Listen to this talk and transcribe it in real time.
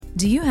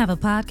Do you have a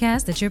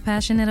podcast that you're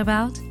passionate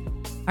about?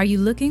 Are you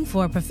looking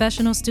for a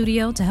professional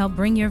studio to help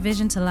bring your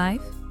vision to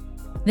life?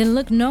 Then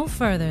look no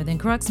further than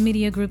Crux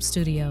Media Group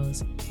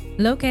Studios.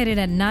 Located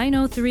at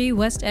 903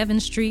 West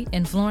Evans Street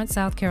in Florence,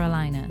 South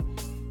Carolina.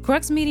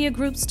 Crux Media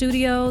Group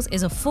Studios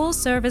is a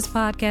full-service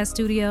podcast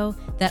studio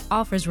that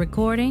offers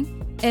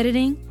recording,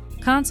 editing,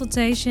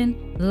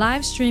 consultation,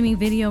 live streaming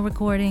video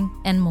recording,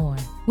 and more.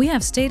 We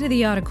have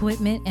state-of-the-art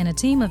equipment and a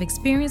team of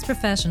experienced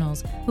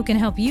professionals who can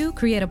help you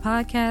create a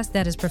podcast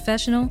that is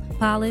professional,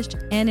 polished,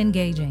 and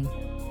engaging.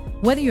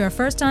 Whether you're a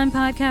first-time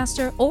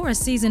podcaster or a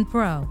seasoned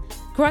pro,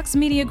 Crux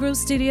Media Group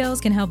Studios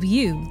can help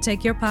you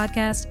take your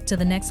podcast to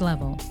the next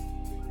level.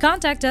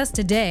 Contact us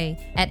today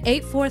at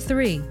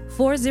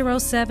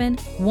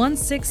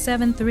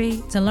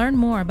 843-407-1673 to learn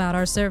more about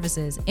our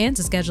services and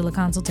to schedule a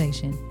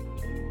consultation.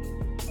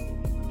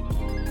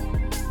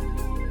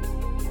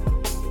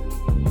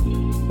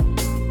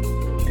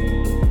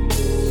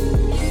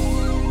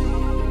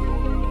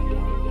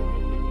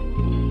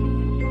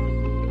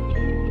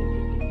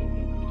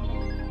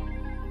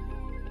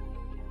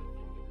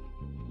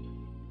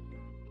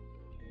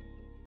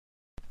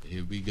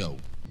 Here we go.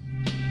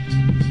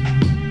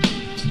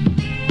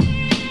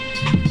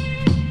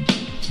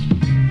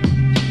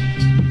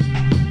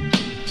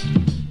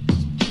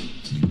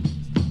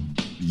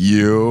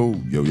 Yo.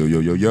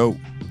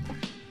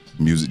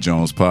 Music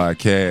Jones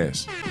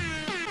Podcast.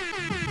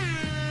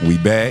 We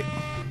back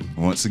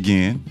once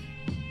again.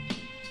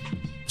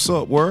 What's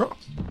up, world?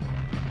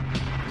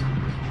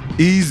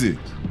 Easy.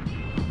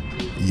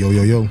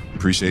 Yo.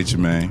 Appreciate you,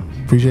 man.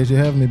 Appreciate you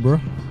having me, bro.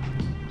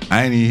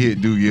 I ain't even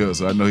hit Duke yet,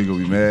 so I know he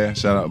gonna be mad.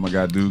 Shout out to my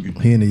guy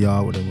Doogie. He in the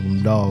yard with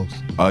them dogs.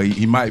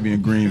 He might be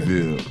in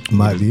Greenville.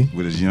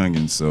 With his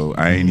youngins, so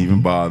I ain't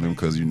even bother him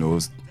because, you know,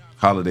 it's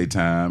holiday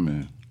time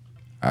and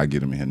I'll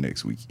get him in here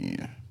next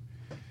weekend.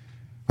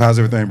 How's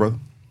everything, brother?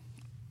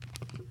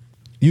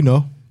 You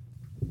know,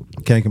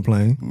 can't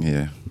complain.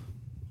 Yeah.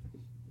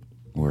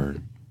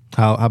 Word.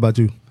 How about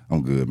you?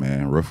 I'm good,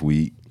 man. Rough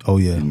week. Oh,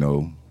 yeah. You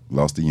know,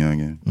 lost a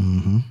youngin.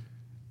 Mm-hmm.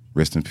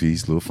 Rest in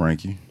peace, little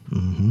Frankie.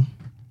 Mm-hmm.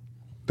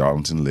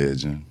 Darlington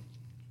legend,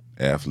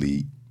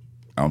 athlete.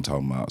 I'm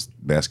talking about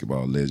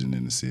basketball legend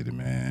in the city,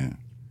 man.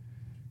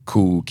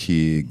 Cool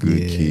kid,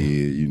 good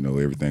kid. You know,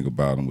 everything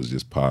about him was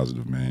just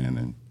positive, man.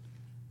 And,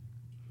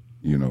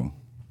 you know,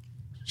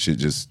 shit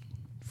just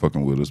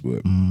fucking with us,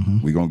 but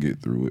we gonna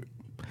get through it.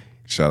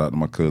 Shout out to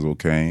my cousin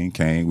Kane.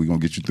 Kane, we gonna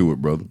get you through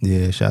it, brother.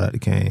 Yeah, shout out to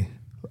Kane.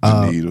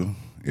 Janita,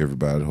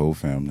 everybody, the whole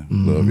family.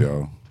 Love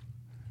y'all.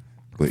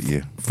 But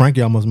yeah.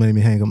 Frankie almost made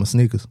me hang up my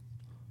sneakers.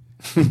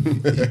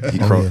 He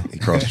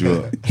crossed you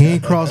up. He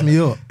ain't crossed me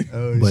up.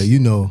 But, you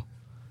know,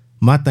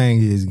 my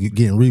thing is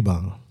getting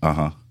rebound.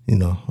 Uh-huh. You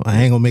know,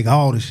 I ain't gonna make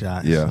all the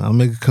shots. Yeah. I'll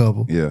make a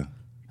couple. Yeah.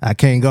 I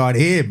can't guard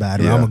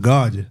everybody, but I'm gonna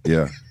guard you.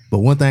 Yeah. But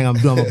one thing I'm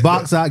doing, I'm a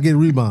box out, get a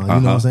rebound. You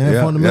know what I'm saying?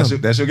 Yeah. Fundamental.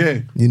 That's your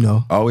game. You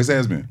know. Always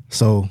has been.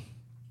 So,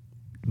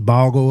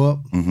 ball go up.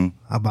 How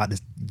about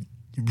this?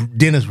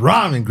 Dennis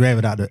Rodman grab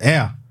it out the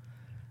air.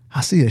 I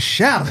see a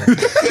shadow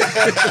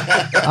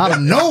out of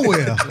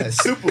nowhere. That's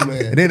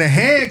Superman. And then a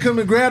hand come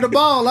and grab the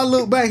ball. I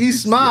look back, he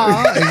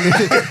smiled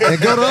and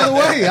go the other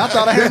way. I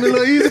thought I had me a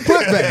little easy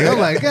putback. I'm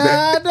like,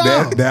 God,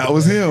 no. That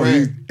was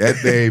him.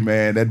 That day,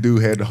 man, that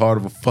dude had the heart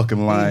of a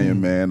fucking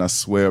lion, man. I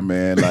swear,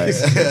 man. Like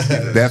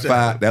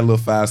that little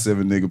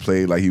 5'7" nigga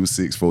played like he was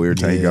 6'4" every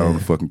time he got on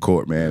the fucking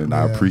court, man. And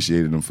I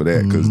appreciated him for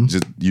that because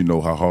just, you know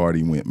how hard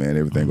he went, man.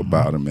 Everything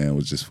about him, man,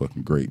 was just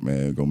fucking great,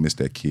 man. Gonna miss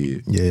that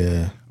kid.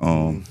 Yeah.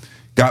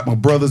 Got my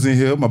brothers in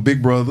here, my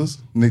big brothers,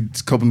 a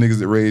couple niggas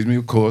that raised me,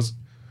 of course.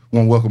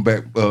 Want to welcome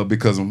back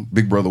because I'm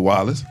Big Brother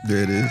Wallace.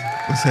 There it is.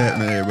 What's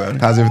happening, everybody?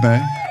 How's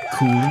everything?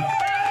 Cool.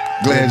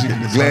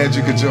 Glad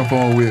you could jump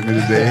on with me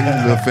today.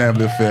 Little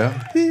family affair.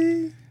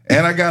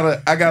 And I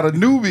got a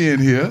newbie in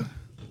here.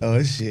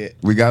 Oh shit.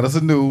 We got us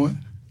a new one.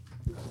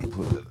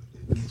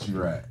 Get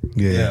you right.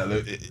 Yeah.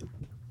 Look,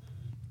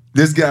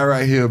 this guy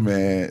right here,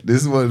 man,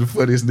 this is one of the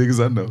funniest niggas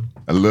I know.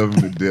 I love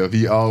him to death.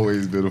 He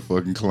always been a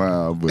fucking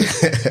clown, but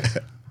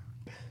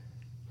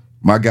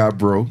my guy,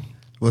 bro.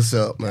 What's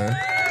up, man?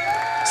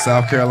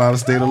 South Carolina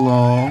State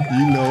alum.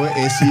 You know it,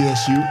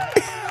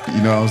 SCSU.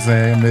 You know what I'm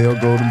saying? Male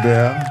Golden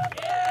Bear.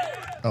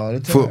 All the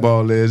time.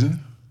 Football legend.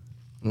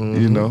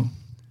 You know.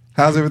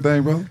 How's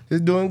everything, bro?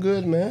 It's doing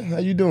good, man. How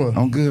you doing?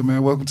 I'm good,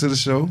 man. Welcome to the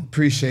show.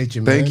 Appreciate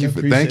you, man.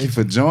 Thank you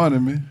for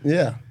joining me.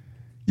 Yeah.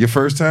 Your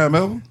first time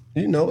ever?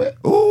 You know it.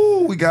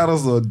 Ooh, we got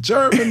us a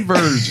German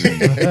virgin.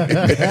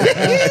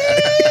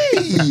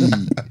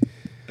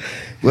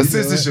 Well,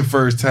 since it's your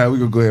first time, we're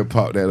going to go ahead and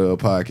pop that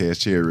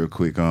podcast chair real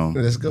quick.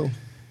 Let's go.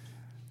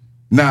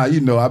 Nah,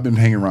 you know, I've been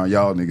hanging around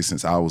y'all niggas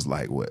since I was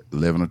like,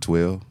 11 or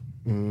 12?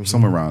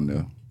 Somewhere around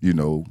there. You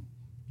know,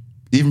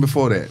 even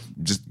before that,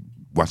 just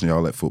watching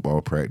y'all at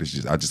football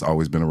practice. I just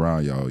always been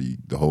around y'all.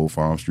 The whole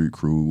Farm Street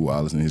crew,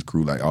 Wallace and his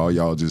crew, like all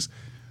y'all just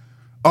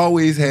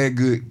always had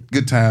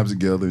good times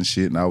together and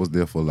shit, and I was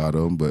there for a lot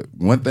of them. But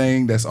one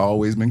thing that's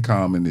always been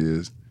common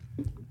is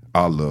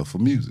our love for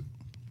music.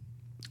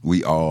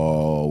 We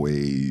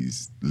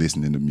always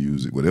listening to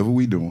music, whatever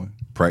we doing.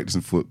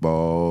 practicing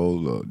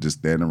football, or just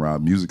standing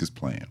around. Music is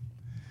playing.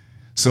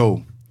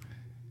 So,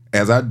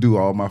 as I do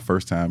all my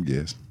first time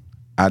guests,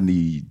 I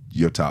need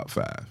your top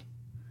 5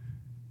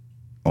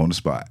 on the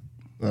spot.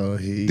 Oh,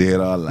 Dead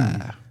or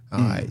alive. All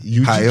right.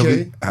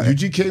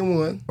 UGK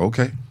 1.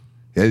 Okay.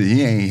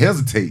 He ain't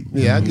hesitating.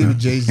 Yeah, I give it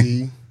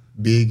Jay-Z,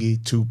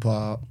 Biggie,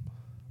 Tupac.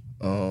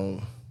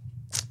 You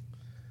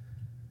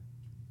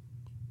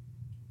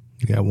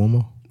got one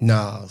more?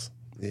 Nas.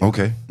 Yeah.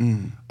 Okay.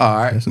 All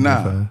right. That's a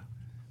good 5.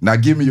 Now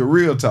give me your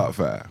real top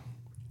 5.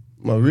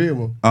 My real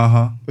one.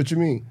 Uh-huh. What you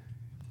mean?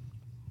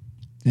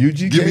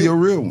 UGK? Give me your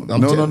real one.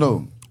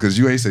 No. Because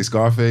you ain't say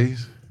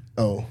Scarface.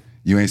 Oh.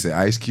 You ain't say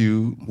Ice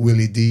Cube.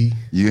 Willie D.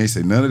 You ain't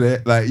say none of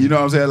that. Like, you know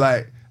what I'm saying?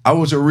 Like, I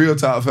want your real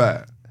top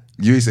 5.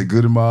 You ain't say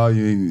Good and Mal.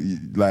 You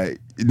ain't, like,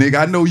 nigga,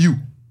 I know you.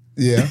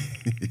 Yeah.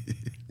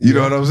 You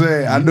know what I'm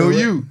saying? I know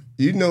you.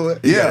 You know it.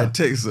 Yeah.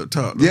 Texas up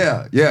top.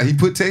 Though. Yeah. He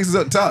put Texas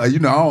up top. You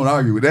know, I don't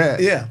argue with that.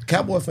 Yeah.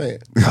 Cowboy fan.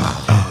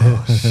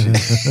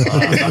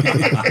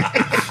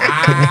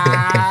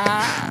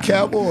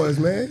 Cowboys,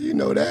 man. You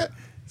know that.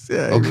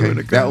 Yeah, Okay,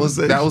 that was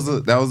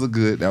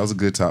a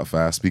good top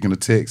 5. Speaking of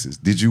Texas,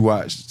 did you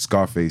watch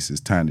Scarface's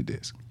Tiny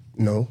Desk?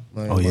 No.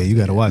 Oh yeah, you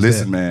got to watch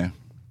Listen, that. man,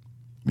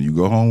 when you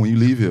go home, when you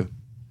leave here,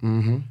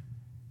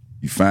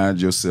 you find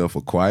yourself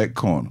a quiet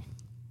corner.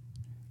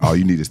 All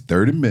you need is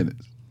 30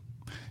 minutes.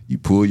 You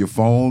pull your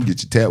phone,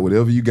 get your tab,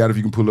 whatever you got. If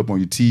you can pull up on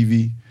your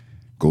TV,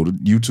 go to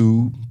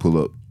YouTube,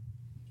 pull up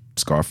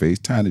Scarface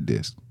Tiny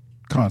Desk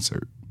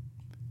concert.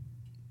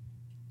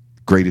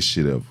 Greatest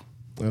shit ever.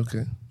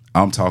 Okay.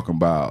 I'm talking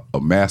about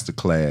a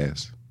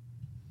masterclass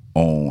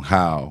on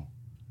how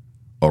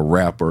a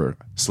rapper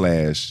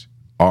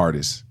 /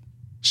 artist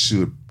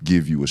should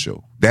give you a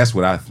show. That's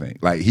what I think.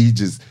 Like,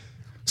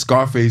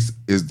 Scarface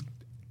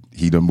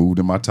he done moved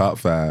in my top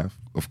 5,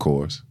 of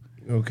course,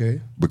 Okay.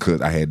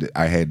 because I had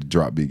to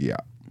drop Biggie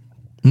out.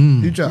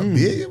 You dropped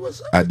Biggie? What's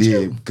up? I with you?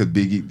 did, because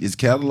Biggie, his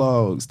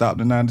catalog stopped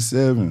in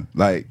 97.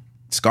 Like,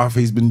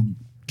 Scarface been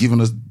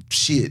giving us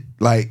shit.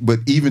 Like, but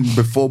even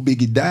before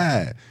Biggie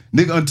died,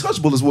 nigga,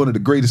 Untouchable is one of the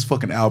greatest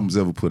fucking albums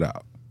ever put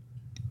out.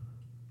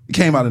 It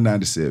came out in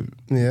 97.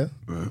 Yeah.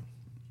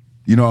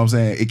 You know what I'm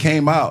saying? It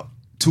came out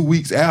 2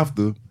 weeks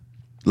after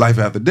Life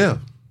After Death.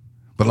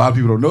 But a lot of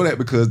people don't know that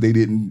because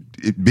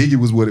Biggie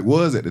was what it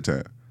was at the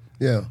time.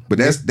 Yeah. But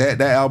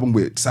that album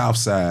with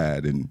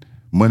Southside and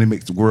Money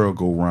Makes the World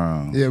Go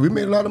Round. Yeah, we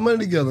made a lot of money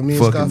together, me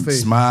and Fucking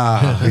Scarface.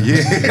 Smile.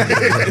 Yeah.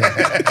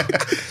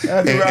 I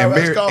had to ride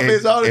around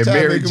Scarface all the and time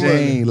Mary making money.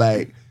 Jane,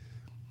 like,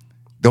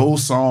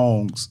 those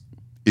songs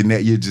in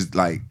that year, just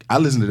like, I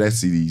listen to that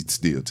CD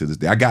still to this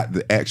day. I got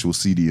the actual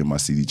CD in my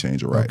CD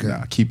changer right now.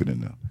 I keep it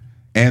in there.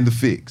 And The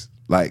Fix.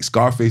 Like,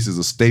 Scarface is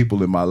a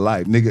staple in my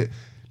life. Nigga,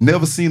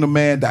 never seen a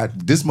man die.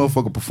 This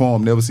motherfucker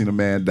performed, never seen a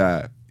man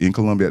die. In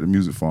Columbia at the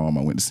Music Farm,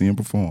 I went to see him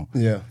perform.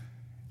 Yeah.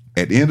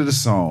 At the end of the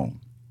song,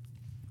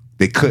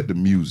 they cut the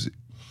music.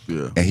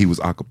 Yeah. And he was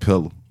a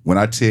cappella. When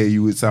I tell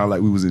you, it sounded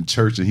like we was in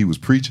church and he was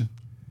preaching.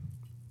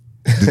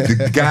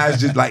 The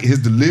guy's just like, his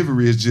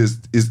delivery is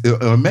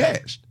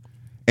unmatched.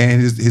 And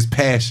his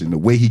passion, the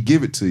way he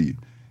give it to you,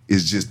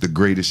 is just the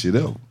greatest shit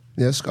ever.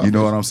 Yeah, Scarface. You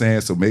know what I'm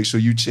saying? So make sure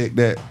you check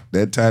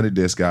that Tiny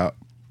Desk out.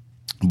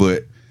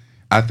 But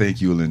I think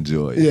you'll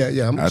enjoy it.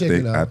 Yeah, I'm gonna check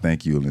it out. I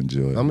think you'll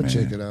enjoy it. I'm gonna man.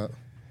 check it out.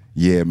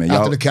 Yeah, man.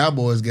 After the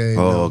Cowboys game.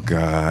 Oh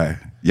God,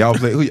 y'all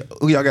play. Who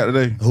y'all got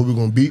today? Who we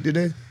gonna beat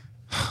today?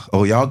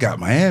 Oh, y'all got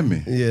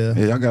Miami. Yeah.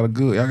 Y'all got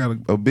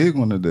a big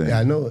one today. Yeah,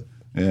 I know it.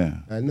 Yeah.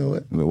 I know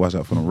it. Watch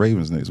out for the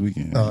Ravens next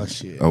weekend. Oh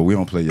shit. Oh, we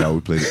don't play y'all. We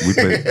play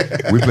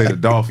the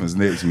Dolphins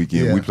next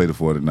weekend. Yeah. We play the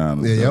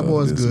 49ers. Yeah, y'all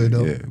boys this good,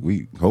 week. though.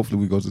 Yeah,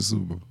 hopefully we go to the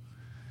Super Bowl.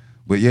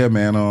 But yeah,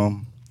 man.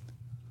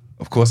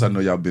 Of course I know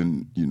y'all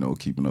been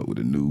keeping up with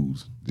the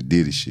news, the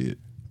Diddy shit.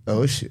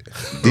 Oh shit.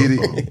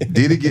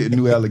 Diddy get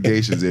new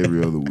allegations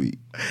every other week,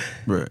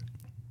 Right.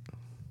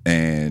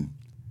 and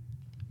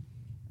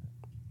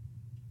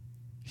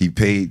he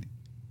paid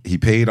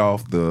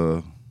off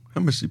the.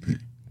 How much she paid?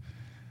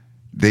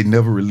 They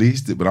never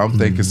released it, but I'm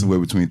thinking somewhere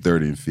between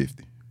 30 and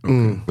 50.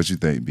 What you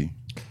think, B?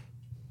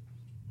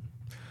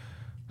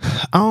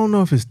 I don't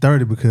know if it's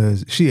 30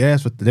 because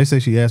they say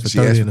she asked for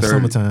 30 in the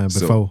summertime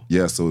before.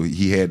 So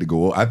he had to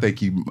go. I think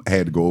he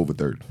had to go over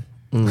 30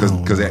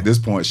 because at this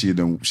point she had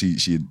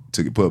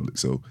took it public.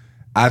 So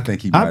I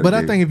think he. But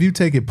I think if you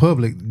take it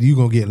public, you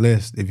gonna get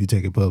less if you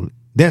take it public.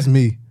 That's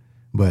me.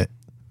 But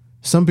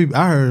some people,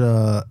 I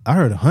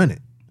heard 100.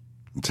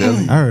 I'm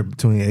telling you. I heard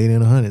between 80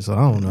 and 100. So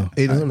I don't know.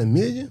 800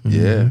 million?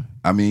 Yeah,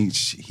 I mean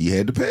he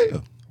had to pay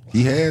her.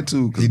 He had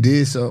to. He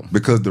did something.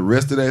 Because the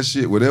rest of that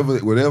shit,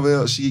 whatever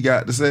else she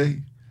got to say,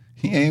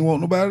 he ain't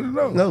want nobody to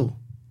know. No.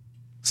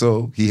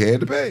 So he had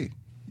to pay.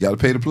 You got to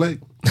pay to play.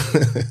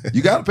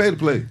 You got to pay to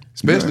play,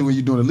 especially when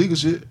you're doing illegal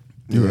shit.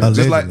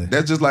 Allegedly.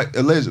 That's just like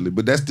allegedly,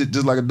 but that's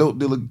just like a dope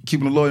dealer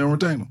keeping a lawyer on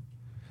retainer.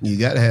 You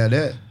gotta have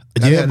that.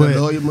 Yeah, but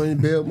the lawyer money,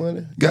 bail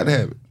money. Got to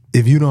have it.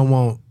 if you don't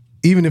want,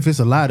 even if it's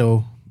a lie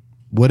though,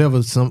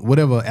 whatever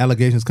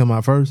allegations come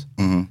out first,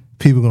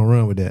 people gonna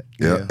run with that.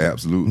 Yeah,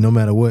 absolutely. No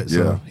matter what.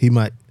 So Yeah. he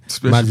might.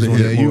 Especially Might just if Yeah,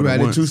 you you hit more right. than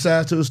There's once. two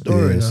sides to a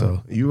story. Yeah, now.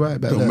 so- You right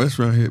about Don't that. mess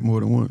around hit more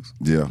than once.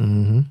 Yeah.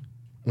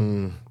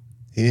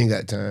 He ain't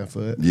got time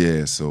for it.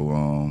 Yeah, so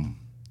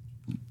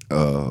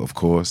of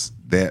course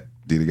that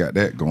Diddy got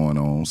that going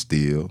on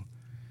still.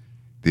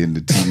 Then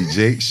the TD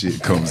Jake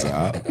shit comes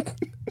out.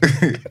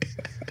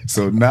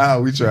 So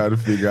now we try to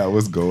figure out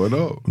what's going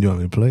on. You want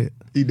me to play it?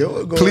 You know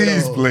what going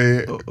Please on.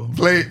 play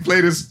it.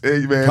 Play this,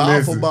 hey man.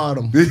 Powerful listen.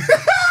 bottom.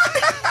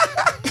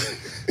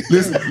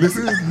 listen.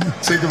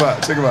 Check him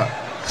out.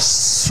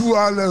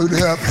 Swallowed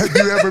up. Have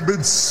you ever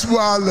been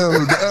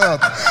swallowed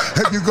up?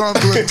 Have you gone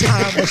through a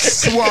time of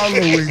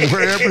swallowing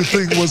where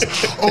everything was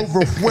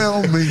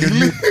overwhelming and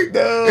you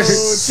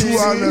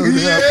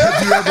swallowed up?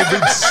 Have you ever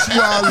been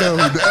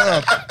swallowed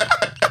up?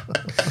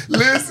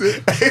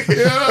 Listen, I've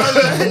been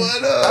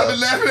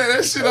laughing at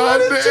that shit all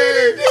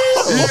day.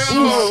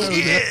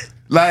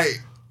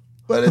 Like,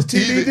 But it's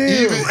TD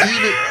deal.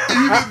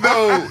 even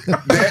though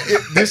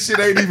this shit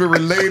ain't even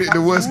related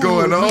to what's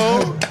going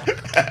on,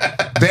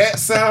 that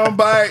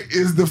soundbite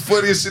is the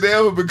funniest shit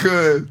ever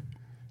because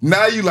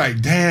now you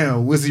like,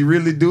 damn, was he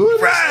really doing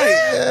it?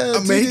 Yeah, I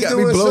mean, he TD got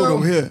me doing blowed something.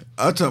 over here.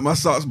 I took my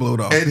socks blowed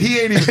off. And he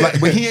ain't even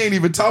but he ain't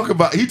even talk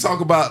about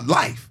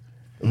life.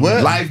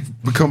 What? Life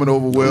becoming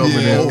overwhelming.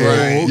 Yeah, and,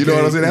 right. You know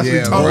what I'm saying? That's what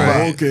he talking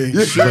about. Okay.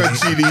 Sure,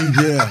 TD.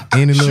 Yeah.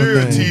 Any little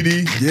Sure, thing.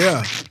 TD.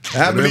 Yeah.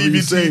 I believe Whatever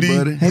you, say, TD.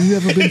 buddy. Have you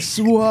ever been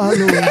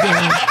swallowed up?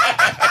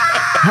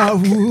 I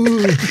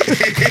would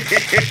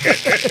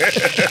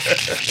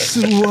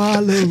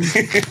swallow.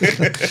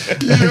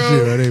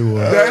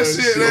 That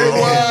shit ain't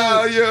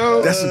wild,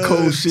 yo. That's some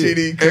cold shit.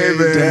 TD Hey, crazy.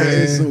 man. That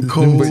is some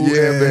cold But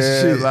yeah, ass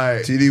man, shit.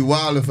 like TD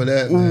wilding for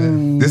that,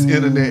 man. this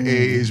internet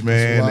age,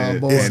 man, Wild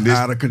and, boy. and this,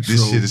 Out of control.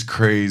 this shit is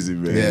crazy,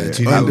 man. Yeah,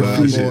 TD I love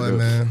wild this shit, boy, though.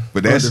 man.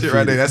 But that shit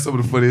right there, that's some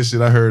of the funniest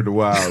shit I heard in a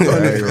while.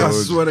 I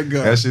swear to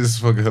God. That shit is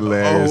fucking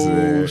hilarious, Oh,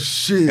 man.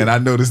 shit. And I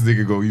know this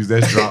nigga gonna use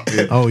that drop.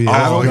 Oh, yeah.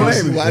 I don't all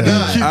blame him. Why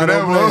not? Keep I it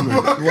don't blame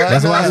him. Why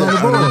That's why it's on the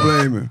I don't board.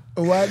 blame him.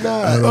 Why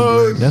not?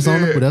 Oh, That's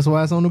on the. shit. That's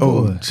why it's on the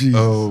Oh, board. jeez.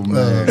 Oh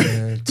man,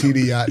 Man,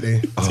 TD out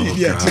there.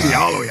 Yeah, TD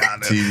all the way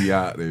out there. TD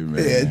out there,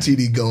 man. Yeah,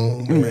 TD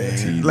gone, man.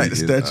 TD Like the is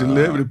Statue of out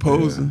Liberty there.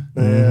 posing.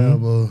 Yeah,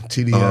 well,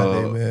 TD out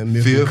there, man.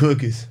 Milk Phil? and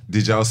cookies.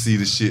 Did y'all see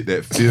the shit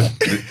that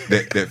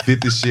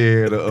 50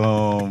 shared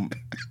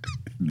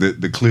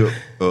the clip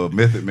of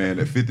Method Man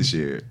that 50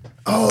 shared?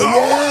 Oh,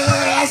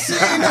 yeah, I seen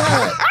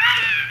that.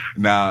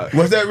 Now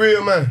Was that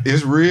real, man?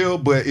 it's real,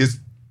 but it's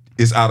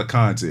out of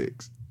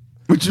context.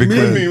 What you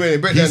Because mean? Wait,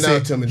 break he that down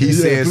said, to me. he Yeah,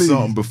 said please.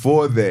 something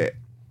before that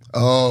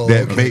Oh,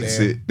 that okay, makes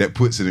damn. it that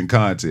puts it in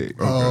context.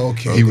 Oh,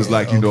 okay. He was okay,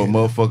 like, you know, a okay.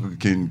 motherfucker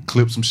can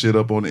clip some shit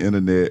up on the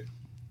internet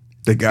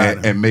They got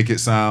him. and make it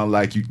sound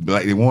like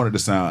they wanted to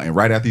sound. And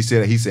right after he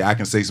said that, he said, I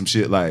can say some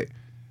shit like,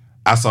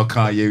 I saw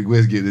Kanye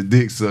West get his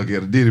dick sucked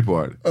at a Diddy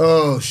party.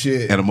 Oh,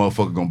 shit. And a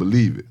motherfucker gonna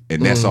believe it.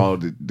 And that's all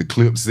the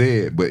clip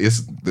said. But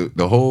it's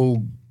the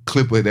whole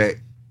clip of that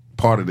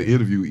part of the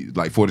interview is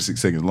like 46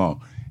 seconds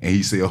long. And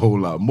he said a whole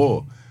lot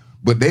more.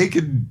 But they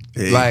could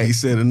Hey, like he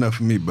said enough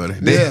for me, buddy.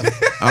 Yeah.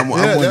 I'm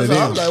one Yeah, of that's them.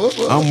 what I was like,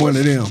 what's- I'm one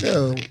of them.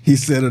 Yeah. He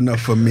said enough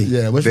for me.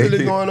 Yeah, what's They really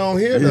can- going on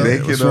here, Yeah, though? they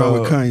what's can, wrong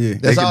with Kanye? they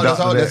That's can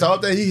doctor that's all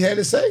that he had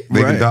to say?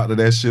 They Right. can doctor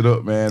that shit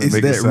up, man. And Is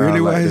make it that sound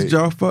really why like his they-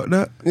 jaw fucked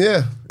up?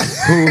 Yeah.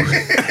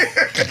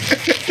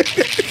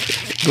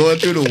 Going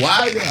through the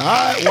wire. All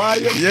right, wire.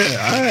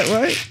 Yeah, all right,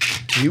 right.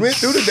 He went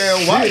through the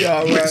damn wire,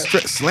 all Went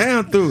right.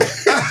 slam through it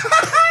Stay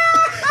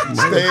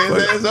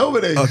his ass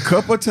over there. a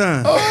couple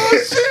times.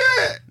 Oh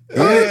shit!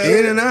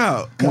 In and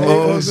out.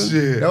 Oh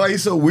shit! That's why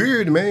he's so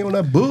weird, man. On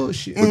that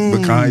bullshit. But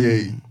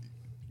Kanye,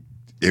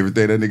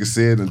 everything that nigga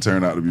said didn't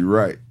turn out to be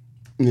right.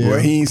 Well,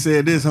 he ain't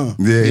said this, huh?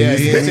 Yeah, Yeah,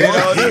 he ain't said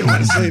all He this.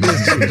 want to say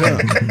this shit, huh?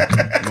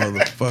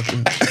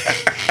 Motherfucker.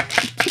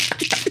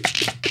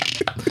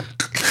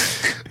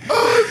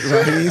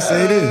 Right, he ain't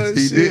say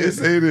this. He did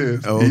say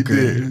this. Oh, He okay.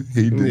 did.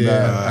 He did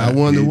Yeah, not. I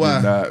wonder He why.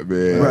 Did not,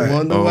 man. Right. I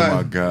wonder oh why.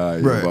 my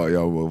god, Right. about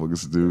y'all motherfuckers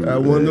stupid. I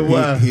wonder man.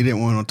 why. He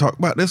didn't want to talk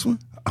about this one?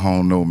 I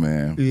don't know,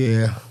 man.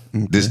 Yeah.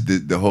 This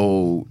the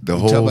whole talk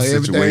about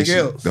everything situation.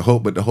 else. The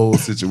whole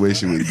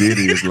situation with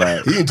Diddy is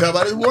like He didn't talk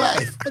about his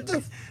wife. What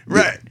the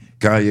Right.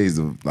 Kanye's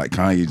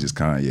Kanye just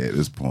Kanye at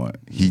this point.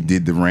 He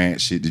did the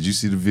rant shit. Did you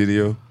see the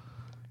video?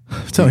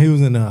 Tell me he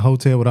was in a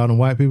hotel with all them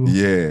white people.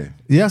 Yeah.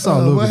 Yeah, I saw a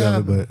little what bit of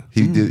happened? it,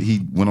 but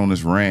He went on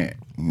this rant.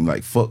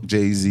 Like fuck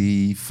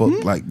Jay-Z,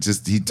 fuck like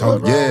just he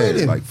talked What's wrong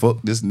with him? like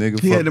fuck this nigga,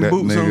 He fuck had them that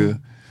boots nigga.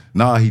 on?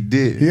 Nah, he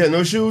did. He had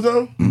no shoes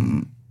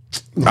on?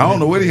 I don't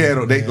know what he had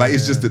on. They like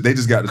it's just that they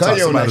just got to talk.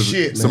 Kanye on that Somebody,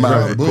 shit, man. somebody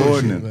Right. recording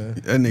Bullshit, him. man.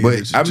 That nigga But,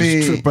 just, I just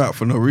mean- trip out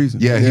for no reason.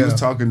 Yeah, he Yeah. was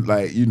talking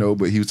like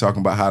but he was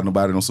talking about how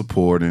nobody don't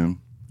support him.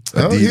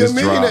 Oh, he a Adidas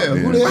millionaire. dropped Who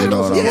him. the hell You know don't what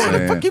I'm support Yeah, how the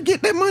saying? fuck you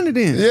get that money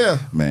then? Yeah.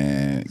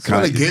 Man,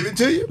 Somebody Kanye, give it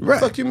to you? What Right.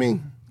 the fuck you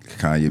mean?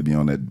 Kanye be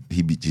on that.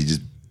 He just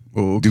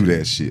Oh, okay. do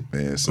that shit,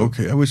 man. So,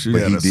 Okay, I wish you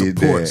but had he a did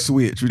support that,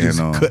 switch. You just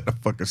and, cut the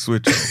fucking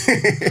switch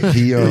off.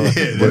 He Yeah,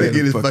 but- let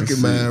get his fucking fucking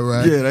see. mind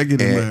right. Yeah, that get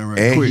his mind and, right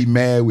and quick. he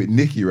mad with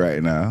Nicki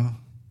right now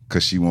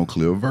because she won't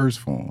clear a verse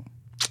for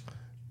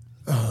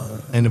him.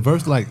 And the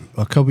verse like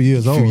a couple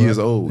years old. A few years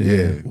right? old,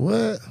 yeah.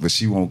 What? But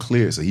she won't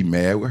clear it, so he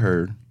mad with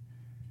her.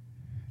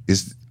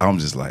 I'm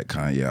just like,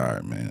 Kanye, all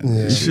right, man.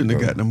 Yeah. You shouldn't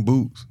have got them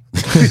boots.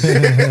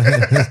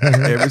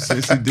 Ever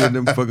since he did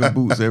them fucking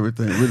boots,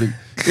 everything really.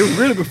 It was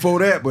really before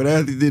that, but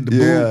after he did the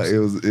Yeah, boots, it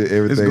was it's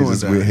everything going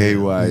just down. went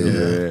haywire, Yeah,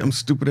 man. them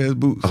stupid ass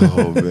boots.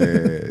 Oh man,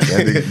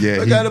 that nigga, yeah.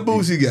 What kind of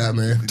boots he got,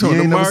 man? You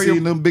ain't never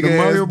seen them big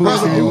ass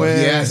boots he Oh,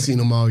 wear? yeah, I seen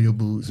them Mario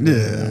boots. Yeah.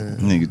 Man.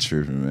 Nigga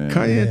tripping, man.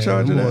 Kanye in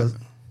charge of them that. boys-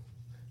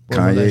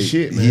 Kanye, that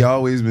shit, man. he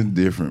always been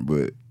different,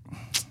 but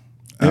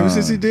Ever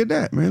since he did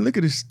that, man, look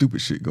at this stupid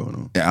shit going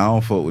on. I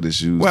don't fuck with his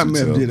shoes. Why too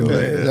Meth tough, did him though.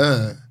 like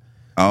that?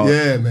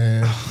 Yeah,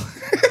 man.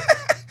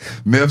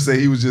 Meth said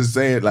he was just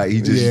saying like he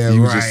was just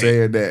right.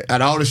 saying that.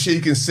 Out of all the shit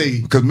you can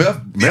see. Because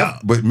Meth No,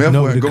 wasn't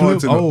the going clip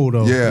to old,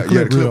 though. Yeah, The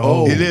clip the clip real old.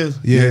 old. It is?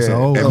 Yeah, it's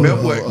old. And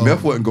Oh,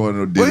 Meth wasn't going to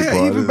no Diddy Well, yeah,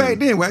 parties. even back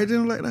then, why he did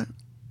him like that?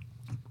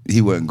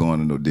 He wasn't going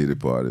to no Diddy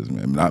parties,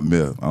 man. Not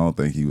Meth. I don't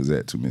think he was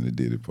at too many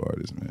Diddy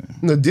parties, man.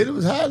 No, Diddy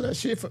was hiding that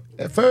shit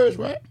at first,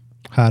 right?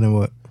 Hiding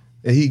what?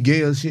 And he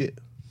gay as shit.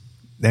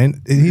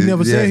 And he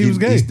never said he was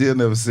gay. He still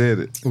never said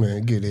it.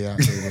 Man, get it out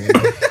there,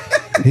 man.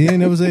 He ain't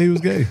never said he was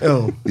gay.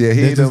 Oh, Yeah,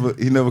 he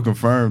That's he never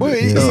confirmed Well,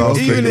 it. even, It's all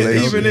even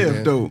speculation.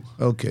 if though,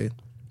 okay.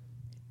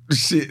 the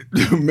shit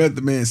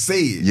Method Man said.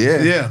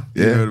 Yeah, Yeah.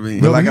 You know what I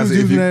mean? No, he was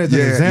using that as an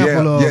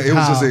example of it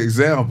was just how- an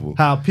example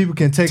How people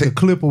can take a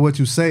clip of what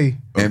you say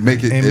and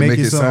make it and make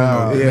it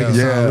sound make it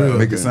sound real.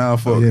 make it sound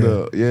fucked Yeah.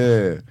 up.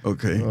 Yeah.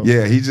 Okay.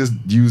 Yeah, he just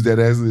used that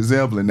as an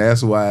example, and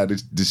that's why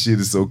the shit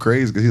is so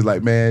crazy. Because he's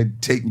like, man,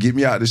 get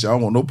me out of this shit. I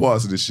don't want no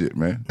parts of this shit,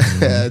 man.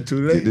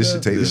 Too late. Get this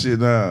shit, take this shit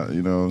down.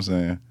 You know what I'm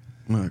saying?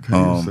 No,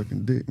 Kanye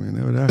sucking dick, man.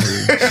 That's what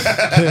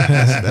I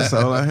heard. That's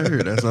all I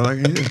heard. That's all I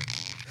can hear.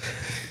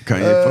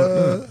 Kanye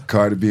fucked up.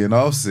 Cardi B and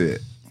Offset.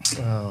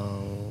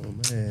 Oh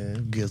man,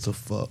 who gives a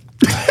fuck?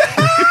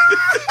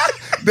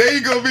 They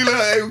ain't gonna be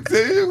like,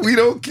 hey, we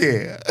don't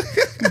care.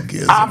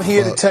 I'm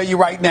here to tell you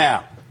right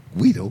now,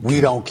 We don't.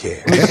 we don't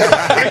care. We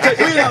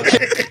don't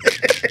care.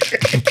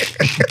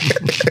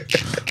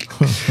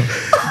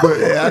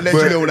 Yeah, I'll let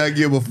you know when I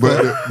give a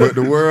fuck. But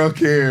the world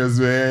cares,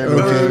 man. The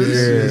world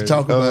cares. Let's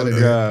talk about it.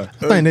 God.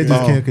 I think they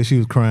just cared because she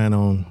was crying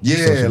on.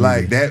 Yeah, social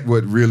like media. that.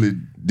 What really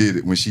did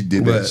it when she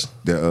did What?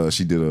 that?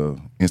 She did a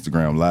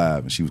Instagram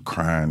live and she was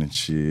crying and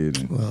shit.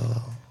 And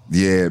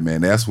yeah,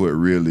 man, that's what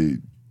really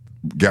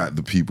got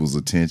the people's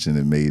attention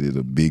and made it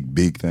a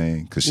big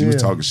thing. Because she was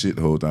Yeah. talking shit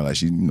the whole time, like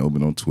she been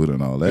on Twitter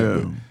and all that.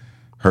 Yeah. But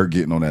her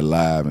getting on that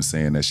live and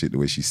saying that shit the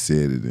way she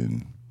said it,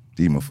 and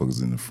these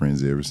motherfuckers in the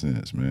frenzy ever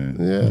since, man.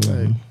 Yeah,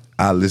 like,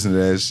 I listened to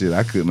that shit.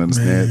 I couldn't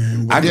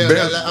understand. I Yeah, could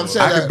barely, like, I'm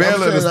saying, I could like, barely I'm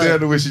saying, understand like-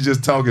 the way she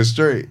just talking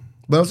straight.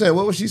 but I'm saying,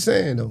 what was she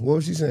saying though? What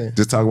was she saying?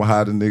 Just talking about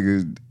how the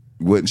nigga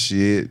wasn't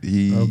shit.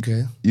 He,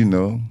 Okay. you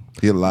know,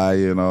 he a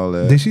liar and all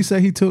that. Did she say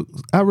he took?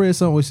 I read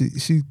something where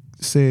she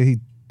said he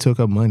took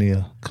her money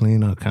to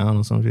clean her account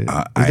or some shit.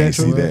 I Is that ain't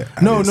see true? that.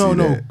 I No, didn't no, see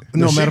no, that.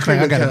 no. No, she Matter of fact, I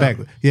cleaned got the it back.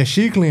 account. Yeah,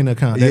 she cleaned the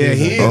account. That Yeah, is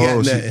he a- ain't got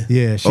Oh, she- nothing.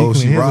 Yeah, she Oh, she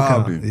cleaned his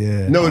robbed account. him.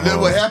 Yeah. No, look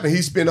what happened.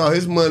 He spent all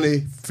his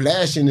money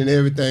flashing and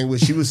everything,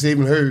 but she was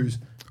saving hers.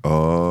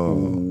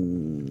 Oh,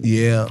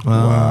 Yeah,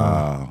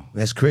 wow.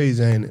 that's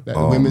crazy, ain't it? Like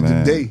the Oh, women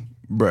man. today.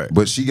 Right.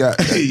 But she got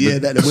Yeah,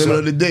 that the women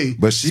of the day.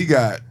 But she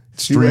got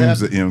See what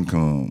streams of happened?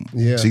 income.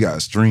 Yeah. She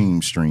got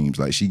streams.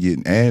 Like she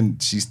getting,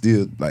 and she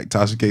still like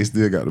Tasha K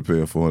still got to pay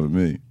her $400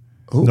 million.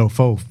 No,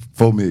 4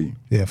 $4 million.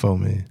 Yeah, 4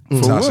 million.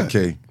 Tasha what?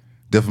 K,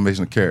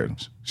 defamation of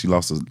character. She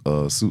lost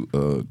a suit.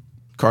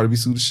 Cardi B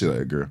sued the shit out of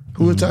that girl.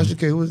 Who was Tasha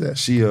K? Who was that?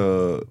 She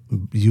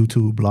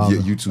YouTube blogger.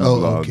 YouTube Oh,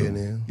 blogger. okay,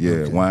 then. Yeah,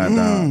 Okay. Wind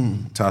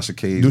Down. Tasha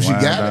K. Do she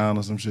Wind got it? Down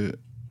or some shit.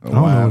 I don't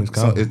know what it's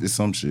called. It's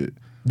some shit.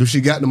 Do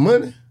she got the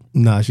money?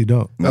 Nah, she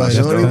don't. No, Oh, she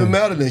it don't don't. even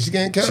matter then. She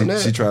can't count She,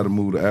 that. she tried to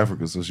move to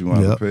Africa, so she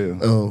wanted Yep. to pay her.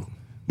 Oh,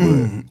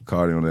 But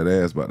Cardi on that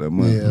ass about that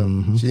money.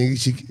 yeah.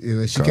 She Cardi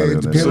on can't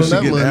that. depend So on she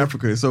that get to money.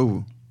 Africa, it's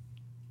over.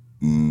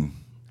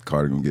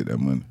 Cardi gonna get that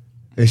money.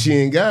 And she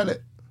ain't got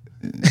it.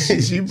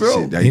 she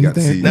broke. Shit, now you got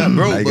to Anything- see. Not now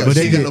broke, you but got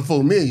to she see- got the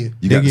 $4 million.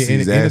 You They got to get see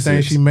his anything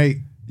assets. she make.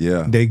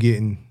 Yeah. They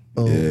getting.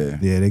 Yeah.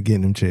 Yeah, they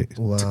getting them checks.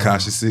 Wow.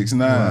 Tekashi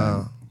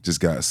 6ix9ine just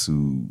got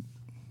sued.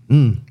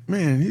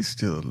 Man, he's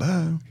still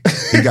alive.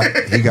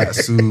 He got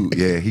sued.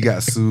 Yeah, he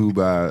got sued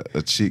by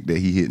a chick that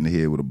he hit in the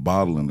head with a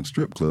bottle in a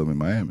strip club in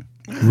Miami.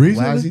 Recently?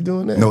 Why is he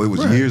doing that? No, it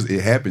was years.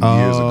 It happened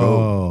years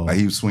ago. Oh. Like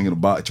he was swinging a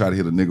bottle, try to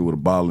hit a nigga with a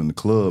bottle in the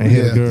club, And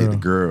hit a hit girl. the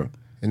girl.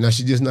 And now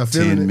she just not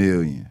feeling 10 it.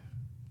 million.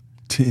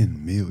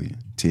 10 million.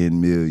 10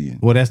 million.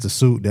 Well, that's the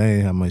suit. That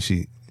ain't how much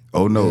she.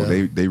 Oh no,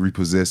 Yeah. they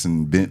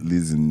repossessing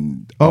Bentleys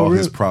and Oh, all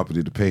his really?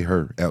 property to pay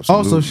her. Oh,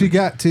 Absolutely. so she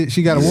got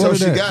awarded So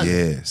she that. got it.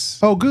 Yes.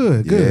 Oh,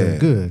 good, good, Yeah,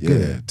 good, yeah.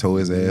 good. Tore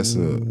his ass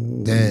up.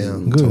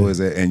 Damn. Good. Tore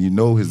his ass, and you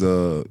know his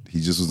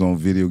he just was on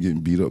video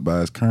getting beat up by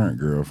his current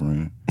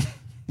girlfriend.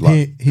 He Got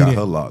didn't-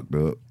 her locked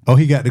up. Oh,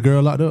 he got the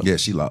girl locked up? Yeah,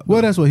 she locked Well,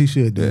 up. that's what he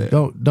should do.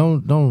 Don't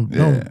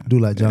do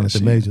like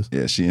Jonathan Majors.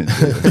 Yeah, she in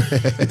jail.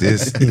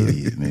 This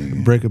idiot,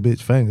 nigga. Break a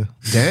bitch finger.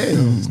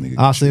 Damn. This nigga.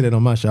 I'll say that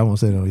on my show. I won't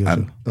say that on your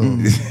show.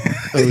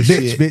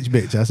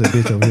 Bitch. I say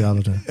bitch over here all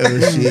the time.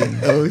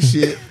 Oh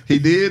shit. He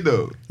did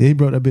though. Yeah, he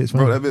broke that bitch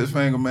finger. Broke that bitch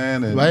finger,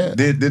 man, and Right.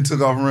 then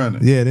took off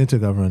running. Yeah, then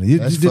took off running.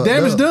 That's The fucked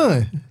damage up.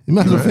 done. You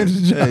might as well finish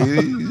the job. Yeah,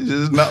 he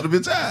just knocked the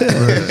bitch out.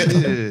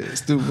 Yeah,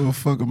 stupid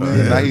motherfucker,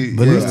 man. Now he,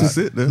 But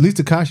yeah. at least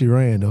Tekashi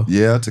ran though.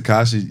 Yeah,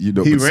 Tekashi, you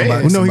know, He but ran.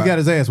 Well, no, he got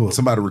his ass whooped.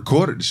 Somebody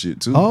recorded the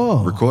shit too.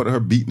 Oh. Recorded her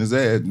beating his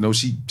ass. No,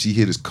 she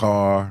hit his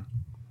car.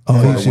 Oh,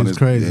 Fucked that one shit was his-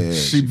 crazy. yeah,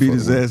 She beat fucked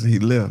his with him. ass and he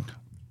left.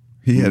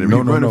 He had to No,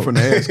 be no, running no. from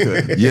the ass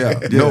cut. Yeah,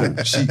 no,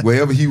 she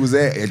wherever he was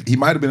at, he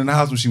might have been in the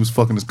house when she was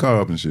fucking his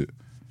car up and shit.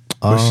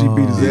 But she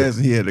beat his ass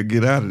and he had to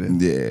get out of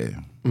there.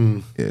 Yeah,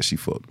 yeah, she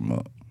fucked him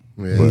up.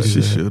 Yeah, But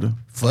she should have.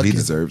 fuck He him.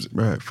 deserves it.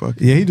 Right, fuck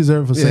it. Yeah, he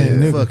deserved for saying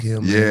nigga. Fuck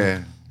him.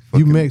 Yeah,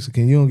 You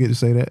Mexican, you don't get to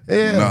say that.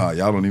 Yeah. nah,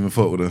 y'all don't even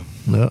fuck with her.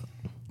 No.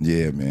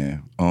 Yeah,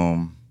 man.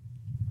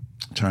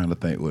 Trying to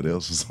think what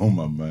else was on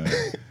my mind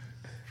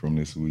from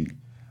this week.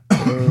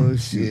 Oh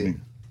Excuse shit. me.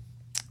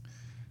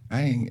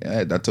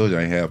 I told you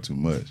I ain't have too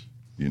much,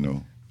 you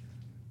know.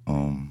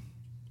 I'm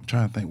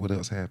trying to think what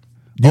else happened.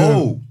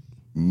 Oh,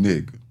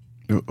 nigga.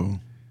 Uh-oh.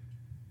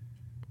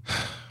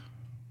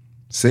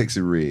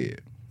 Sexy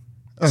Red.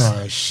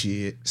 Oh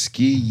shit.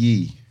 Ski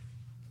Yee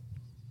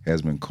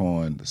has been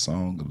coined the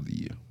song of the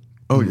year.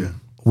 Oh, yeah.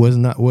 What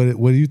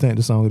do you think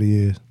the song of the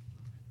year is?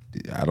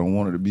 I don't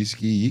want it to be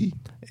Ski Yee.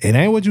 It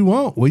ain't what you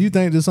want. What you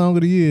think the song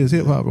of the year is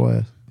hip hop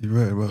wise? You're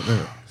right about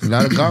that. There's a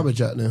lot of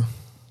garbage out there.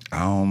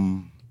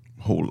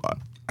 Whole lot.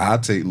 I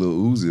take Lil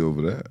Uzi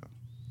over that.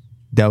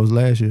 That was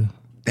last year.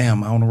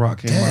 Damn, On the Rock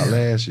came out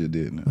last year,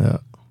 didn't it? Yeah.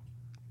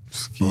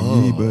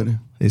 Ski, buddy.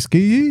 It's Ski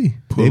Yee.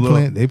 Pull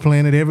up. They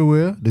playing it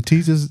everywhere. The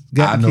teachers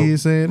got the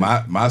kids saying it.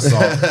 my song,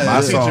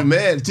 my Teacher song,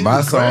 mad. Teacher my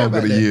crying song about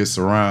of the that. year,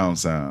 Surround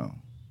Sound.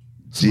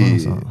 Surround Yeah.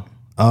 sound.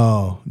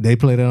 Oh, they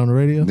play that on the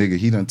radio? Nigga,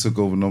 he done took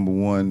over number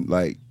one.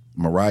 Like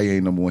Mariah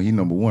ain't number one. He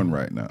number one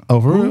right now. Oh,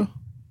 for real?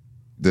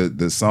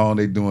 The song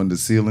they doing the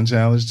ceiling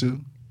challenge to.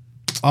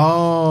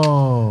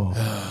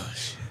 Oh.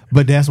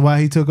 But that's why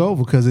he took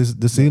over, because it's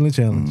the ceiling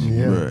challenge.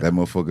 Yeah. Right. That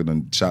motherfucker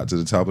done shot to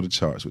the top of the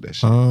charts with that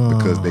shit Oh.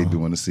 because they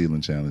doing the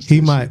ceiling challenge.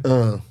 He to that might,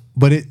 shit.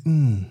 but it,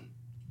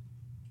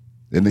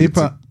 That nigga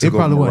It took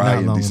probably over wasn't Mariah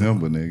that in long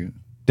December, nigga.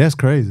 that's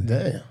crazy.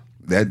 Damn.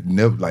 That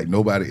never like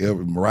nobody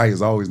ever.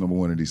 Mariah's always number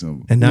one in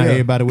December. And now Yeah.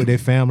 everybody with their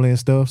family and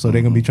stuff, so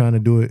they're going to be trying to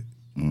do it.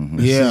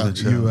 Yeah,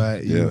 you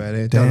right. You Yeah. right.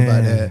 They talking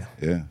about Damn. that.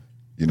 Yeah,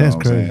 you know That's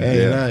what I'm saying. crazy.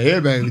 Hey, Yeah, now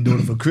everybody be doing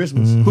it for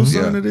Christmas. Whose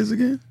Yeah. song it is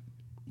again?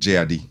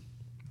 JID.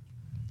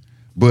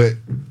 But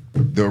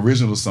the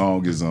original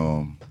song is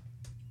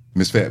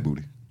Miss Fat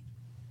Booty.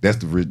 That's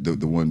the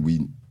one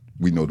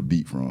we know the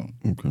beat from.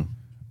 Okay.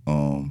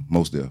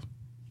 Most Def.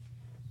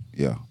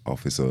 Yeah,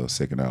 off his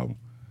second album.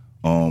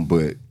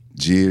 But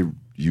Jid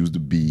used the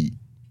beat.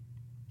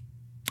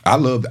 I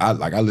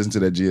listened to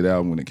that Jid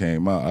album when it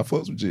came out. I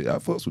fucks with Jid. I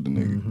fucks with the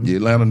nigga. He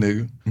Atlanta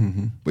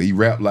nigga. But he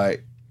rap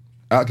like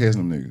Outkast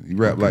them niggas. He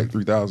rap like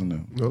 3,000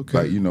 them. Okay.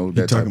 Like, you know, He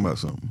that type talking of- about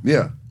something.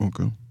 Yeah.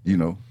 Okay. You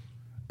know.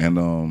 And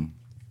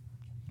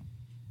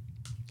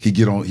he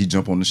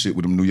jump on the shit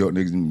with them New York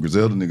niggas and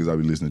Griselda niggas I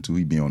be listening to.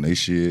 He be on they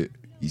shit.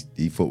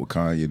 He fuck with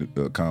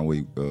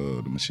Conway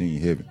the Machine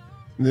heavy.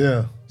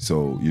 Yeah.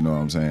 So, you know what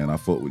I'm saying? I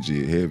fuck with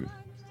Jid heavy.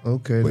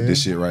 Okay. But then.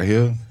 this shit right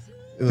here, Right.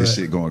 this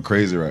shit going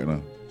crazy right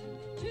now.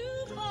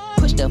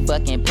 Push the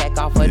fucking pack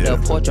off of the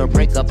porch or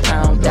break a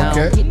pound down.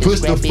 Okay. Get Push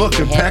the scrappy,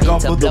 fucking get pack happy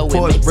off to of the blow it,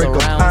 porch, make break a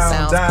surround pound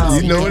sounds.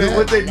 down. You know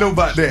what they know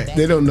about that?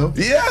 They don't know.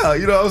 Yeah,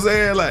 you know what I'm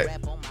saying? Like,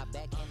 Rap on my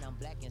back and I'm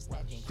black and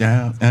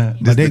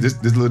snatching.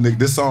 this little nigga,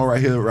 this song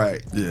right here,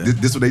 right? Yeah.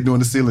 This what they do in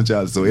the ceiling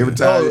challenge. So every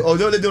time, Oh,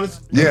 they're doing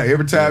this. yeah,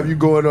 every time you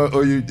go on or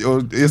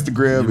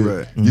Instagram, You're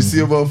and right. you see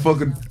a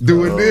motherfucker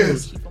doing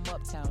this,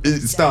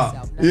 it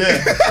stop.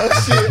 Yeah.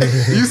 Oh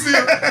shit.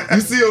 You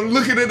see them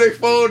looking at their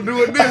phone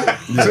doing this.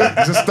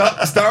 Just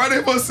stop right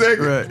there for a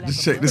second. Right.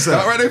 Just check this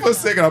Stop out. right there for a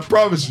second. I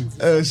promise you,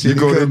 Oh, shit, you're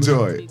gonna it comes-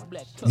 enjoy it.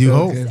 You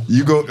hope.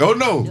 You go, oh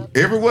no,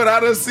 everyone I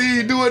done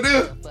seen doing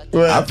this,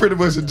 Right. I pretty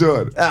much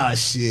enjoyed it. Ah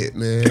shit,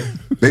 man.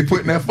 They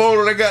putting that phone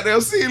on that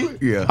goddamn ceiling.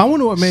 Yeah. I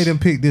wonder what made him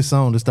pick this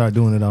song to start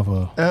doing it off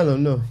of. I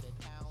don't know.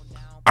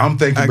 I'm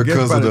thinking I guess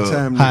because by of the the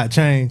time How it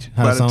changed,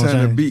 how by the the song time the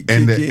changed. beat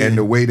and kick the in, and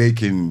the way they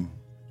can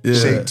Yeah.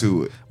 shake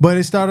to it. But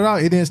it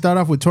didn't start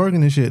off with twerking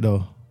and shit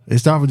though. It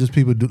started with just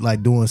people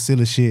doing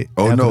silly shit.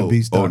 Oh after no! the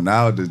beat Oh started.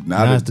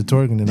 now Now it's the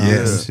twerking and all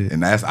yes, that shit.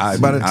 and that's By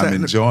the I'm time-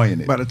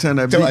 enjoying it. By the time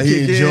that Tell beat her he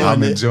kick in, enjoying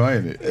I'm it.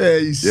 enjoying it. Yeah,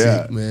 you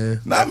Yeah. sick,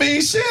 man. I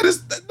mean, shit.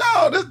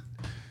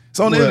 It's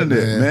on the What,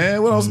 internet, man?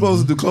 man. What I'm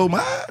supposed to do? Close my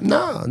eyes?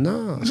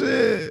 No.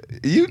 Shit.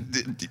 You.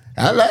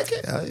 I like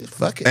it.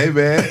 Fuck it. Hey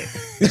man,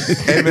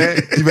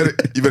 you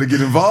better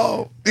get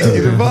involved. Get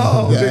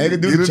involved. Yeah, I ain't gonna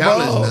do Get the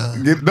challenge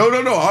involved. now.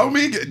 No. I don't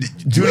mean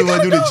Julie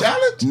wanna do the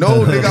challenge?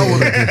 No, nigga,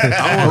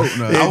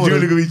 I Yeah, want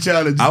Julie to. gonna be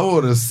challenged. I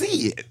want to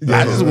see it.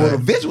 I just want to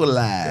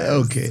visualize.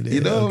 Okay, then.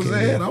 You know what I'm Okay,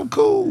 saying? then. I'm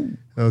cool.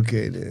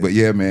 Okay then. But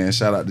yeah, man,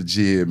 shout out to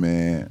Jid,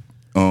 man.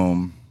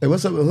 Hey,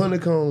 what's up with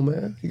Honeycomb,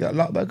 man? He got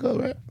locked back up,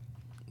 right?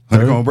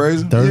 Honeycomb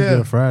Brazen? Thursday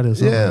or Friday or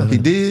something. Yeah. He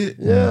did?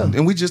 Yeah.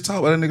 And we just talked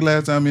about that nigga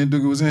last time me and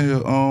Doogie was in here.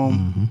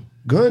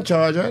 Gun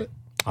charge, right?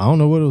 I don't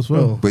know what it was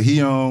for. But he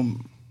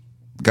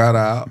got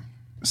out.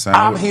 signed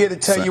I'm with- here to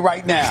tell you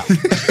right now. We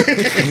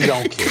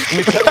don't care.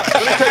 We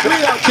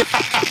don't care.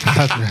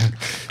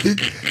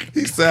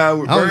 He signed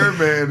with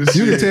Birdman and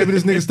You shit. can tell me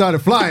this nigga started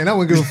flying. I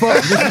wouldn't give a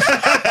fuck.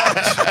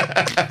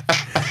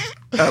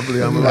 I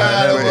believe I'm I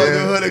alive. don't want the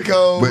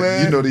Honeycomb, But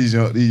man. you know these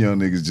young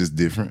niggas just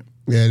different.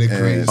 Yeah, they And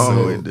crazy.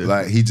 so, they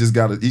like he just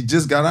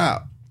got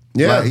out.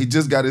 Yeah. Like, he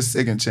just got his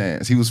second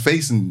chance. He was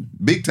facing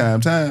big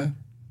time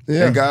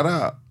Yeah. and got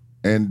out.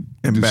 And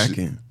the back shit-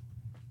 in.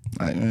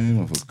 Like, man,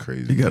 that was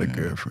crazy. He got a man.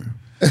 girlfriend.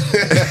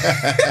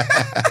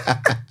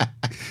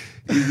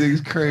 These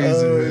niggas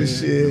crazy, Oh, man.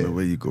 shit. The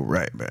way you go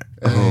right back.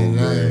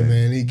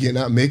 Man, he getting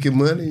out making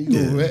money.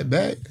 You go right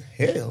back?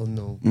 Hell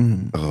no.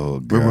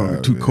 Oh We're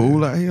god, too man.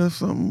 cold out here or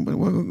something. But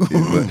what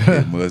going on?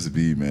 It must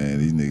be, man.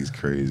 These niggas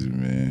crazy,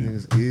 man.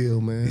 Niggas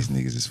ill, man. These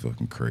niggas is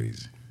fucking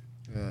crazy.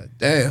 God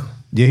damn.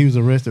 Yeah, he was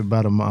arrested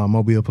by the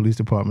Mobile Police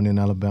Department in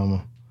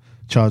Alabama,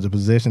 charged with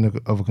possession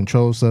of a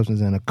controlled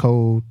substance and a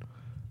code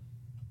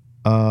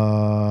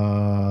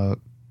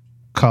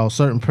called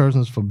certain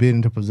persons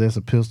forbidden to possess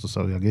a pistol.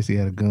 So I guess he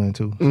had a gun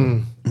too. So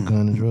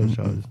gun and drug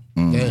charges.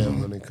 Damn,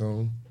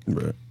 Honeycomb.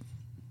 Right.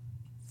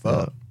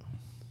 Fuck.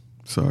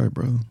 Sorry,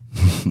 brother.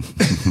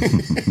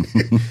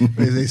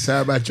 They say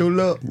about your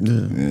luck. Yeah.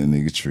 Yeah,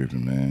 nigga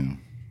tripping, man.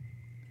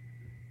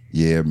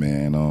 Yeah,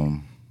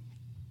 man.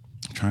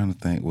 Trying to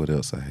think what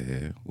else I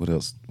had. What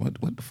else? What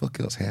the fuck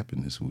else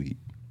happened this week?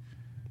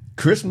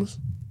 Christmas.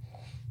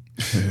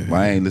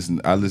 Well, I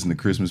listened to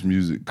Christmas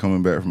music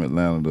coming back from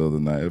Atlanta the other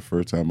night. The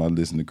first time I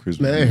listened to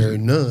Christmas Man, I ain't music.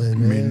 heard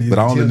none, man. But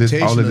I only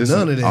Temptation or listen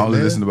none of that, I only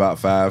man. listened to about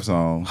 5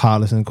 songs.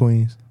 Hollis and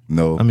Queens.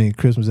 No. I mean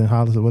Christmas in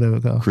Hollis or whatever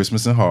it's called.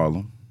 Christmas in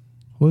Harlem,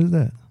 What is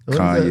that? What is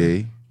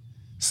Kanye,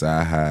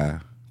 Sci-Hi,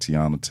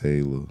 Tiana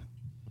Taylor,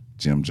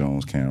 Jim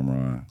Jones,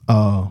 Cameron.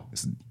 Oh,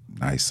 It's a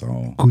nice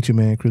song. Gucci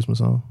Man Christmas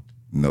song.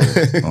 No.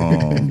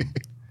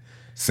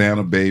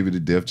 Santa Baby, the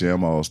Def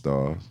Jam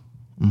All-Stars.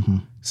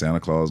 Santa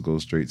Claus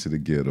Goes Straight to the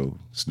Ghetto.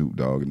 Snoop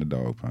Dogg and the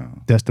Dog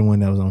Pound. That's the one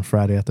that was on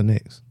Friday after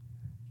next.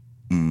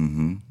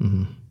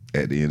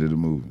 At the end of the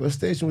movie. What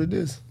station was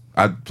this?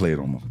 I played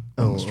on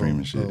the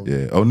streaming shit. oh.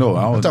 Yeah. Oh no,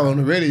 I I'm don't. talking on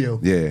the radio.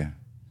 Yeah.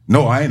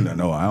 No, I ain't.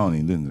 No, I don't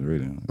even listen to the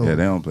radio. Yeah,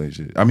 they don't play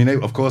shit. I mean,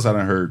 of course, I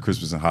done heard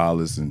Christmas in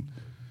Hollis and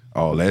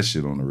all that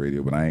shit on the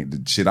radio, but I ain't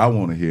the shit I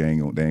want to hear. They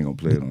ain't gonna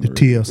play it on The the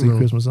radio. TLC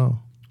Christmas song.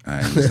 I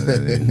ain't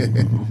listening to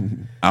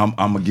that. I'm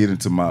gonna get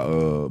into my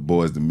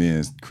Boys the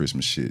Men's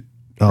Christmas shit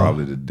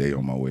probably the day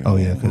on my way home. Oh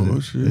yeah,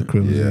 because the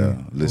Christmas. Yeah,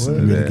 listen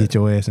to Really that. get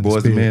your ass in the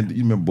Boys the spirit. Men.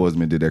 You remember Boys the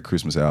Men did that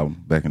Christmas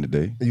album back in the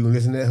day? You gonna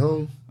listen at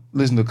home?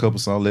 Listen to a couple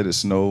songs, Let It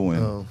Snow,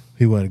 and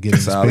He wanted to get in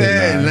the Solid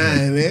spirit. Nine.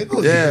 Man, man.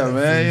 Go get yeah, that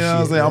man. You know what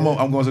I'm shit, saying? man.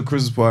 I'm going to a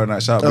Christmas party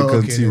tonight. Shout out to Oh,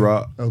 cousin okay, T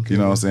Rock. then. Okay, You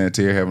know what I'm then. saying?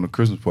 Terry having a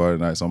Christmas party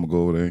tonight, so I'm gonna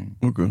go over there.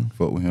 Okay.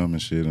 Fuck with him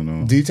and shit.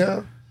 And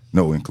D-Town?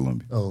 no, in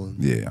Columbia. Oh.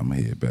 Yeah, I'm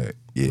gonna head back.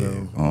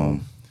 Yeah.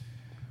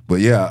 But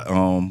yeah,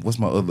 what's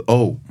my other?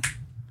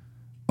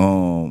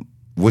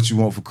 What You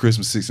Want for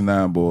Christmas?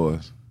 69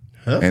 Boys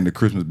and the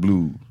Christmas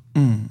Blues.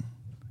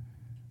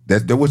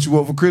 That What You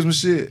Want for Christmas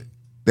shit.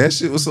 That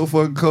shit was so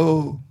fucking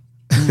cold.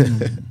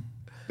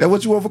 That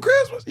What You Want for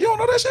Christmas? You don't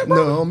know that shit, bro?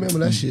 No, I don't remember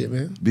that shit,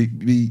 man.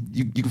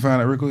 You can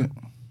find that real quick.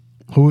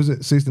 Who is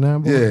it?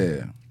 69 boy?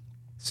 Yeah.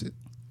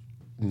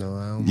 No,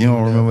 I don't You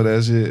don't remember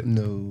that shit?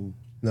 No.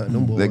 Not no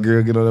boy. That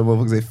girl get on that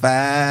motherfucker and say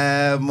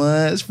 5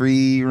 months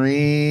free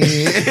rent.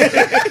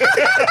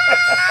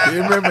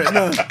 You remember it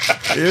now?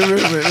 You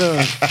remember it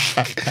now?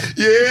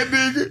 Yeah,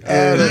 nigga.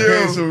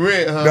 Pay some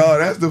rent, huh? No,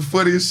 that's the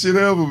funniest shit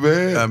ever,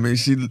 man. I mean,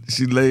 she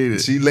laid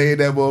it. She laid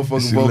that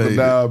motherfucking She vocal laid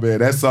down, man.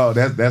 That's all.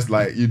 That's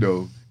like, you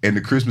know, and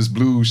the Christmas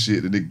blues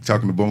shit. The nigga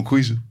talking to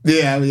Bonquisha.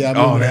 Yeah, I remember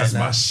Oh, that's that.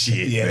 my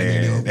shit, Yeah, that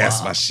man. nigga That's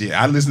wild. my shit.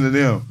 I listen to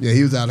them. Yeah,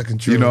 he was out of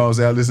control. You know what I'm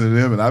saying? I listen to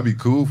them and I be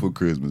cool for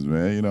Christmas,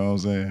 man. You know what I'm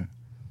saying?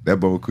 That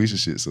Bonquisha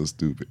shit so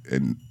stupid.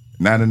 And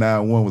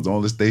 99.1 was the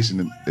only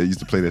station that used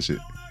to play that shit.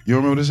 You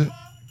don't remember this shit?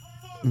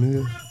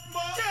 Yeah.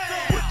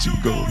 What you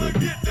gonna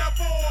get?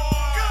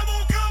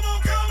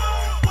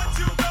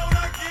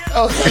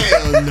 Oh,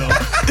 hell no.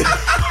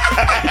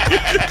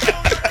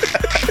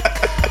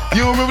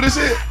 You don't remember this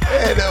shit?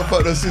 Hey, never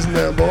fucked no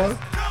 69 boy.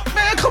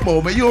 Man, come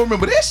on, man. You don't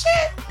remember this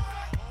shit?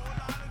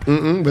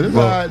 But it's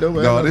all right, though,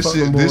 man. No, this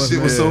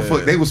shit was so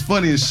funny. They was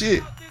funny as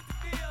shit.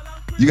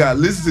 You gotta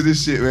listen to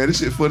this shit, man. This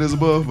shit funny as a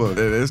motherfucker.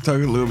 Yeah, let's talk a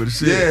little bit of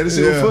shit. Yeah, this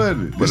shit was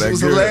funny. But This shit that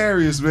was girl-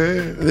 hilarious,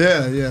 man.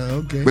 Yeah,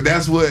 okay. But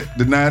that's what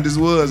the 90s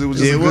was. It was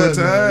just Yeah, a it good was,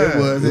 man. time. It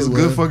was, It was it a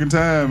good was. fucking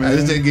time, I man.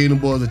 just ain't gave them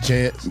boys a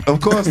chance. Of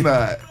course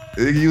not.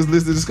 Nigga, you was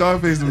listening to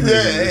Scarface. Them Yeah,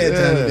 niggas. every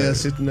time they done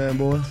 69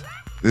 boys.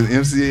 This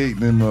MC8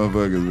 and them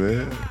motherfuckers,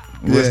 man.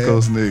 West Yeah.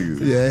 Coast niggas.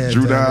 Yeah,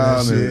 Drew time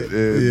Down that and,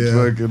 shit. Yeah.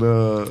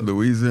 fucking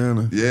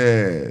Louisiana.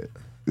 yeah.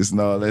 It's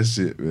and all that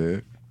shit,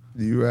 man.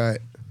 You right.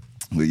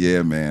 But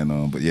yeah,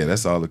 man. But yeah,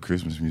 that's all the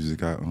Christmas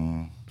music I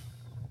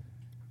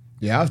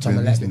Yeah, I was talking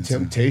about like the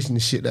Temptation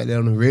and shit like that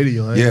on the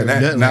radio. I ain't Yeah, heard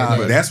nothing like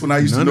that. that's when I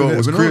used to None know of it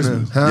was that been on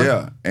Christmas. there.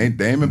 Yeah, they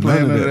ain't been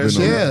playing none of that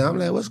shit. Yeah, I'm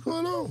like, what's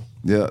going on?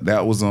 Yeah,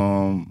 that was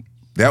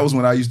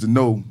when I used to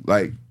know.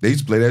 Like they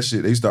used to play that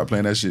shit. They used to start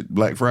playing that shit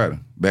Black Friday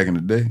back in the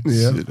day.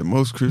 Yeah. Shit, the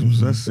most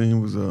Christmas I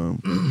seen was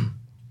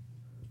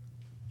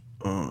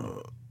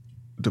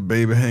the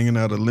baby hanging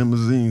out of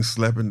limousine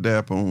slapping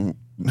dap on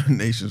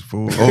Nations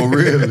Ford. Oh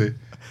really?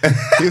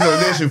 You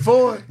know, Nation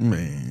Ford.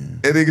 Man.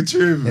 That nigga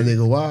tripping. That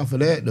nigga wild for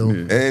that though.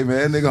 Yeah. Hey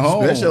man, that nigga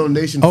home. Especially on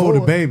Nation Oh, Ford.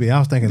 the baby. I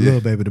was thinking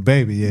Lil Baby, the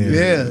baby. Yeah.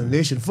 Yeah,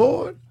 Nation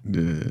Ford.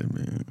 Yeah,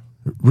 man.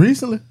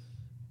 Recently?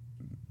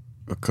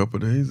 A couple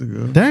days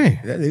ago. Dang.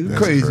 That nigga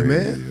That's crazy,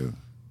 man.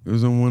 It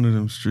was on one of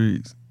them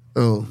streets.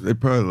 Oh. They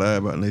probably lied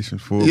about Nation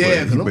Ford.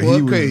 Yeah, but because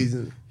them boy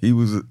crazy. He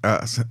was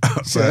outside.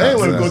 So I ain't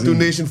want to go through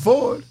Nation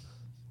Ford.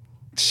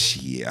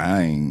 Shit,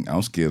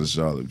 I'm scared of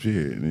Charlotte.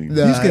 Period. Nigga.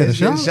 Nah, You scared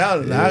of I ain't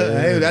Charlotte?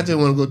 I just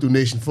want to go through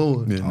Nation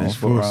Ford. Yeah, I don't Nation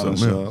fuck Ford around in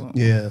something else. Charlotte.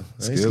 Yeah,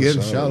 I ain't scared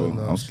of Charlotte.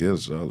 bro. No. I'm scared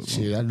of Charlotte. Bro.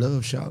 Shit, I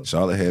love Charlotte.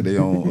 Charlotte had their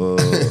own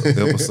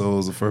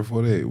episodes of First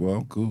 48. Well,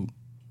 I'm cool.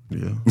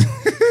 Yeah.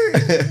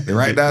 And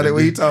right down there,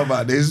 what he talking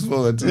about, this is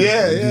for it too.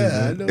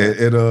 Yeah, I know.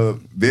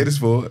 And Betty's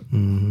for it.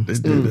 They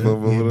did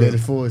that. Yeah, Betty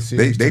Ford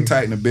series They too.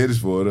 tightened the Betty's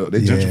for it up.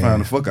 They gentrifying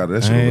the fuck out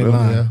of that I shit ain't over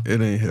there. lying. Yeah.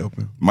 It ain't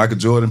helping. Michael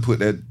Jordan put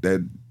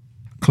that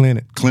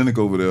Clinic. clinic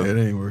over there. It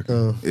ain't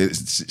working.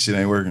 Shit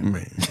ain't working.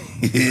 Man.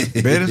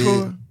 Betty's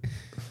for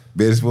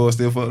Betty's for it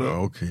still fucked up.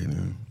 Oh, okay,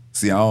 then.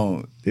 See, I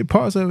don't. The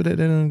parts of it that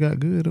they done got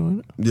good on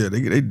it. Yeah,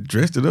 they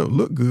dressed it up,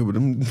 look good, but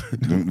them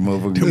Them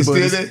motherfuckers. It's still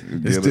buddies- there?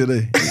 it's still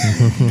there.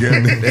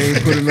 They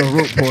ain't putting no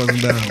rope poison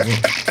down, bro.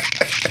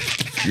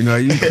 You know,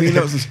 you clean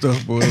up some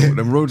stuff, boy.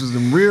 Them roaches,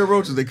 them real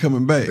roaches, they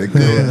coming back. They go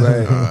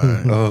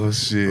back. Oh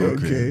shit.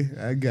 Okay,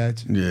 I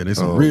got you. Yeah, there's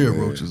some Oh, real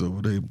man. roaches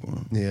over there, boy.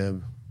 Yeah.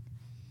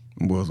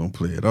 Them boys don't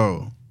play at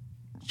all.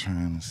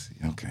 Trying to see.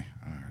 Okay.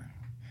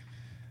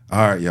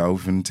 All right, y'all. We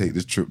finna take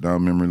this trip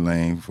down memory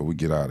lane before we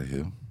get out of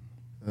here.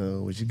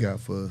 What you got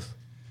for us?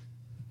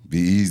 Be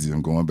easy.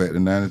 I'm going back to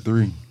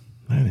 93.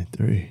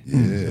 93.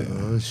 Yeah.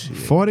 Oh shit.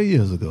 40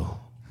 years ago.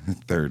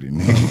 30,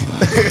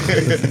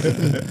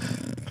 nigga.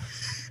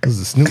 Was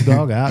it Snoop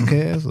Dogg,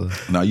 Outkast,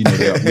 or No, you know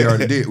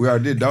that we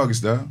already did Doggy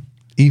Style.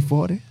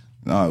 E40?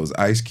 No, it was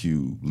Ice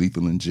Cube,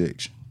 Lethal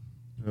Injection.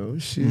 Oh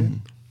shit.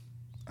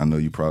 I know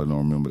you probably don't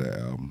remember that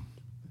album.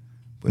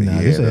 But Nah, he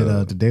they had,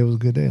 said Today Was a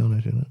Good Day on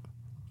that shit. Huh?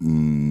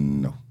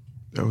 no,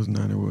 That was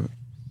 90 what?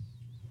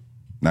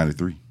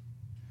 93.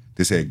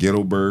 This had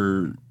Ghetto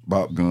Bird,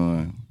 Bop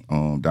Gun,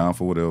 Down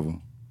for Whatever.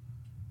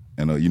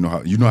 And you know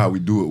how we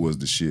do it was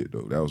the shit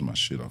though. That was my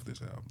shit off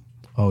this album.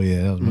 Oh,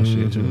 yeah, that was my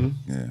shit, too.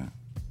 Yeah.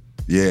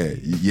 Yeah,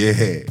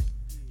 it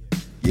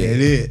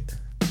is.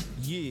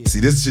 See,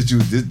 this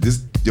shit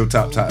this your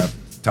top 5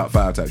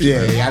 type shit.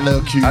 Yeah, right? I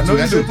love Cube. I know too. you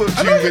That's do. what put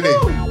I know Cube you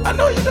in do. it. I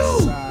know you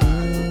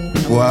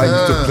do. Well, I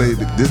used to play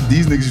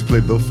these niggas used to play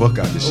the fuck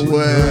out of this shit.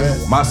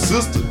 What? My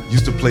sister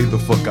used to play the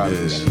fuck out of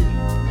this shit.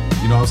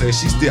 You know what I'm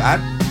saying? I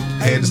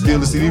had to steal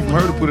the CD from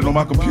her to put it on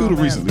my computer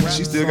recently.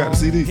 She still got the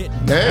CD.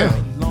 Damn.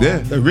 Yeah.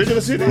 The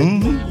original CD?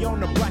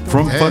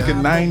 From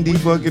fucking 90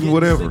 fucking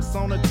whatever.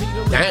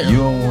 Damn. You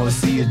don't want to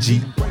see a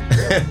Jeep.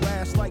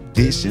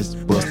 Dishes,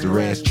 buster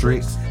ass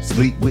tricks,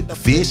 sleep with the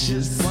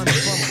fishes.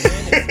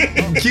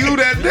 Cue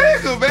that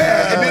nigga,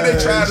 man. And then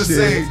they tried to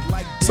say,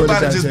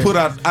 somebody just put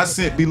out, I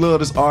sent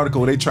Beloved this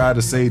article, they tried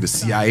to say the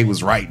CIA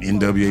was writing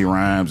NWA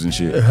rhymes and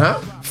shit. Huh?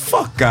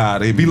 Fuck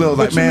out of here. Beloved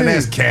like, you man, mean?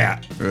 that's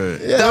cap. Right.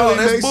 Yeah, Dog,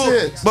 that makes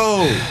sense.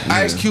 Bro,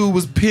 Ice Cube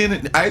was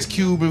pinning, Ice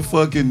Cube and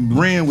fucking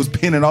Ren was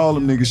pinning all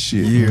them niggas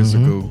shit. Years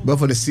ago. But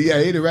for the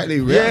CIA to write they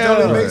rap, Yeah.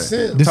 that makes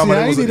sense. The Talking about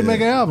CIA it was need to a-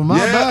 make an album. Yeah,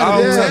 I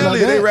was Yeah,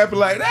 telling you, they rapping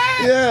like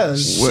that. Yeah.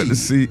 What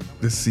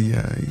the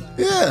CIA?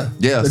 Yeah.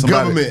 Yeah, The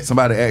government.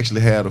 somebody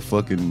actually had a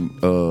fucking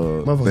thing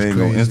on crazy,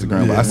 Instagram.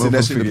 man. But I sent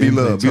that shit to Motherfucker,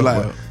 B-Love. Be talk like,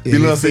 about-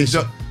 B-Love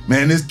said,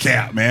 man, this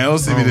cap, man. Don't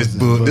send me this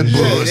bullshit.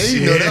 Yeah,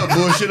 you know that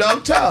bullshit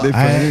off top. They put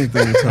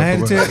anything to talk I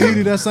had to about. tell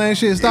Edie that same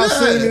shit. Stop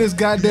sending me this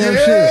goddamn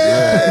shit.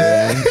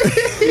 Yeah.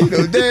 You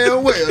know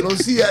damn well. No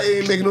CIA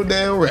ain't making no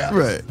damn rap.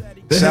 Right.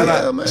 Shout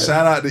hell, man.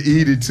 out to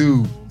Edie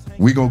too.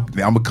 I'm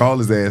gonna call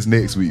his ass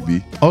next week,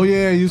 B. Oh,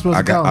 yeah, you supposed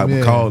to call him. I'm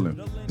Yeah. calling.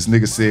 This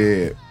nigga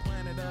said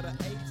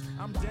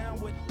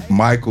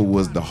Michael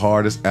was the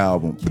hardest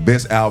album, the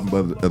best album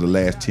of the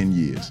last 10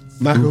 years.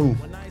 Michael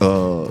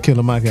who?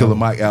 Killer Mike Killer album.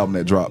 Mike album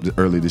that dropped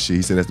early this year.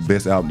 He said that's the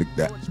best album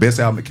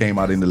that came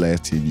out in the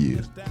last 10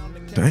 years.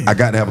 Damn. I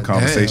got to have a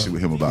conversation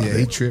with him about Yeah, that.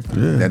 he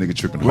tripping. That nigga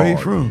tripping Where you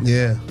hard. from?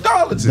 Yeah.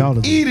 Darlington.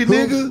 Darlington. Eat it,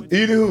 nigga.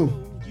 Edie who?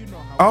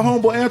 Our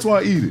homeboy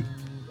Antoine Eat it.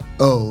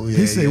 Oh, yeah.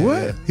 He said yeah,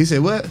 what? yeah. He said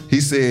what? He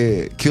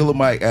said Killer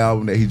Mike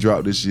album that he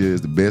dropped this year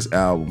is the best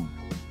album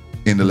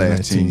in the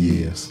last 10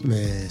 years.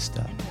 Man,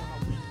 stop.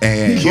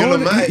 And Killer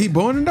Born- Mike. He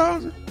born in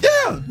Dawson?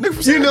 yeah, nigga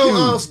from You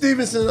know Syracuse.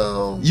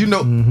 Stevenson.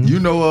 You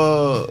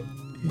know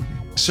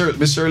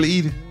Miss Shirley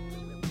Eaton.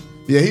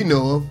 Yeah, he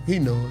know him. He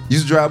know him.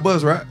 Used to drive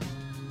bus, right?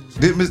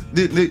 Did Miss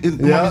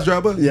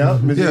drive bus? Yeah,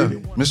 Miss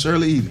Eaton. Miss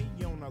Shirley Eaton.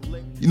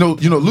 You know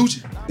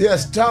Lucci?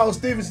 Yes, Charles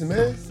Stevenson,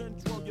 man.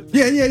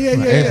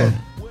 Yeah.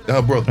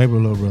 Her brother.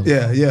 April little brother.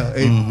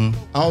 Yeah.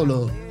 All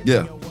of them.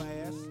 Yeah.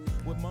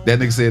 That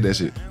nigga said that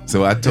shit.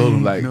 So I told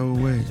him like, No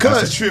way.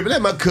 Cuz tripping.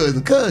 That's my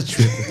cousin. Cuz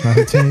tripping.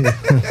 I tell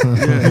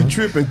you. He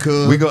tripping,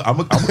 cuz. I'm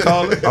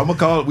gonna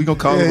call it. We gonna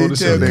call Yeah, it on he the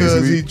show tell next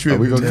cuz he week.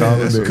 tripping. We gonna Yeah, call it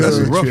that's next That's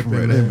week. a rough tripping, one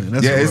right man. there, man.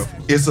 That's Yeah, a rough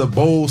one. it's a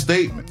bold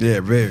statement. Yeah,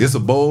 very. It's a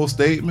bold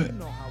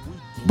statement.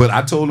 But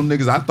I told them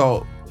niggas I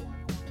thought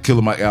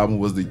Killer Mike album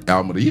was the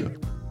album of the year.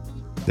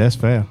 That's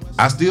fair.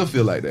 I still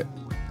feel like that.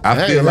 I I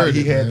ain't feel like heard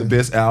he it, had man. the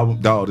best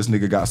album. Dog, this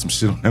nigga got some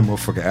shit on that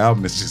motherfucking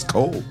album that's just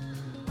cold.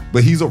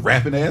 But he's a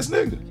rapping ass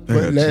nigga.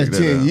 But last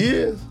 10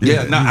 years.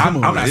 Yeah, no, I'm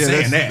come on, not yeah,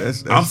 saying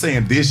that's- that. I'm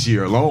saying this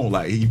year alone.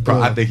 Like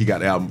I think he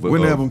got the album. But,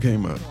 When the album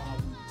came out?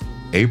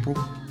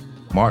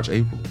 March,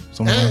 April.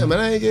 Something Damn, like man,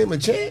 I ain't gave him a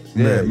chance. that.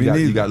 Yeah, me y'all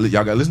neither.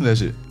 got to listen to that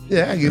shit.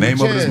 Yeah, I give him Name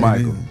a of it chance. is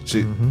Michael.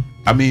 Shit.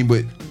 I mean,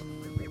 but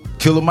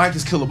Killer Mike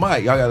is Killer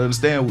Mike. Y'all gotta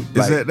understand. Is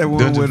Like, that one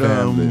Dungeon with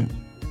Family.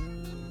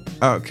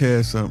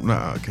 Outkast?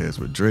 Not Outkast,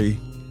 but Dre.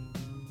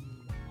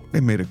 They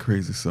made a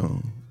crazy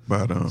song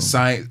about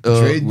Science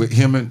Dre- with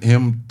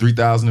him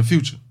 3000 and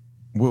Future.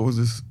 what was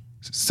this?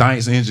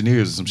 Science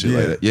engineers or some shit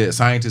like Yeah. that. Yeah,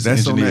 scientists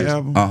That's and on that engineers.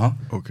 album? Uh-huh.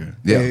 Okay.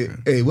 Yeah.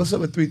 Hey, what's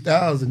up with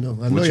 3,000 though?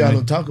 I know What you y'all mean?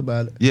 don't talk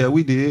about it. Yeah,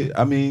 we did.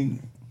 I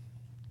mean,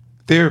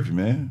 therapy,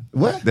 man.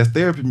 What? That's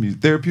therapy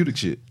music, therapeutic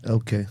shit.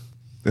 Okay.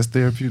 That's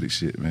therapeutic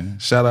shit, man.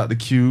 Shout out to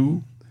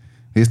Q,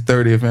 his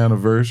 30th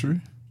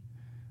anniversary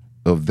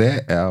of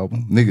that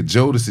album. Nigga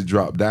Jodeci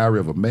dropped Diary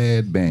of a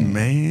Mad Band.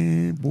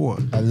 Man, boy.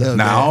 I love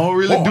Now I that. don't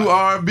really do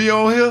R&B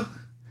on here,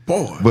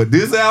 Boy. but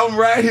this album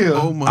right here,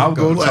 Oh my I'm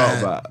gonna God. talk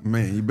about.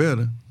 Man, you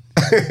better.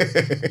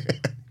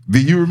 Do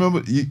you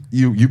remember?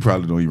 You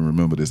probably don't even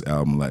remember this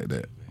album like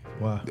that.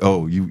 Wow.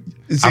 Oh, you.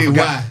 See, I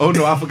forgot. why? Oh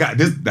no, I forgot.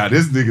 This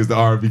nigga's the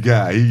R&B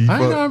guy. He I ain't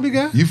fuck- an R&B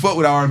guy. You fuck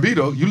with R&B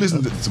though. You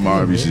listen to some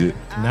R&B shit.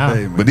 Nah.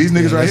 Hey, man. But these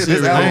niggas right here,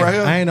 this album right I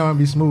here, ain't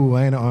R&B smooth.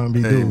 I ain't an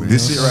R&B dude. man.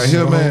 this shit right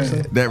here,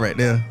 man. That right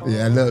there.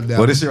 Yeah, I love that.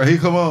 Well, this shit right here,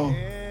 come on.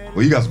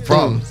 Well, you got some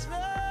problems.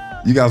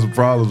 You got some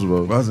problems,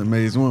 bro. I was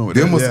amazed one with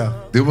Them that.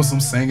 was, them was some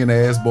singing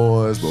ass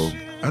boys, bro.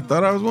 I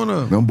thought I was one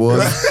of them. Them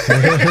boys.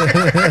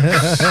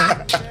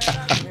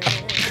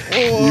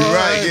 You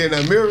right, getting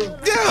that mirror?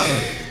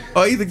 Yeah.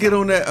 Or either get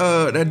on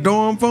that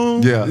dorm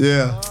phone. yeah.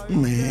 Yeah.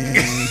 Man,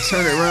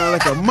 turn it around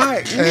like a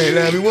mic. Hey,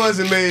 now he was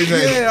amazing.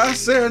 Yeah, I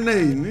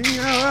serenade. Nigga,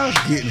 I was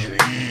getting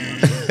it.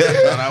 I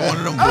thought I was one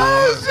of them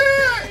boys.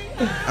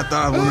 I thought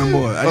I was one of them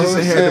boys. I just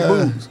ain't had the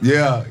boots.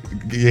 Yeah.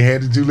 You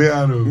had the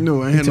Giuliano.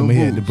 No, I ain't He had told no me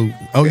he had the boots.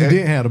 boot. Oh, you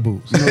didn't have the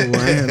boots. No, I ain't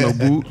had no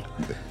boot.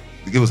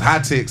 It was High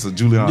Techs or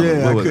Giuliano. Yeah,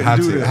 I what was it? couldn't High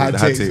do Tech. that. High The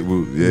High Techs. Tech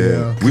boot. Yeah.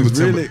 Yeah. We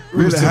was Really,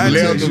 we was really high Timberland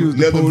tech niggas. shoes.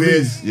 The leather police.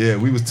 vest. Yeah,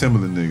 we was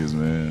Timberland niggas,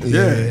 man.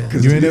 Yeah,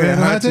 because You ain't never had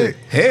a high tech?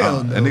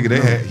 Hell no. That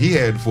nigga, he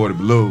had 40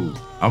 below.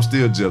 I'm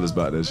still jealous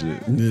about that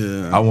shit.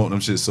 Yeah. I want them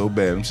shit so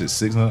bad. Them shit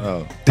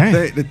 $600.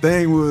 Damn. The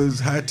thing was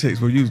high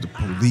techs were used the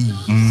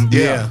police.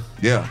 Yeah.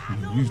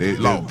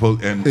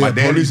 And my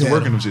dad police used to had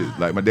work in them. them shit.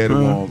 Like my daddy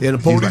wore Yeah, the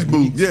he's police like,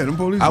 boots. Yeah, them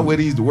police. I wear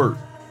these to work.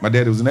 My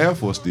daddy was in the Air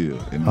Force still,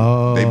 and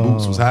they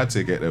boots was High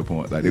Tech at that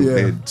point. Like they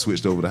had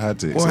switched over to High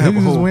Tech. Boy, So, I have a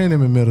Niggas was whole- wearing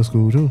them in middle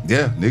school too.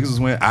 yeah, niggas was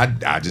wearing. I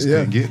just Yeah.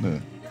 couldn't get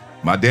none.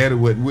 My daddy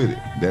wasn't with it.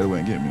 Daddy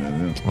wasn't getting me none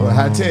of them. Well,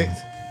 high tech.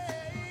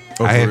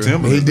 Oh, I for had real?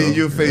 Timberland. He did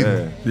you a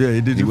favor. Yeah,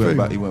 he did He you a went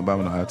favor. by. He went by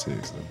me no High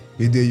Tech. So.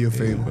 He did you a He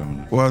favor. went by me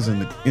no- Well, I was in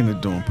the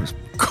dorm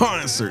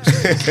concerts.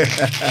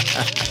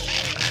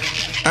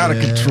 Out of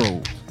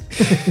control.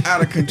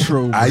 Out of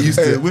control. I used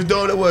Hey, to. which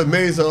dog that was?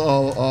 Maze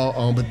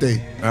or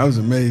Bethea? I was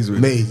amazed with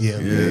Maze, yeah.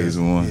 Maze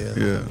one. Yeah.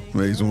 Yeah,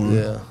 Maze one.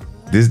 Yeah.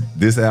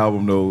 This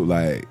album though,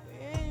 like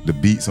the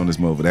beats on this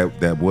mother,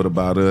 that What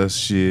About Us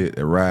shit,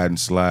 a Ride and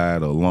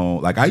Slide,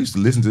 Alone. Like I used to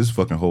listen to this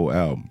fucking whole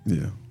album.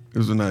 Yeah. It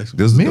was a nice one.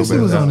 This Missy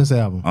was on this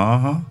album.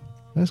 Uh-huh.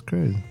 That's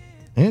crazy.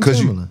 And Cause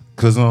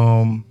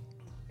Timberland.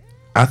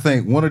 I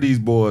think one of these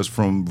boys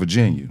from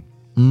Virginia,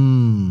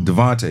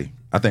 Devontae.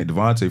 I think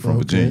Devontae from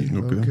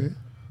Virginia. Okay.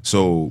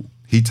 So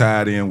he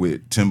tied in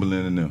with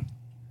Timberland and them.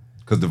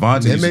 Cause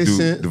Devontae That used to makes do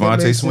sense. That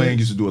Devontae makes Swing sense.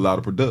 used to do a lot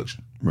of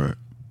production. Right.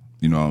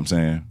 You know what I'm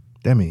saying?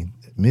 That mean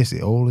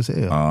Missy old as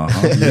hell.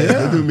 Uh-huh. Yeah,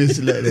 they do miss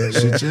it like that.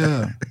 Shit,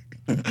 yeah.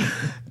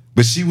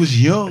 But she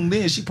was young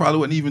then. She probably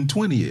wasn't even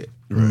 20 yet.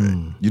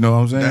 Right. You know what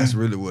I'm saying? That's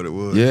really what it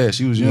was. Yeah,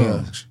 she was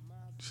young.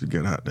 She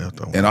got out there.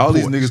 And all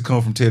these niggas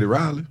come from Teddy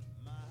Riley.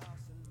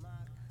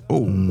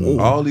 Oh,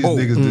 All these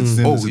niggas that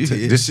send us yeah,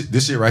 yeah.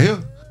 this shit right here.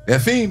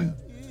 That fiend.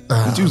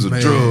 That you was a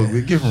man. drug.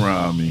 Man. Get from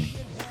around me.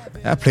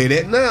 I play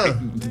that now.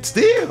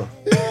 Still.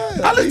 Yeah,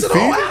 I listen to the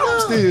whole Fiend album now.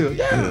 still.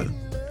 Yeah.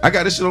 I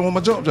got this shit on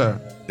my jump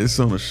drive. It's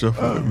on the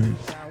shuffle with me.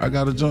 I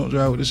got a jump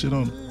drive with this shit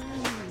on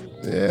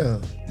it. Yeah.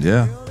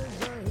 Yeah.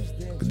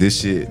 But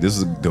this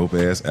is a dope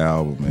ass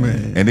album,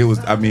 man. And it was,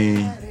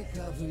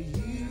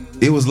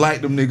 it was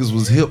like them niggas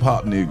was hip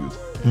hop niggas.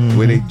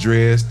 Where they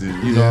dressed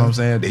and you know what I'm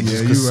saying? They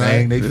just you could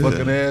sing right. they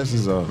fucking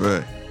asses off.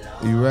 Right.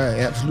 You right.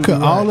 Absolutely. Could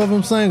right. all of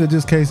them sing or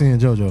just Casey and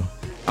JoJo?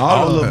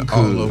 All of them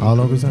could. All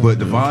of them sing. But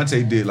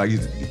Devontae did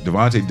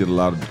Devontae did a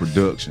lot of the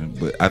production,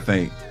 but I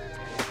think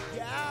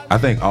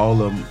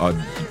all of them are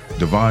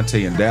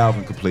Devontae and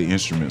Dalvin could play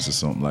instruments or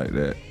something like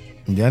that.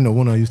 Yeah, I know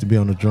one of them used to be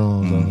on the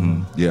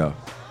drums. Yeah,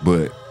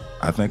 but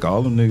I think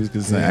all them niggas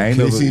can sing. I ain't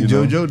never seen you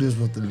know, JoJo. This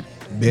was the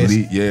best.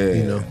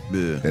 You know.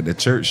 That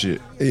church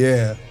shit.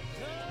 Yeah.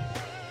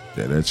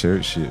 That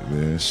church shit,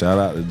 man. Shout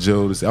out to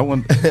Jodeci. I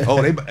want.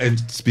 And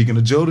speaking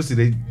of Jodeci,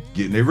 they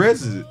getting their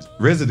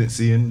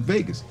residency in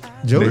Vegas.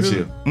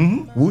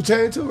 Jodeci.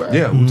 Wu-Tang too, right?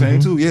 Yeah, Wu-Tang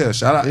too. Yeah,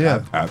 shout out.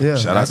 Yeah,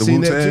 Shout out to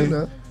seen that Wu-Tang. too,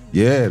 now.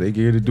 Yeah, they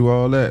get to do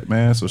all that,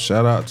 man. So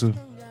shout out to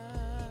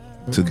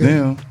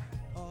them.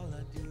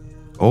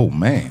 Oh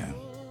man,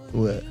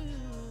 What?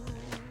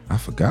 I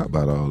forgot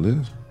about all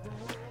this.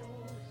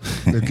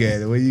 Look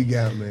at it. What you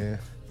got, man?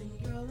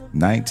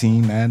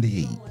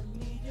 1998,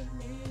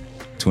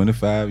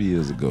 25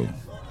 years ago.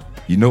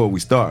 You know what we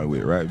started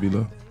with, right,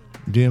 B-Lo?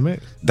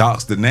 DMX.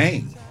 Doc's the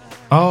Name.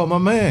 Oh, my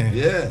man.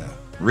 Yeah.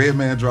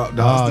 Redman dropped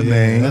Doc's the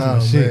yeah, Name.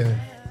 that's my shit.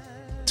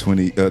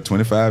 Man.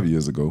 25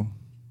 years ago.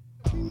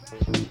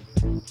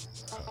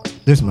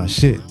 This is my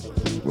shit.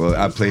 Well,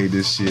 I played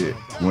this shit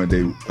one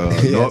day,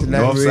 tonight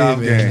North-South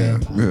Redman,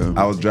 game.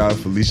 I was driving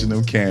Felicia and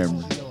them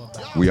Camry.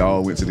 We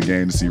all went to the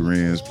game to see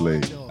Renz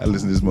play. I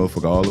listened to this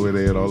motherfucker all the way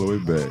there and all the way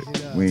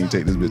back. We ain't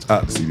take this bitch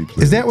out to see me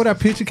play. Is that where that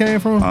picture came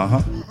from? Uh-huh.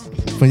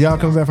 When y'all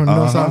coming back from the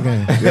North-South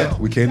game? Yeah,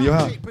 we came to your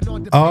house.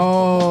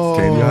 Oh,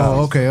 Came to your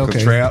house. okay.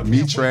 Trav,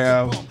 me,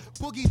 Trav.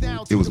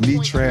 It was me,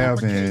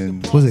 Trav,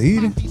 and Was it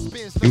Edie?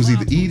 it was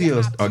either Edie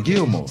or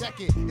Gilmore.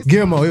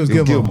 Gilmore. It was It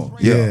was Gilmore.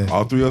 Yeah.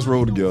 All three of us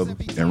rode together,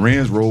 and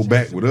Renz rolled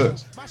back with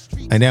us.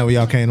 And then when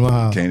y'all came to my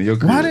house. Came to your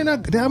crib. Why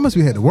didn't I must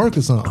be had to work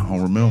or something. I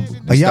don't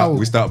remember. y'all-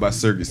 We stopped by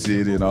Circuit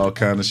City and all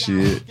kind of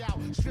shit.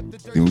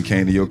 Then we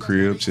came to your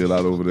crib, chill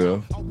out over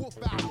there.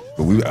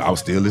 But I was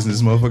still listening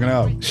to this motherfucking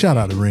album. Shout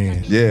out to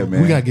Ren. Yeah,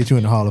 man. We gotta get you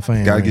in the Hall of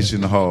Fame. Gotta man. get you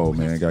in the hall,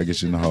 man. Gotta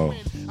get you in the hall.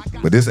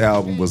 But this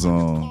album was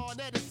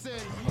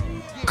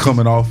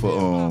coming off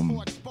of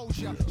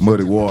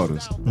Muddy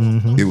Waters.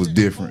 It was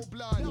different.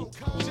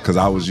 Cause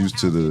I was used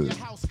to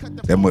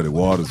that Muddy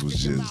Waters was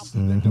just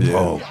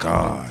oh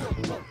God.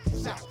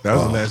 That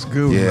was the last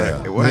good one. Yeah.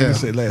 Like, well, I didn't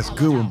say last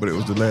good one, but it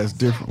was the last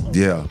different one.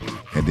 Yeah.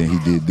 And then he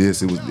did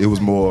this. It was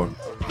more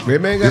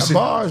Redman got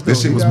bars, though.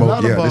 This shit He was got a more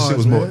lot of this shit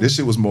was bars, more man. this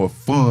shit was more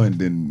fun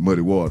than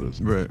Muddy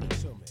Waters. Right.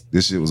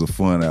 This shit was a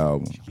fun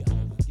album.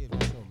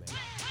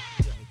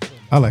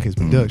 I like his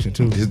production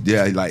too.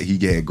 Like he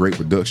had great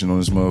production on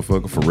this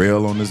motherfucker.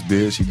 Pharrell on this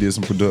bitch. He did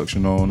some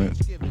production on it.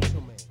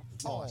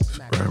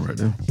 Right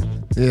there.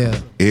 Yeah.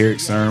 Eric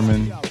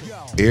Sermon.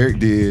 Eric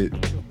did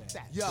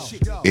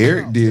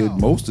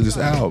most of this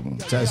album.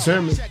 Ty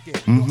Sermon.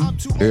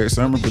 Eric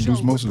Sermon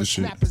produced most of the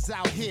shit.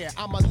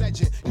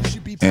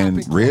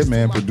 And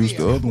Redman produced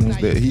the other ones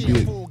that he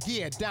did.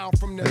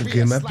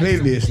 Okay, my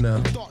playlist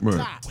now.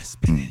 Right.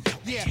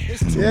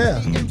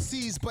 Yeah.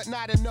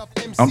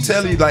 I'm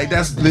telling you, like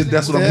that's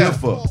what I'm here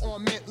for.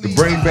 To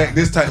bring back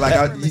this type,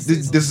 like this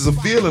is a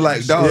feeling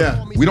like, dog.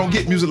 Yeah. We don't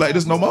get music like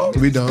this no more.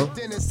 We don't.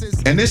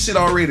 And this shit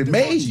already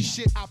made.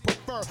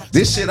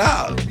 This shit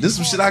out. This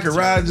some shit I can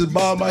ride and just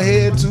bob my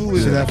head to. And,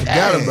 Shit I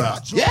forgot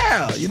about.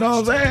 Yeah, you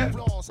know what I'm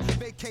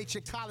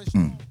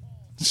saying?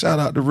 Shout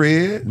out to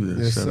Red.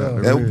 Yes, shout sir. out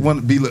to That Red.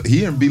 one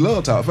he and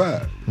B-Love top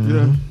 5.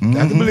 Yeah.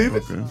 I can believe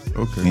it.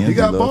 Okay. He and He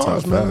got B-Love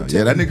bars, top man. 5.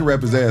 Yeah, that nigga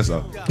rap his ass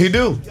off. He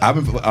do. I've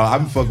been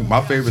fucking.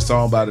 My favorite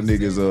song by the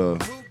nigga is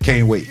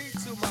Can't Wait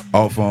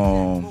off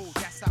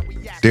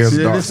There's a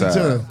See, Dark listen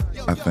Side, to him.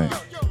 I think.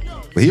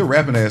 But he a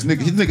rapping ass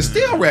nigga. His nigga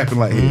still rapping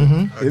like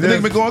him. The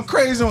nigga been going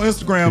crazy on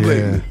Instagram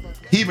lately.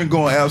 He been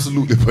going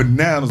absolutely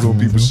bananas on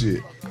people's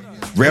shit.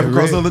 Rap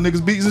across other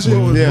niggas' beats and shit.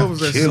 Yeah. What was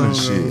that Killing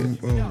song?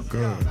 shit. Oh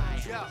God.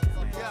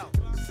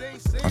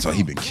 I thought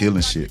he been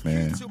killing shit,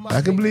 man.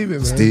 I can believe it,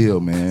 man. Still,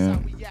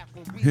 man.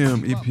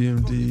 Him,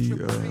 EPMD.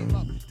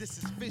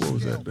 What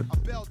was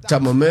that?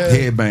 Top my man.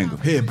 Headbanger.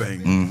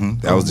 Headbanger.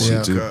 That was the yeah.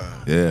 shit too.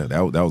 God. Yeah,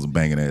 that was a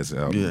banging ass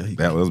album. Yeah,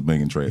 that was a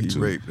banging track He too.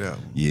 raped that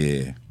one.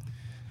 Yeah.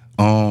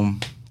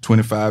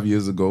 25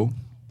 years ago,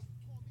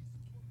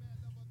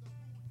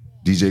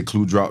 DJ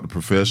Clue dropped The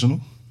Professional.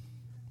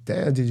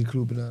 Damn, did you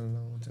Clue been out a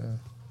long time?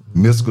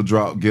 Mystical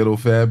dropped Ghetto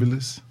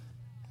Fabulous.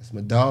 That's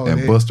my dog. And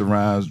hey. Busta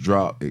Rhymes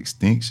dropped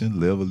Extinction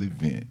Level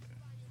Event.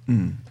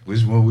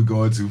 Which one we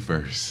going to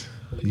first?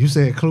 You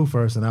said Clue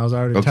first, and I was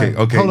already Okay, typing.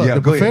 okay, Hold up, yeah,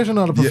 the go ahead.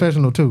 Professional or the Yeah.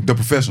 Professional too? The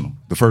Professional,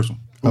 the first one.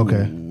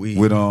 Okay. Ooh-wee.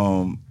 With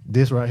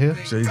This right here.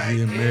 Jay-Z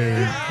and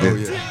Mary. Oh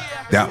yeah.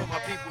 that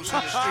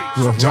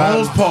one.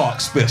 Jones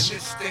Park special.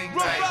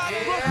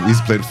 We used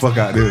to play the fuck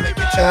out this. We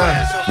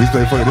used to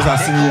play the fuck. This our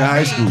senior in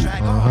high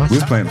school. We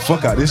was playing the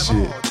fuck out this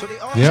shit.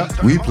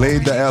 Yep. We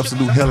played the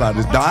absolute hell out of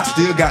this. Dog, I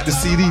still got the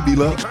CD,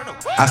 B-Love.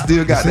 I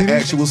still got the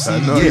actual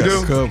CD. know you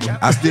Yes. do.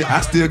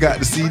 I still got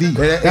the CD.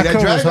 That cover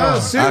drive was down hard. I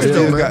serious,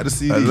 still though, got man. the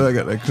CD. I love I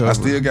got that cover. I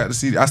still got the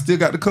CD. I still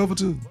got the cover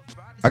too.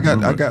 I got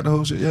the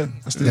whole shit. Yeah.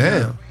 I still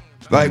Damn. got it.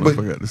 Like, but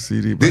I got the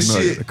CD, but this no, I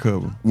got shit, the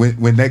cover.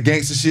 when that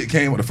gangster shit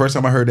came, the first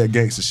time I heard that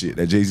gangster shit,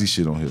 that Jay-Z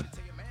shit on here,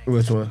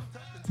 Which one?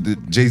 the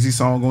Jay-Z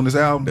song on this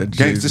album, That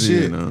gangster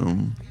Jay-Z shit,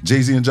 and,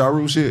 Jay-Z and Ja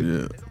Rule shit,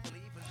 yeah.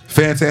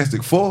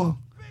 Fantastic Four.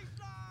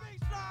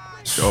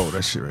 Oh,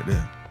 that shit right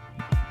there.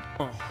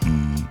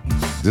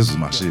 This was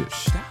my shit.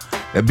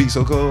 That beat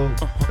so cold.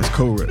 That's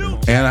cold right there.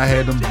 And I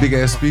had them big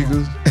ass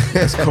speakers.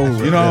 That's cold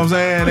right You know what I'm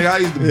saying? Nigga, I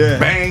used to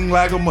bang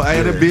like a I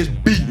had that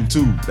bitch beating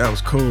too. That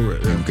was cold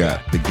right there. We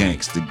got the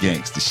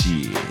gangsta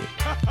shit.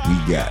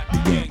 We got the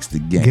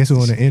gangsta. Guess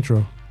who on the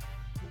intro?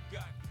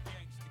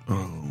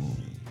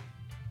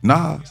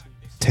 Nas.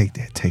 Take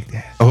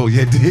that. Oh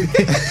yeah, did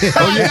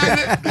oh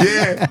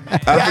yeah.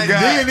 I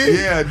forgot.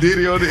 Yeah,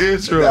 Diddy on the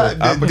intro.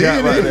 I forgot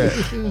about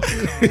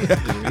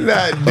that.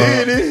 Not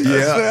Diddy.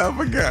 Yeah, I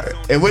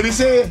forgot. And what he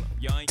said?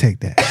 Take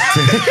that.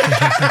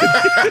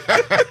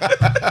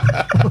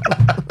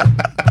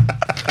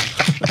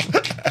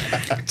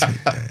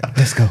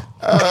 Let's go.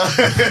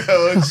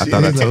 Oh, shit.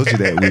 Thought I told you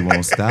that we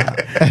won't stop.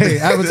 Hey,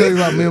 I ever tell you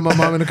about me and my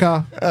mom in the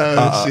car?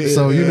 Shit,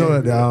 So you man. know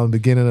at the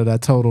beginning of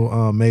that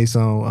Total May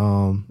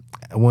song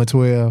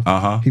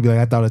 112, he be like,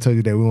 I thought I told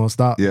you that we won't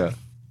stop. Yeah.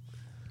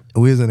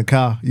 We was in the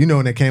car. You know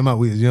when that came out,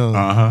 we was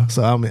young.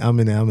 So I'm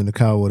in the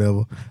car or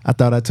whatever. I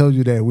thought I told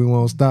you that we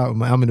won't stop.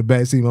 I'm in the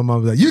back seat. My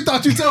mom was like, you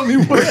thought you told me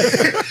what?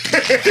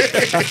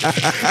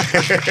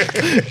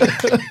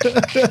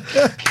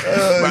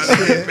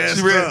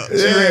 She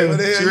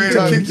ready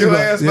to kick your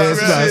ass Yeah, by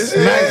she like,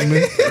 smack me.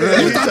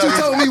 You thought you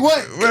told me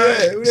what?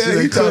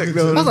 He talking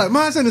I was like,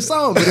 mine's in the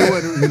song, but it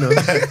wasn't, you know.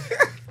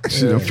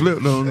 Should have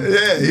flipped on it.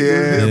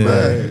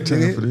 man.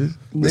 Time for this.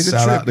 Nigga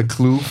Shout out to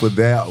Clue for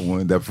that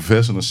one. That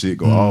professional shit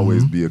gonna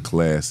always be a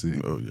classic.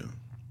 Oh yeah.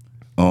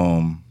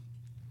 I'm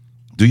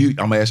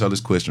gonna ask y'all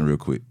this question real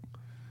quick.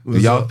 Do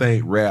y'all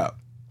think rap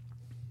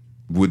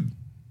would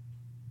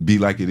be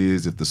like it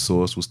is if the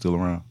Source was still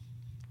around?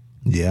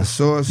 Yeah.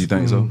 Source. You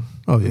think so?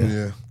 Oh, yeah.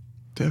 Yeah.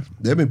 Definitely.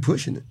 They've been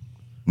pushing it.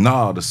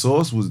 Nah, the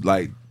Source was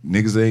like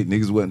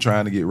niggas wasn't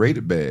trying to get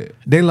rated bad.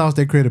 They lost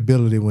their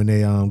credibility when they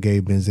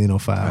gave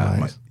Benzino 5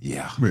 mics.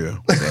 Yeah. Yeah.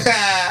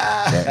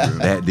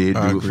 That did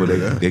I do it for agree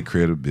with their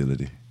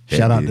credibility.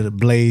 Shout out to the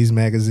Blaze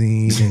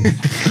magazine and,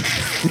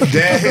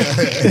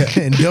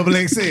 and Double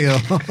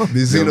XL.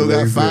 Benzino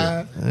got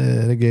 5.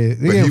 Yeah, they gave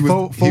But he was-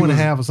 four he and a was-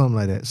 half or something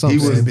like that. he Something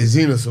was-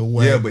 Benzino's so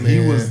whack. Yeah, but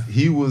man.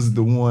 he was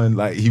the one,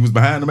 like, he was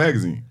behind the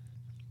magazine.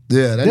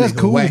 Yeah, That's nigga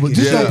cool, wacky. but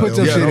just don't put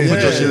your Yeah, shit don't in.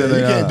 put your shit in You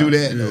there. can't do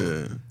that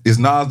though. Is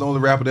Nas the only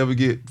rapper to ever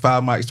get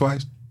 5 mics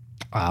twice?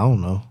 I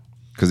don't know.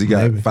 Because he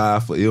got Maybe.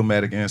 5 for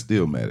Illmatic and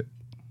Stillmatic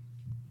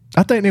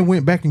I think they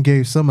went back and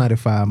gave somebody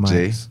 5 mics.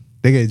 Jay.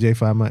 They gave Jay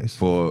 5 mics.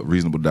 for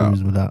Reasonable Doubt.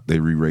 Reasonable Doubt. They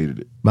re-rated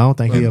it. But I don't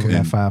think he ever got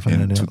In- 5 for in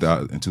nothing else.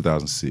 2000 in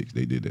 2006,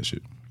 they did that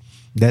shit.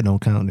 That don't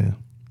count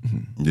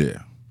then.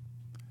 Yeah.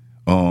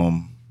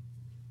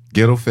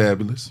 Ghetto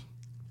Fabulous,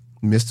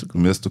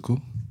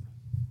 Mystical.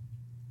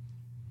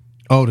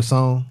 Oh, the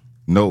song?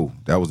 No,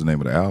 that was the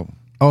name of the album.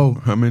 Oh,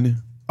 How many?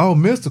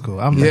 Mystical.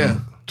 I'm Yeah.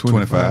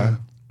 25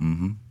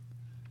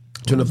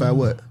 25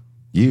 what?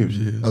 years.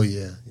 Oh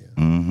yeah.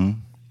 Mm-hmm.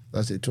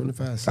 I said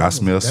 25. I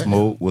Smell Damn.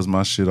 Smoke was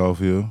my shit off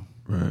here.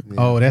 Right.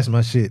 Oh, that's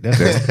my shit. That's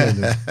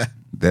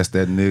That's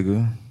that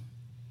nigga.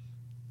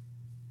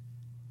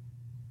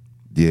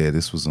 Yeah,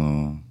 this was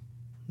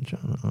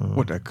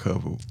What that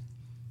cover?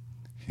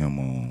 him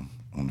on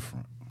the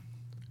front.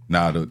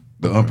 Nah, the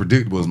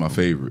Unpredictable is my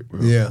favorite.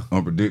 Yeah.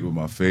 Unpredictable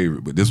my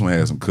favorite, but this one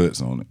had some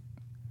cuts on it.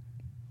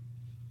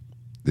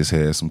 This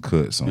had some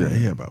cuts on Yeah, it.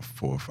 he had about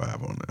 4 or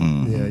 5 on that.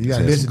 Yeah, you This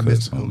gotta had listen some to cuts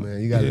Mystical, on it.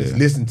 man. You gotta Yeah.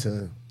 listen to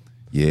him.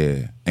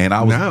 Yeah, and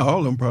I was Now all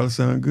of them probably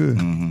sound good.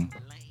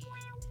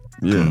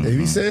 Yeah. If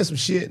he saying some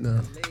shit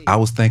now. I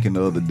was thinking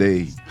the other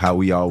day how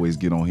we always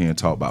get on here and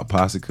talk about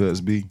Posse Cuts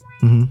B,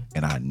 and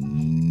I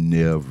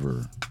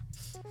never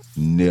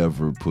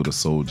put a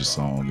Soulja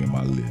song in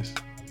my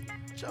list.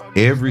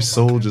 Every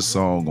Soulja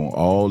song on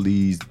all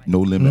these No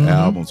Limit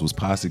albums was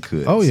Posse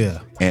Cuts. Oh, yeah.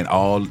 and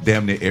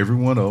damn near every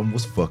one of them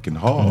was fucking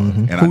hard.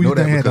 And I Who know you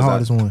that think had the because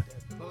hardest one?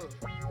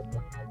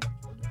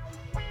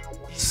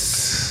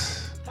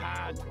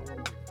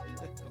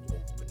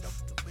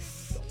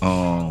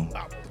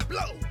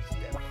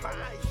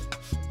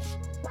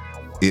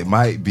 it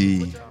might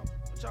be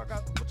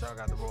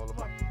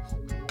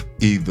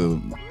either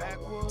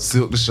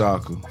Silk the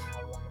Shocker,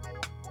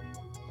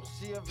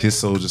 his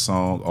Soulja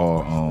song,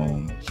 or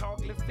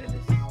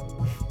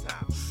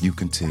You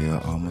Can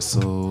Tell I'm a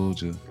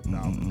Soldier.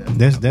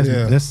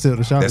 That's still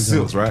the shock. That's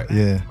Silk's, right?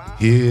 Yeah.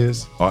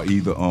 His, or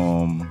either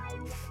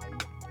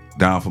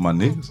Down for My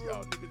Niggas.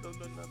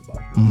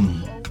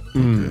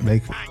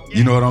 Like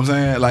You know what I'm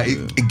saying? Like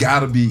it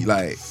gotta be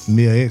like,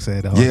 Mia X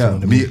had the hardest yeah,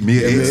 one.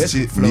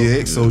 Mia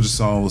X Soulja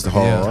song was the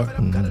hard.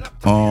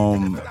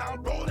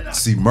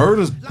 See,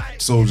 Murder's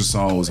Soulja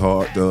song was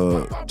hard.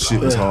 The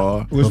shit was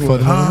hard. Which one?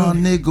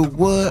 Nigga,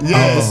 what? Yeah.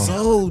 I'm a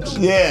soldier.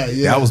 Yeah,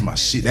 yeah. That was my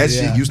shit. That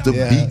shit used to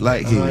beat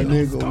like hell.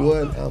 Nigga,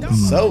 what? I'm a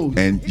soldier.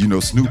 And you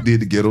know, Snoop did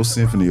the Ghetto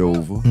Symphony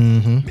over.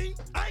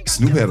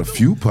 Snoop had a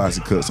few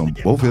Posse Cuts on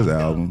both his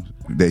albums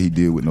that he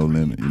did with No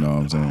Limit. You know what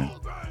I'm saying?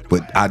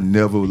 But I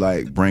never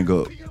like bring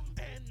up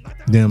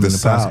Them the in the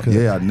South. Posse Cut.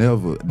 Yeah,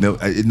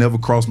 it never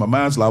crossed my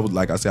mind till I was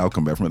like I said, I'll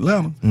come back from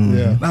Atlanta.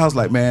 Yeah. And I was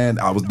like, man,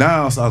 I was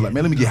down, so I was like,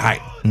 man, let me get hype.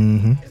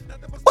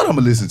 What I'm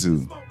gonna listen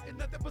to?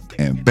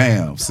 And And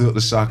bam, Silk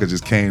the Shocker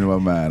just came to my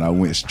mind. I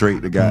went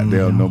straight to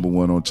goddamn number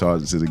one on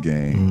Charges to the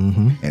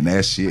Game. And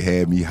that shit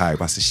had me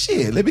hype. I said,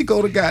 shit, let me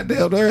go to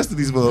goddamn the rest of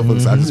these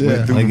motherfuckers. I just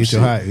went through Like them get shit.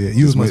 your hype. Yeah,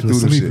 you Just must went be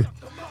through them sleeping. shit.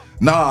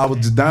 Nah, I was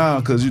just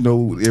down because, you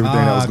know, everything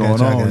that was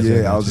going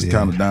on. I was just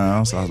kind of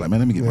down. So I was like, man,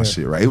 let me get my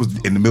shit right. It was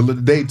in the middle of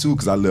the day, too,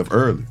 because I left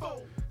early.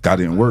 I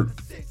didn't work.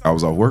 I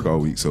was off work all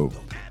week, so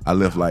I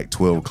left like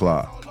 12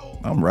 o'clock.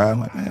 I'm riding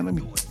like, man, let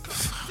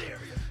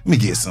me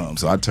get something.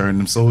 So I turned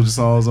them Soldier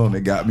songs on. They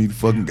got me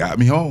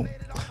home.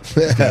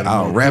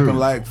 I was rapping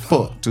like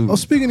fuck, too. Oh,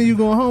 speaking of you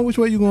going home, which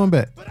way you going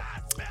back?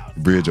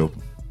 Bridge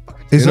open.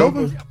 It's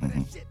open?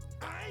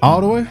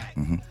 All the way?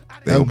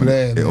 They I'm opened,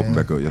 glad, they man. opened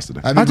back up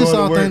yesterday. I just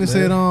saw a thing that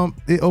said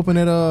it opened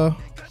at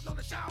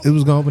it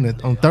was gonna open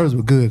it on Thursday,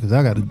 but good because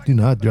I got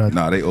to I drive.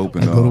 Nah, they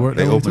opened I go to work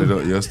they that way opened it too.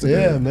 up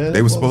yesterday. Yeah, man.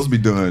 They were supposed to be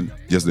done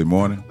yesterday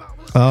morning,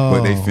 Oh,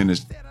 but they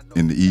finished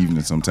in the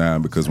evening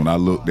sometime because when I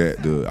looked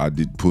at I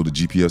did pull the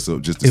GPS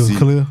up just to It was see.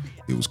 clear?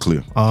 It was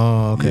clear.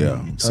 Oh, okay.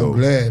 Yeah. So I'm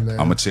glad, man.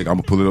 I'm gonna check. I'm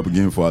gonna pull it up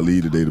again before I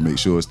leave today to make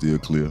sure it's still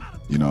clear.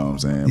 You know what I'm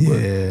saying?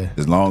 Yeah. But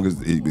as long as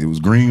it was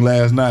green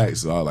last night,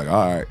 so I was like,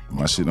 all right,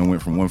 my shit done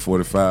went from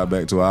 1:45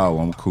 back to an hour.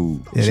 I'm cool.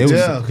 Yeah, they was,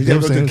 Yeah, because you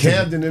was go to saying-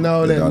 Camden and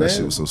all that, Nah, man. that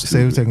shit was so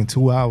Say it was stupid. taking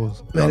 2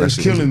 hours. Man, that it's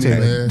shit was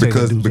killing me, man.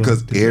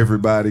 because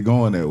everybody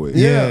going that way.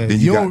 Yeah. Then You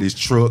you got don't- these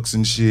trucks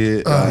and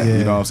shit. yeah.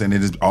 You know what I'm saying?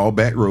 And it's all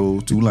back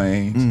roads, 2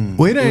 lanes.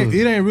 Well, it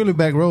ain't really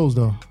back roads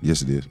though.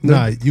 Yes, it is.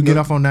 Nah, you get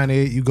off on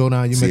 98, you go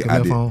down, you make a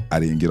left home. I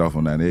didn't get off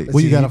on 98.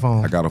 Where you got off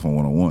on? I got off on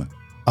 101.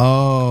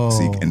 Oh,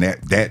 See, and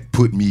that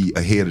put me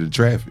ahead of the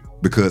traffic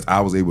because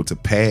I was able to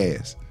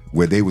pass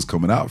where they was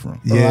coming out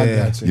from. yeah. I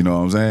got you. You know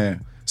what I'm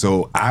saying?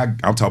 So I'm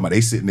talking about they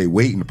sitting there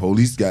waiting. The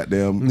police got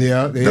them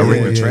directing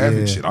the yeah, traffic.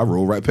 yeah. Shit, I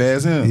rolled right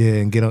past him. Yeah,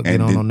 and get on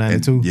then-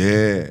 92.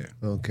 Yeah.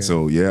 Okay.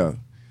 So yeah.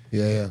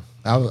 Yeah.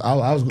 I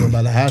was going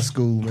by the high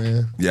school,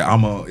 man. Yeah,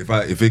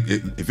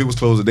 if it was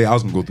closed today, I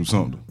was gonna go through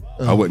something.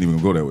 I wasn't even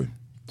gonna go that way.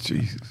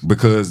 Jesus.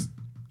 Because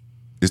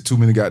it's too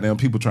many goddamn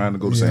people trying to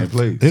go the same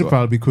place. It'd So,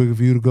 probably be quicker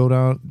for you to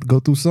go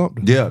through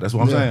something. yeah, that's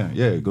what I'm saying.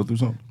 Yeah, go through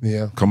something.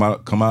 Yeah. Come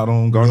out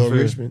on Garden Go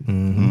Fair.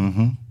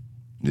 Richmond.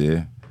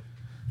 Yeah.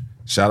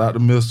 Shout out to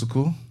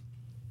Mystical.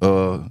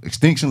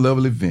 Extinction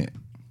level event.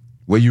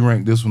 Where you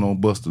rank this one on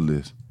Buster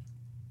list?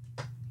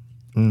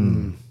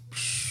 Mess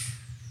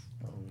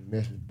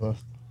with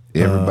Buster.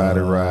 Everybody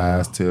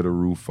rise, tear the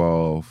roof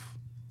off.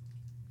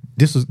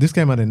 This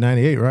came out in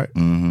 98, right?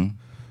 Mm-hmm.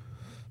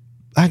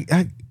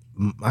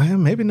 I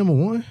am maybe number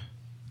one.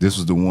 This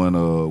was the one.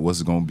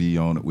 What's it gonna be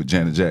on it with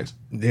Janet Jackson?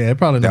 Yeah,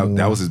 probably number one.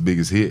 That was his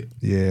biggest hit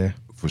Yeah.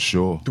 for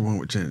sure. The one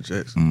with Janet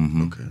Jackson.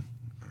 Mm-hmm.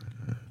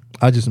 Okay.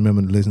 I just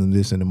remember listening to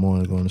this in the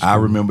morning going to school. I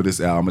remember this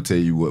album. I'm gonna tell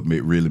you what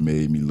really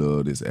made me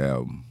love this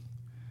album.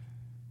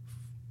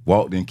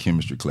 Walked in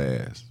chemistry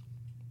class.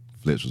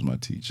 Fletch was my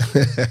teacher.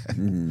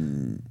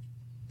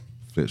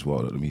 Fletch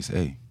walked up to me. He said,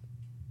 "Hey,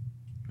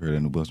 you heard that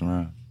new Busta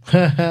Rhymes?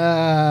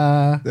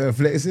 That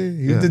Flexi,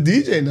 he's Yeah. the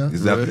DJ now.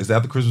 It's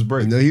after Christmas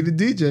break." You know he the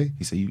DJ.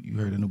 He said, "You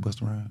heard that new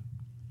Busta Rhymes?"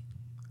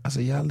 I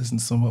said, "Yeah, I listened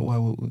to some of what?"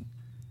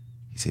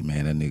 He said,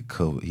 "Man, that nigga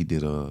covered. He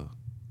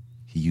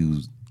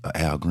used a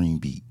Al Green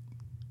beat.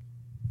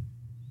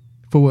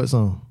 For what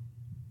song?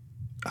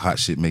 Hot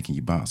Shit Making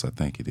You Bounce. I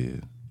think it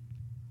is.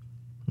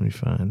 Let me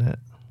find that.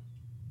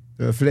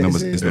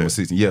 Flexi. It's number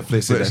 16. Yeah,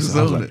 Fletch said that. Fletch is So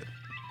I was on like, it.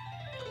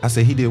 I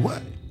said, he did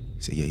what?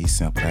 He said, yeah, he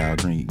sampled Al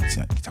Green. He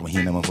talking about he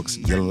and that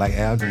motherfucker yelling like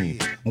Al Green.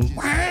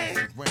 What? I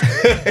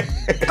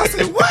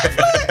said, what,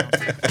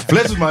 Fletch?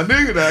 Fletch was my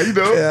nigga now, you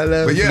know. Yeah, I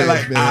love but yeah,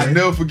 Fletch, like, man. I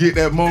never forget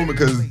that moment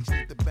because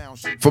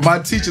for my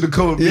teacher to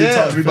come up and Yeah,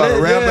 talk to me about a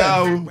Fletch, rap yeah.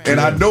 album,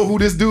 and I know who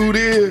this dude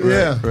is.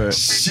 Yeah. Right.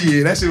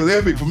 Shit, that shit was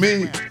epic for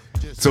me.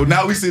 So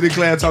now we sit in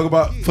class talk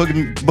about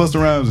fucking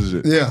Busta Rhymes and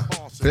shit. Yeah.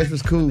 Flex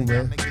was cool,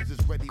 man.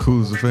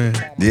 Cool as a fan.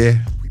 Yeah.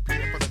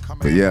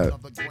 But yeah,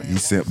 he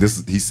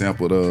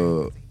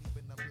sampled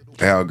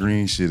Al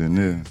Green shit in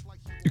there.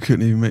 You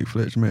couldn't even make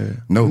Fletch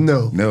mad. No.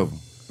 No. Never.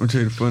 I'm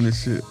tell you the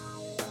funniest shit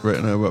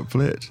right now about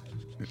Fletch.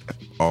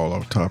 All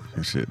off topic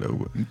and shit though.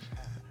 But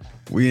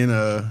we in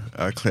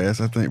our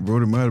class, I think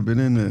Brody might have been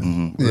in there.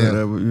 Yeah.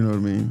 Whatever, you know what I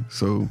mean?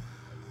 So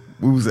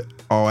we was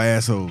all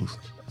assholes.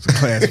 It's a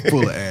class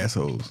full of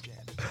assholes.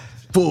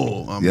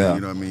 Full. I mean, Yeah.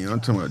 you know what I mean? I'm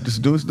talking about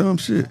just doing dumb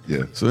shit.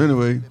 Yeah. So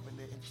anyway,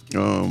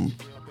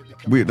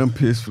 we had done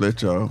pissed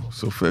Fletch off.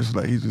 So Fletch was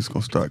like, he's just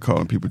gonna start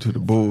calling people to the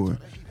board.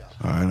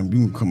 All right, you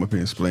can come up here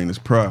and explain this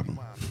problem.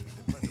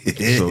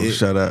 So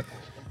shout out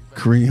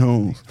Kareem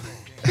Holmes.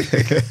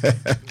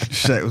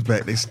 Shaq was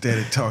back there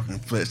steady talking.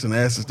 Fletch and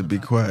asked us to be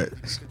quiet.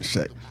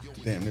 Shaq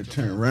damn near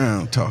turned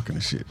around talking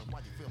and shit.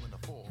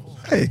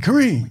 Hey,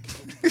 Kareem.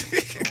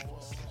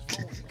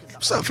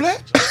 What's up,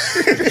 Fletch?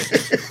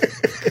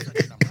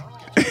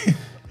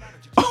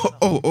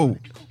 oh.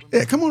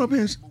 Yeah, come on up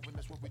here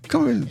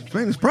and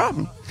explain this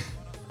problem.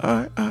 All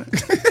right.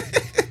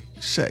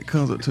 Shaq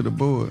comes up to the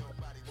board.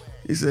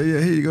 He said, yeah,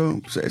 here you go.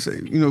 Shaq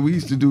said,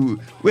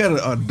 we had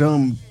a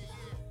dumb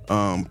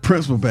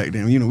principal back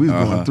then. You know, we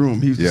was going through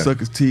him. He used to suck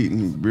his teeth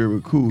and be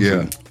real cool.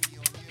 Yeah.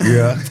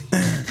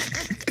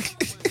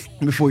 So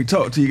before he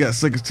talked to you, he got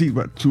suck his teeth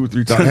about 2 or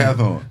 3 Dr. times.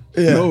 Hathorn.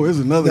 Yeah. No, it's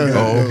another guy.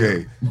 Oh,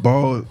 okay.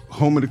 Bald,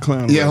 Homer the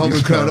Clown. Yeah, Homer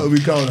the Clown. We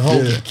call it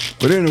Homer. Yeah.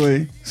 But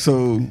anyway,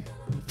 so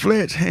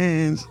Fletch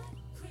hands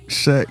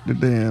Shaq the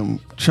damn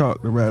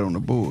chalk to write on the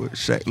board.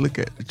 Shaq look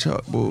at the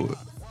chalkboard,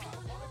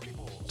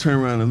 turn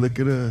around and look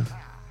at us,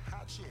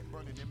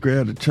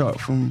 grab the chalk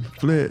from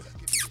Fletch.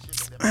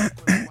 My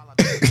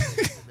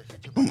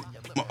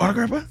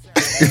autograph?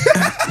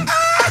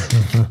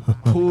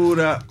 Pulled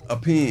out a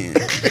pen,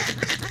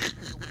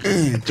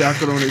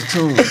 jock it on his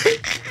tongue.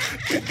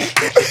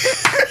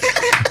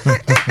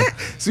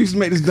 So he used to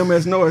make this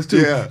dumbass noise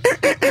too. Yeah.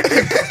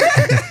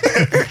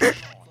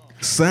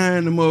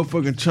 Sign the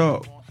motherfucking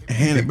chalk and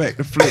hand it back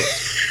to Fletch.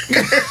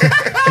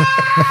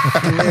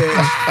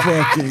 Fletch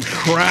fucking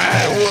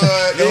cried.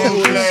 What?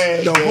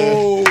 The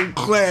whole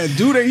class.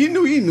 Dude, he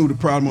knew the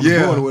problem on the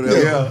board or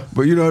whatever. Yeah.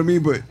 But you know what I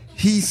mean? But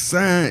he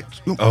signed.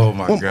 Oh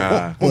my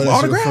God. Boy,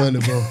 that's so funny,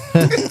 bro.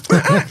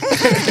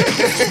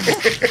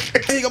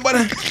 Here you go,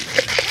 buddy.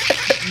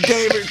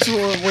 Gave it to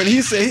him. When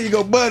he said, here you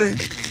go, buddy.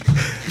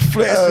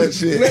 Fletch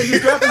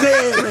just dropped his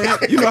head, man.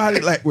 You know how they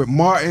like with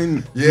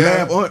Martin,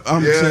 Yeah.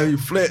 I'm telling you,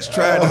 Fletch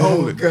tried to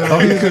hold it. Oh,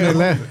 he couldn't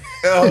laugh.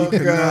 Oh, He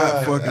could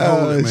not fucking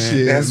hold it, man.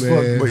 Shit, That's man.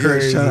 fucking But yeah,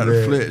 crazy, shout out to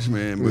man. Fletch,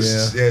 man. But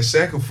Yeah.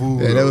 Shaq a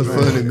fool. Yeah, that was though,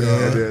 funny, man.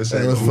 Yeah, That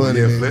Shaq was a fool. funny,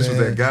 Yeah, Fletch was man.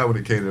 that guy when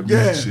it came to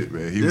Yeah. music shit,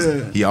 man.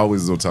 He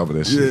always was on top of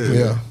that shit. Yeah.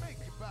 Yeah.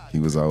 He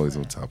was always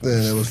on top of Man, that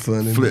that shit. was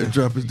funny. Fletch man.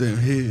 dropped his damn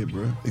head,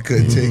 bro. He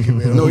couldn't take it,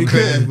 man. No, he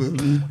Crying,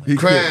 couldn't. He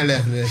crying couldn't.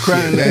 laughing at that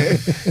Crying shit,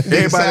 laughing. man.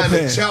 Everybody Signed the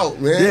passed. chalk,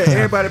 man. Yeah,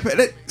 everybody passed.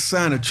 They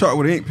signed a chart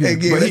with an ink Hey, pen,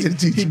 give but that to the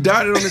teacher. he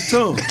dotted on his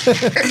tongue.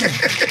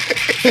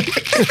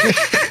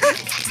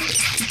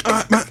 All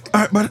right,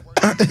 buddy.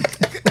 All right.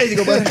 There you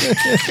go, buddy.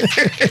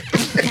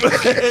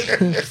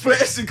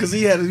 Fletch, because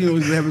he had, he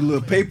was having a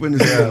little paper in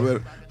his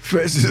hand.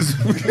 Fletch just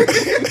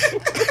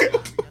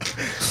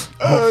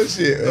Oh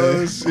shit.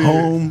 Oh shit.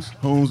 Holmes,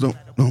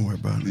 don't worry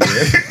about it.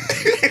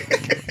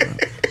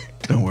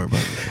 Don't worry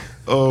about it.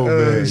 Oh,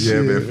 man. Yeah,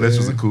 shit, man. Fletch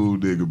was a man. cool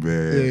nigga,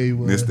 man. Yeah, he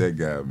was. Missed that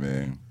guy,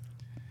 man.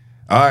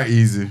 All right,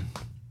 easy.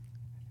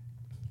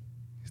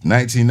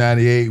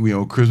 1998, we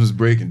on Christmas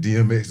break, and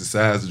DMX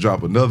decides to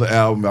drop another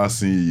album our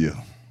senior year.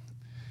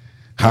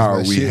 How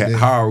my shit,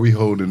 man. are we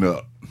holding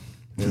up?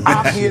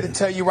 I'm here to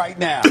tell you right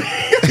now.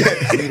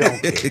 We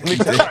don't care.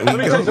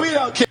 Because we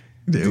don't care.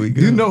 There we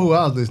go. You know who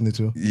I was listening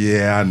to.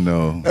 Yeah, I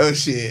know. Oh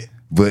shit.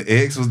 But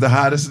X was the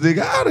hottest nigga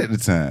out at the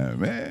time,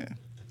 man.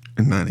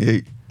 In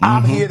 98.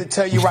 I'm here to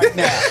tell you right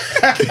now.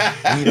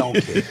 We don't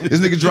care. This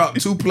nigga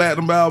dropped 2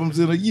 platinum albums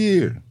in a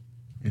year.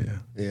 Yeah.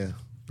 Yeah.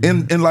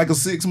 In like a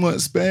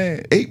 6-month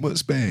span, 8-month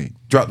span.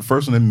 Dropped the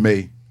first one in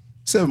May.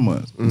 7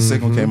 months. The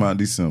second one came out in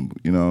December.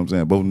 You know what I'm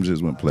saying? Both of them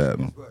just went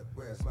platinum.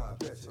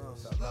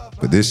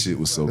 But this shit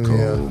was so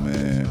cold,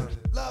 man.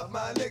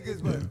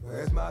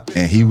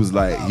 And he was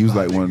like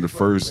one of the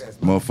first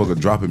motherfucker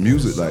dropping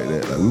music like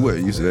that. Like we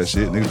wasn't used to that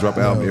shit. Niggas drop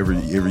an album every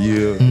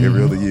year,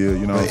 every other year.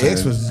 You know what I'm saying?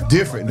 X was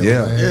different, though,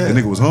 Yeah, man.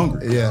 that nigga was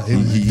hungry. Yeah, he he,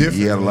 was he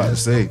different, had a lot to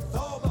say.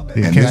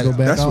 He And can't that- go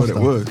back That's off what it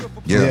though. was.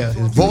 Yeah,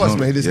 his voice,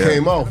 man, just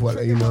came off,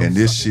 you know. And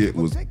this shit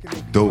was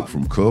dope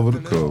from cover to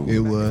cover. It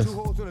was.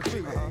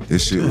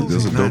 This shit was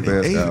this a dope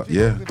ass 98. album.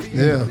 Yeah.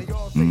 Yeah.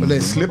 But they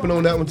slipping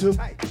on that one too?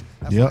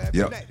 Yep.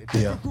 Yep.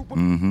 Yeah.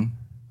 Mm-hmm.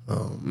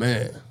 Oh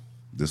man.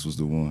 This was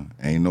the one.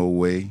 Ain't no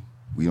way.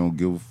 We don't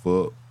give a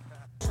fuck.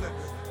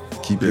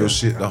 Keep your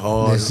shit the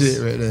hardest. That's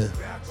it right there.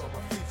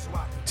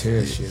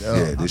 Tear shit up.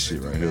 Yeah, this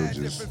shit right here was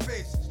just.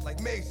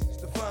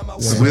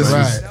 Swiss Swiss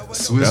That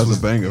was was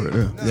a banger right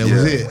there. That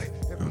was it.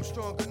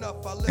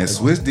 And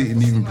Swiss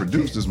didn't even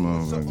produce this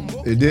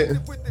motherfucker. It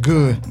didn't?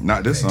 Good.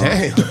 Not this song.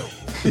 Damn.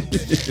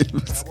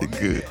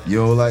 Good. You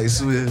don't like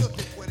Swiss?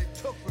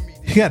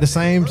 He got the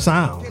same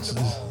sounds.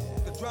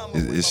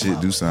 His shit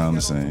do sound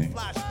the same.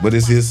 But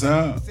it's his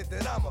sound.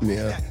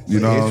 Yeah. You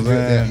know what I'm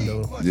That,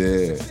 saying? though.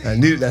 Yeah. I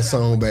needed that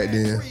song back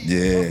then.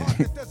 Yeah.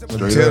 I'm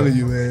Straight telling up.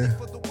 you, man.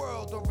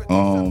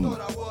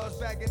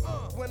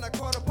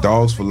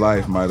 Dogs for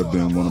Life might have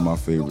been one of my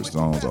favorite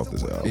songs off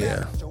this album.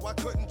 Yeah.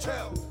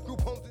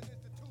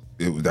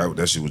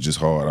 That shit was just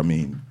hard. I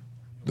mean,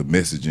 the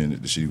message in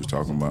it that she was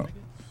talking about.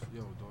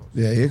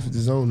 Yeah, X was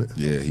just on it.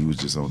 Yeah, he was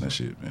just on that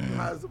shit,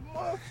 man.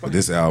 But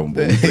this album,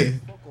 boy, we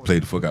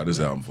played the fuck out of this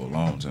album for a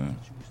long time.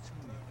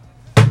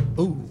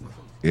 Ooh.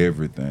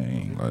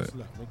 Everything, like.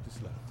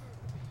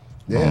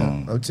 Yeah,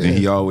 I'm And telling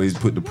he you. always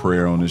put the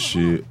prayer on this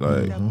shit,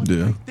 like.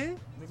 Yeah.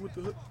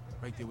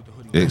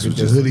 X was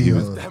The just hoodie he on.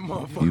 was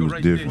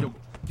different.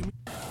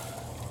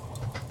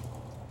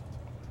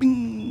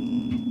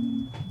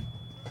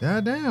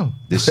 God damn.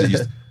 This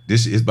shit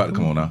is about to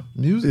come on now.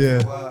 Music. Yeah.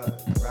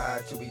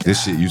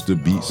 This shit used to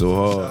beat so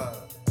hard.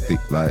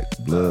 Thick like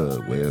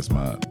blood, where's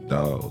my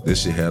dog?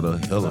 This shit had a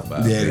hell of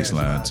a bass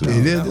line too.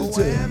 It is.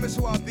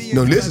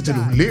 No, listen to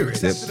the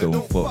lyrics. Except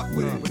don't fuck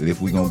with it.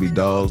 If we gonna be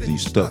dogs, then you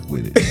stuck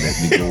with it.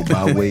 Let me go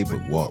my way,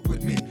 but walk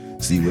with me.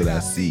 See what I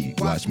see,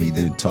 watch me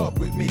then talk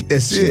with me.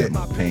 That's Share it.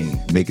 my pain,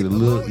 make it a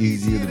little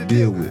easier to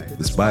deal with.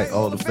 Despite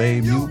all the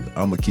fame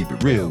I'ma keep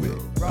it real with.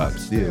 I'm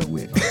still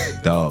with.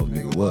 Dog,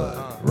 nigga,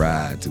 what?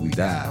 Ride till we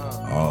die,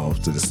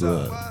 off to the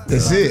sub.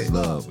 That's Love it. is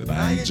love, and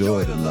I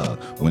enjoy the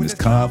love. When it's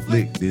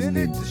conflict, then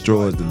it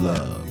destroys the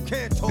love.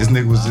 This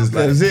nigga was just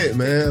like, That was it,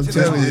 man. I'm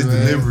telling his you,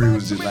 man. delivery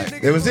was just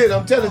like, That was it.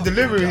 I'm telling you,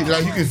 delivery,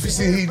 like you can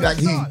see,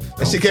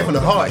 that shit came from the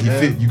heart,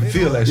 man. you can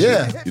feel that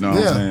Yeah, shit. You know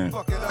what I'm saying?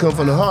 Come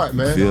from the heart,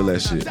 man. Feel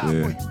that shit,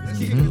 man.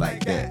 Keep it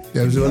like that.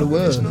 That was what it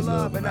was. The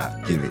love and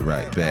I give it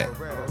right back.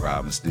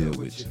 Robin still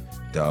with you.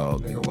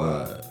 Dog, nigga,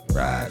 what?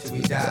 Ride till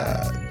we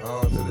die.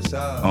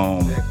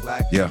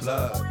 Yeah.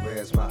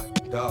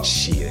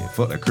 Shit,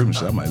 fuck that criminal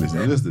shit. I might listen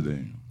to this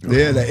today.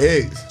 Yeah, the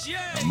eggs.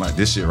 I might,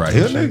 this shit right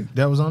here, nigga.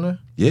 That was on there?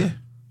 Yeah.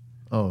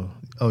 Oh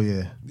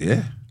yeah.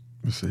 Yeah.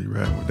 Let's see,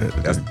 riding with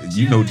that. That's,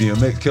 you know,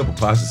 DMX kept a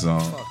posse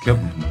song, kept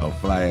a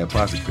fly ass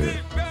posse cut.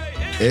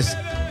 It's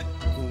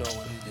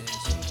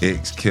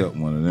X kept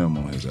one of them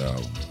on his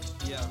album.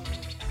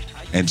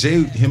 And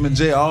him and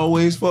Jay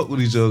always fuck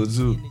with each other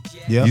too.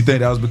 Yeah. You think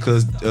that was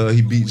because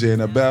he beat Jay in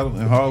that battle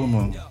in Harlem?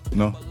 Or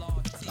no.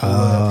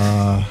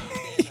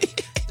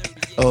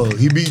 oh,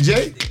 he beat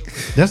Jay?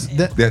 That's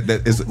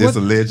It's What?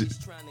 alleged.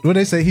 what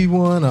they say he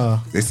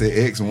won. They say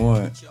X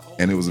won,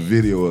 and it was a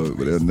video of it,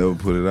 but they'll never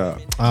put it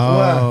out.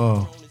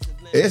 Oh,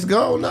 It's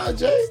gone now,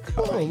 Jay.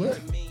 Come on, man.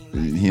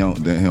 He don't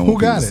Who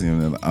got it?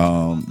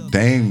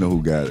 Dame know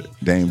who got it.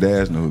 Dame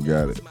Dash know who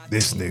got it.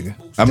 this nigga.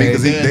 I mean,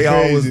 because Dame they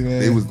always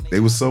crazy, they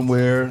was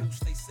somewhere,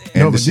 and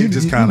No, the but shit you-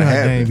 just you kind of know how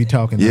happened. Dame be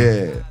talking now.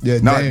 Yeah, Yeah,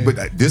 No, Dame.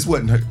 but this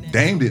wasn't her.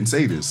 Dame didn't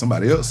say this.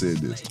 Somebody else said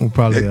this. Well,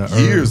 probably, That Herb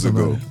years or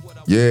ago. somebody.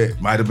 Yeah,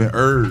 it might have been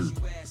Herb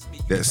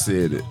that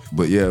said it.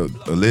 But yeah,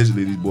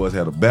 allegedly these boys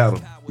had a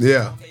battle,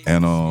 Yeah.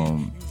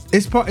 and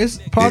It's part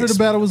of the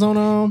battle was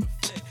on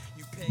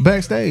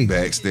backstage.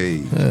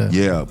 backstage,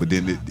 Yeah. but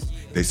then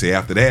they say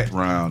after that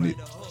round,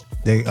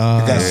 They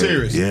Got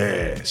serious.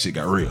 yeah, shit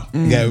got real.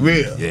 Got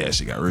real. Yeah,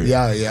 shit got real.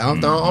 Yeah. I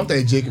don't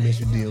think Jay can mix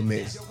with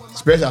DMX.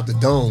 Especially off the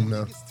dome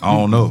now. I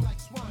don't know.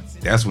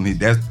 That's when I'm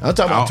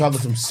talking about talking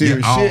some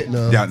serious shit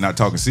now. Yeah, not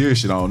talking serious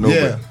shit. I don't know.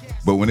 Yeah.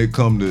 But when it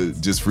come to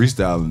just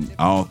freestyling,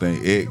 I don't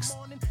think X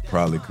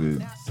probably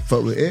could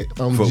Fuck with it.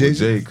 fuck with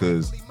Jay,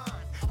 because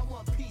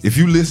if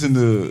you listen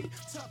to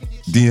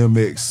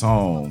DMX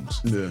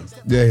songs,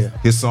 Yeah.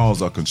 his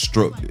songs are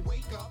constructed,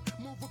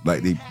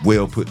 like they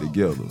well put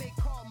together.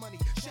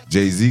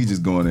 Jay-Z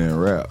just go in there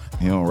and rap.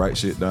 He don't write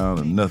shit down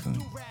or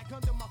nothing.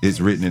 It's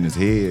written in his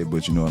head,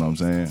 but you know what I'm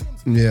saying?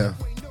 Yeah.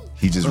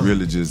 He just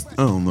really just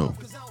I don't know.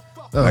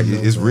 like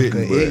it's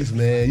written. But X,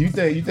 man. You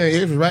think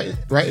X was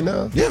right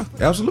now? yeah,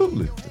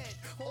 absolutely.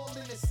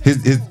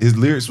 His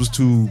lyrics was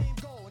too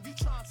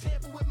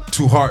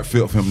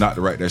heartfelt for him not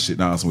to write that shit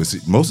down somewhere. See,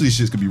 most of these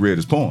shits could be read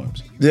as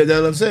poems. Yeah, that's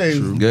what I'm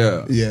saying.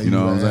 Yeah, Yeah, you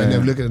know what I'm right. saying. I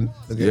never look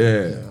at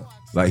Yeah.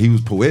 Like he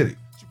was poetic.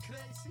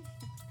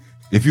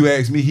 If you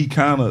ask me, he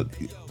kind of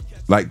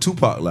like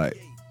Tupac.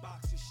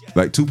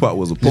 Like Tupac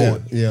was a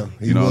poet. Yeah,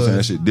 he you know what I'm saying. That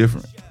was. shit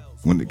different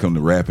when it come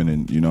to rapping,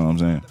 and you know what I'm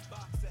saying.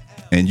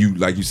 And you,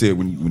 like you said,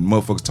 when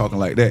motherfuckers talking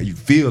like that, you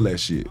feel that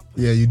shit.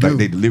 Yeah, you Like do.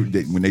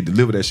 when they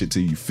deliver that shit to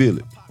you, you feel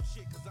it.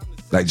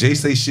 Like Jay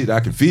say shit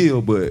I can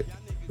feel, but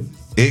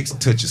X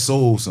touch your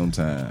soul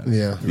sometimes.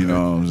 Yeah. You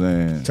know what I'm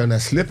saying? Turn that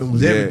slipping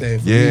was everything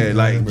for yeah, me.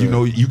 like bro. you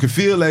know, you can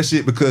feel that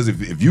shit because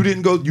if you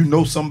didn't go, you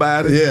know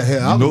somebody. Yeah,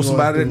 hell, I you know was going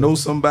somebody that through-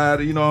 knows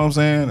somebody. You know what I'm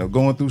saying? They're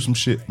going through some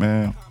shit,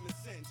 man.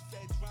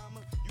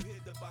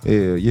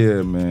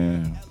 Yeah,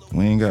 man.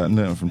 We ain't got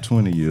nothing from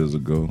 20 years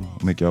ago.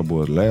 Make y'all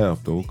boys laugh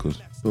though, cause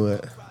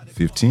What?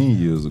 15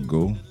 years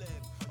ago.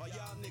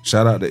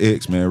 Shout out to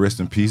X, man. Rest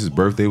in peace. His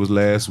birthday was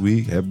last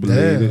week. Happy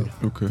belated.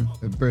 Okay.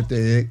 Happy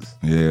birthday, X.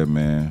 Yeah,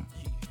 man.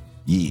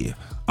 Yeah.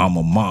 I'm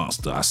a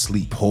monster. I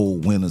sleep whole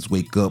winters,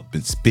 wake up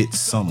and spit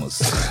summers.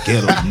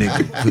 Ghetto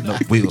nigga putting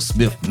up Will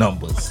Smith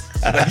numbers.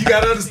 You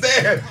gotta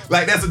understand.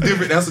 Like that's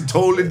a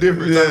totally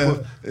different type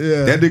of,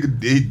 yeah. That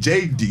nigga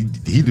Jay,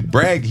 he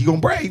brag, he gonna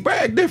brag, he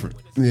brag different.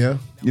 Yeah.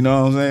 You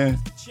know what I'm saying?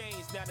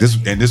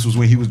 This was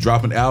when he was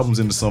dropping albums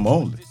in the summer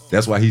only.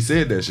 That's why he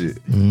said that shit.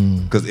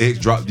 Cause X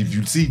dropped, if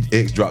you see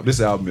X dropped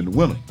this album in the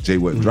winter. Jay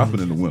wasn't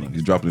dropping in the winter.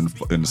 He's dropping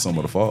in the summer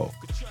or the fall.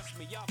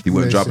 He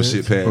wasn't Makes dropping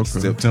sense. shit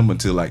past September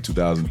until like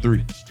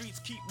 2003.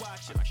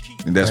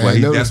 And that's I why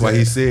noticed that's why he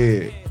that.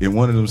 said in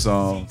one of them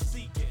songs,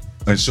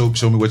 and show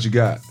me what you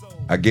got.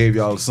 I gave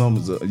y'all the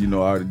summers, I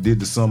already did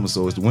the summer,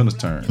 so it's the winter's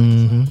turn.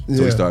 So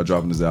Yeah. he started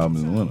dropping his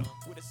albums in the winter.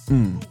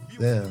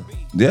 Damn.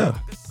 Yeah,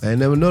 I ain't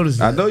never noticed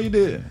that. I know you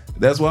did.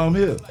 That's why I'm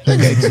here.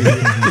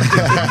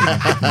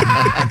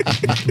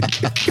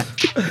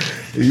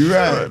 You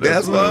right.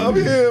 That's why I'm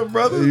here,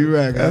 brother. You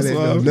right. That's I didn't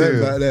why know I'm nothing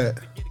here. about that.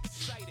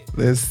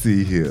 Let's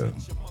see here.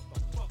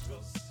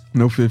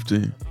 No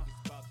 15.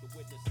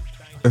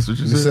 That's what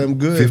you Give me said? something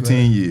good. 15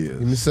 man. years.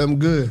 Give me something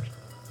good.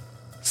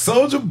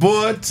 Soldier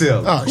Boy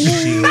Tell. Oh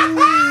shit.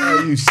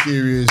 Are you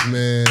serious,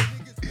 man?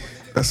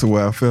 That's a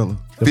wild fella.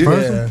 The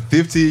first one?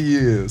 15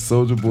 years,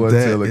 Soulja Boy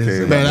That Taylor is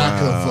came a- Man, I out.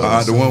 couldn't fuck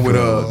with The one with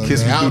Soulja Boy,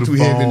 Kiss Me man. I Through was the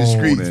too heavy in the Phone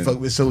streets to and fuck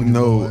with Soulja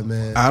No, Boy,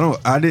 man.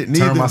 I didn't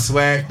Turn either. my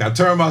swag. I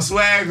turn my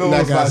swag over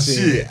Like I my said,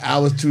 shit. I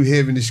was too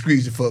heavy in the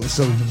streets to fuck with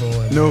Soulja Boy.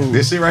 Man. No.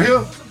 This shit right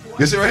here.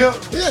 Yeah,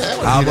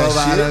 I I'm want to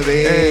out that of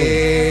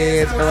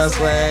shit. bed, turn my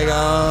swag on.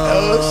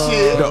 Oh,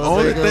 shit. The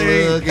only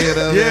thing,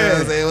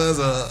 yeah, Say what's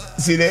up.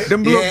 See that?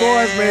 them little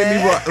boys made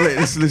me rock.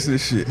 Listen to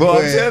this shit. But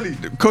I'm Yeah. telling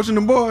you, Coaching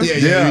them boys,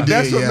 Yeah, you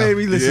that's did, what yeah. made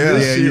me listen Yeah. to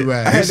this Yeah, shit. you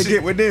right. I had This to shit-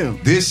 get with them.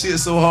 this shit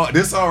so hard.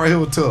 This song right here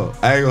was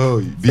tough. I ain't gonna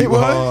hold you. Beat It was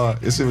was.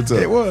 hard. This shit was tough.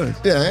 It was.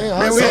 Yeah, I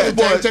Man, we had-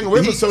 ain't taking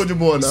away from he- Soulja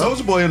Boy now.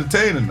 Soulja Boy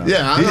entertaining now.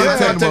 Yeah, I'm He not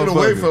entertaining taking it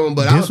away motherfucker. from him,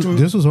 but I was too.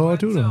 This was hard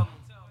too though.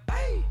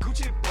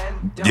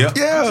 Yep.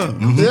 Yeah.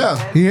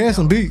 Yeah, He had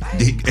some beats.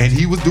 And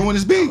he was doing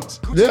his beats.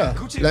 yeah.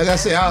 Like I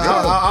said,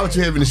 I was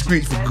too heavy in the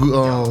streets for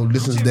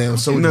listening to damn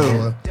Soulja No.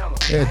 Boy.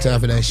 I had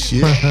time for that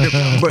shit.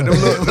 But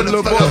them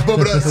little boys,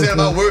 bumping up saying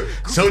about work,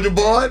 Soulja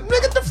Boy,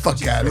 nigga, get the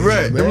fuck out of here,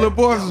 right? Them man. little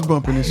boys was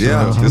bumping this shit.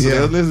 Yeah. This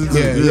Yeah. what listen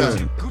to.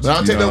 Yeah. But I'll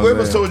take You that know away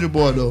what from I'm saying? Soulja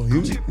Boy though.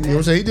 You know what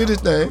I'm saying? He did his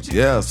thing.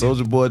 Yeah,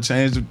 Soulja Boy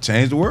changed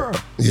the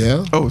world.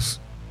 Yeah, Oh,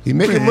 he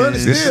making money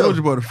this still.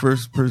 Soulja Boy the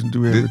first person to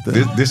do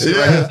everything. This shit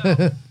right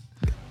here.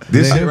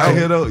 This shit right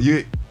here though.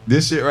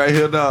 This shit right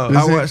here, dog.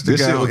 I watched the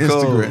This guy shit on was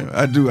cold. Instagram.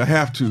 I do. I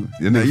have to.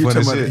 That Now nigga you funny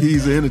talking about shit.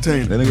 he's an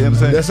entertainer. That nigga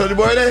understand? That's Soulja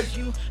Boy there?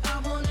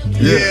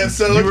 Yeah,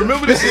 Soulja. You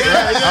remember this shit?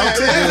 Yeah, I'm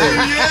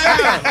telling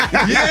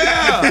you,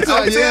 yeah. I'm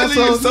telling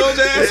you,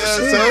 Soulja had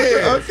some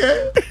shit.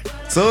 Okay.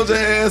 Soulja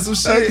had some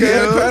shit. He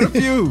had yo. quite a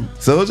few.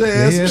 Soulja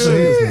had Yeah, some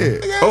he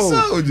shit.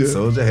 Soulja.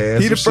 Soulja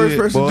had He some the first shit,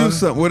 person boy. to do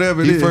something,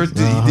 whatever it He is. first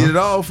did, he did it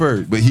all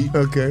first, but he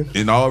Okay.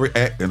 in all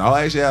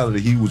actuality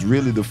he was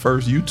really the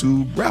first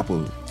YouTube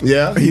rapper.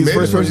 Yeah, He's the made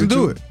first it. person to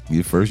do it. He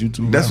the first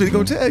YouTube. That's what he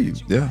rapper, gonna man. tell you.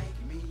 Yeah,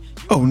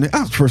 Oh, I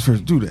was the first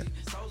person to do that.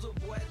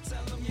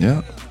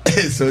 yeah.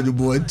 Soulja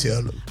Boy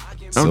tell him.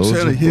 I'm Soulja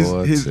telling you,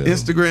 Boy his tell.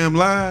 Instagram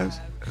lives,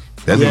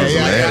 That Yeah, nigga's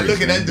yeah, hilarious.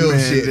 look at that man. dude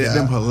man, shit. them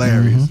Them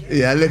hilarious.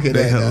 Yeah, look at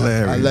They that. Now. I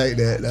hilarious. like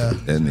that. Now.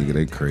 That nigga,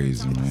 they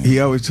crazy, man. He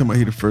always talking about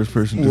he the first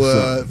person to do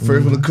Well, something.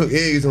 first one to cook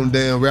eggs on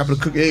damn rapper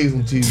to cook eggs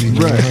on TV.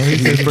 Right.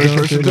 He's the first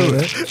person to do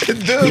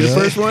it. Dude. He's the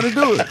first one to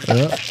do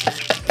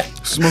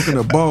it. Smoking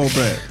a ball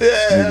back. Yeah,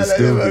 that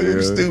stupid, fucking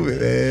yeah.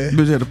 stupid, man.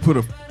 Bitch had to put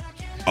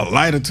a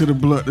lighter to the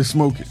blunt to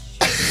smoke it.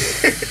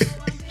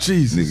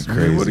 Jesus, Nigga man,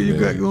 crazy. what do you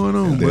man. got going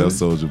on, Damn buddy?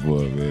 Soulja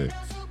Boy, man.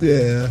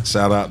 Yeah.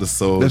 Shout out to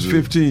Soulja. That's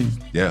 15.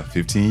 Yeah,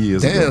 15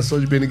 years Damn, ago.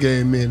 Soulja been in the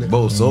game, man.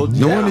 Bo, Soulja.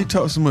 No yeah. wonder he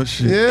talk so much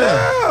shit.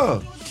 Yeah.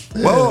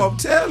 Whoa, I'm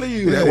telling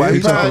you. That's Yeah, why he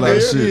he talk a lot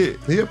of pioneer. shit.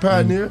 He a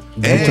pioneer.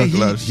 And talk a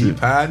lot of he shit.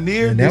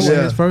 pioneered And that this was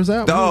shit. his first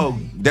album. Dog,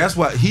 that's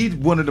why he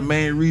one of the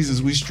main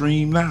reasons we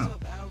stream now.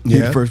 He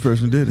Yeah. the first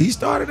person did it. He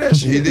started that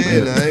shit. He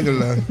did. I ain't gonna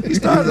lie. He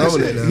started that on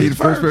shit. it now. He the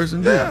first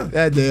person did it.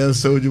 That damn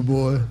Soulja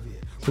Boy.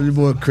 Soulja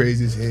Boy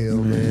crazy as hell,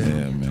 man.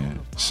 Yeah, man.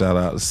 Shout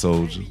out to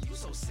Soulja.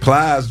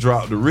 Plies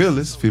dropped The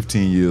Realest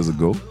 15 years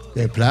ago.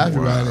 That Plies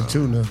riding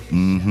too now.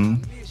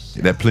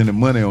 That Plenty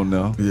Money on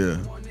there. Yeah.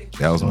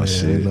 That was my yeah,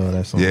 shit. they love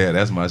that song. Yeah,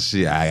 that's my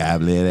shit. I got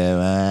plenty that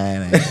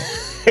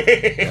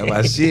money. That's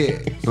my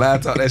shit. Fly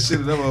talk that shit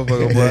to that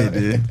motherfucker, boy. Yeah, he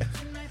did.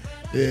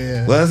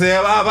 Yeah. What's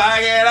in my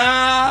pocket?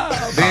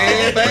 Oh,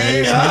 big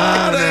baby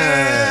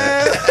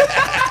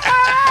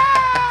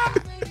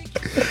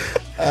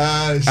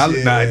Ah,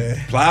 shit.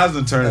 Plies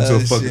done turned into a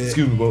fucking, shit.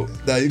 excuse me, bro.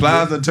 Nah, you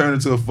Plies good. done turned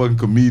into a fucking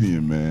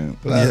comedian, man.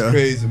 Plies Yeah.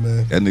 crazy,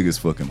 man. That nigga's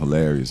fucking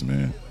hilarious,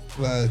 man.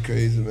 Plies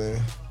crazy, man.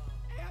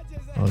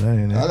 Oh, that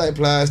ain't I it. like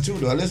Plies too,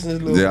 though. I listen to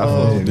his little Yeah, I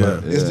fuck with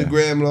that. Yeah.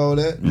 Instagram and all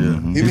that.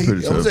 Yeah. He He's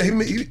pretty I'm tough.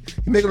 saying he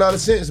make a lot of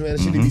sense, man. The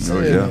shit he be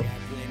saying. yeah. though.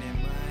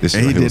 This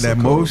shit And he right here did was so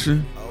that cold.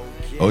 motion.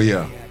 Oh,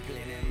 yeah.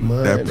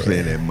 Man, That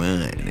play that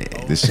money.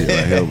 This shit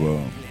right here,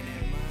 bro.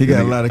 He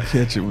got a Nigga. lot of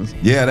catching ones.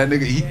 Yeah, that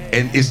nigga,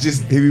 and it's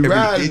just. He be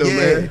riding, though,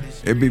 man.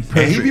 It'd be And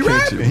perfect. he be rapping.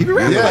 catching. He be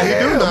rapping Yeah, like he do,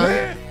 hell, man.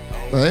 man.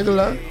 I ain't gonna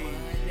lie.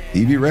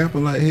 He be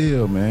rapping like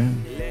hell,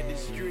 man.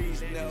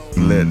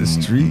 Let the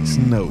streets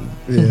know.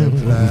 Yeah,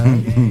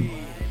 Plies.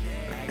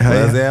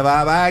 What's in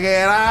my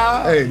pocket?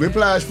 Oh. Hey, where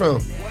Plies from?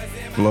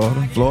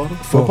 Florida. Florida?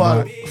 Fort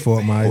part? Myers.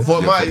 Fort Myers.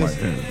 Myers.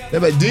 That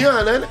about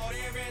Dion, ain't it?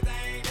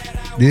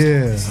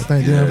 Yeah, I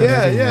think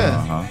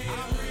Yeah.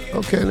 Uh-huh.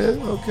 Okay,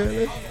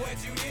 then.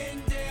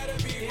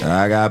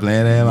 I got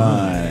plenty of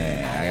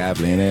money. I got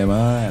plenty of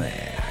money.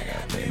 I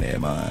got plenty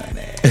of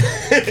money.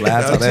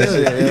 Fly talk that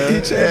shit, He yeah.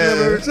 changed up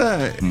every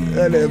time.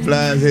 That nigga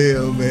Plies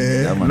hell,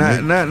 man. That my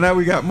nigga. Now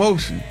we got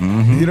motion.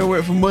 You know,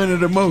 went from money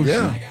to motion.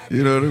 Yeah.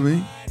 You know what I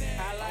mean?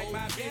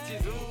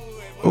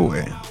 Oh,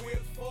 yeah.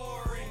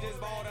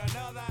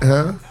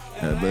 Huh?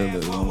 That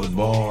baby one was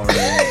born.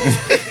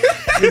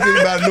 This thing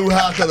about a new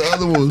house because the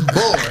other one was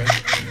boring.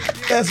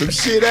 That's some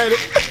shit, ain't it?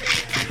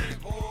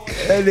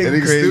 That nigga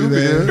nigga crazy, stupid,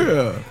 man.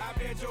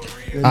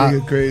 Yeah. That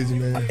nigga crazy,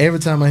 man. Every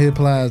time I hear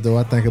Plies, though,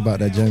 I think about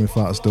that Jamie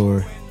Foxx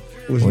story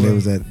Which when one? they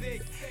was at.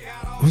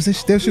 Was they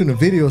shooting a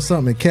video or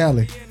something in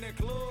Cali?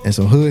 And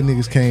some hood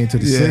niggas came to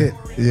the set.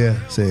 Yeah.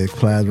 Said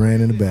Plies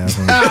ran in the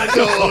bathroom. I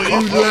know, you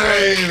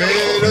lame,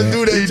 man. Don't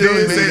do that He to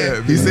did me. say that.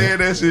 that. He said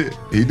that shit.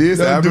 He did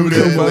say, I Don't remember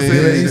do Tupac that,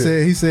 said man. that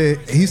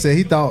shit. He said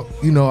he thought,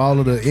 you know, all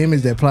of the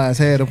image that Plies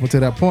had up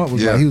until that point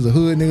was Yeah. like he was a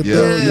hood nigga Yeah.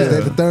 thug, this,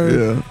 that, the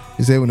third. Yeah.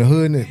 He said when the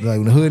hood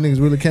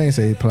niggas really came,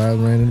 say Plies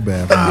ran in the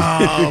bathroom.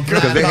 Oh,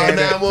 Because they had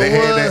that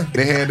 911.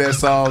 they had that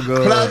song.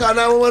 Plies called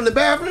 911 in the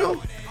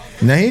bathroom.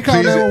 Now he ain't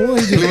called Please-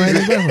 911, he just ran in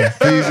the bathroom.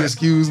 Please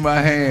excuse my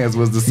hands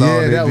was the song Yeah,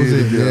 they that was did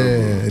it. together. Yeah,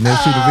 and they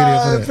shoot a video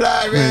for that.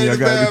 Plies Man, ran in y'all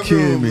the gotta be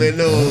kidding bathroom. me. Man,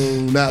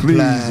 no, not Please,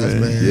 Plies,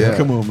 man. Yeah.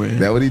 Come on, man.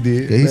 That what he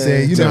did. Yeah, he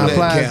said, you know tell how that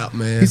Plies, cap,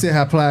 man. he said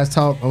how Plies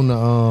talk on the you know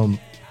On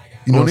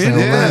what I'm saying,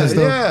 the online and internet,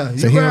 stuff. yeah, So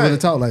you he don't right. really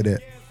talk like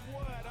that.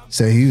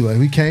 So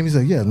we came, he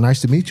said, yeah,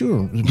 nice to meet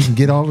you. We can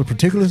get all the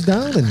particulars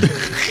down and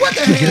What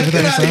the get hell? everything Get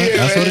out of signed.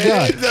 here, I swear to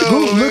man. God. No, Go,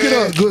 look it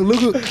man. up. Go,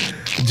 look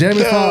at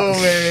Jamie No,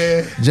 Foxx.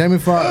 man. Jamie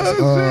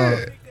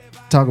Foxx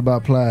talk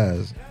about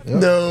Plies. Yep.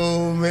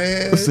 No,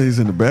 man. Let's say he's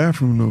in the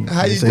bathroom though.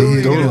 How you Say doing?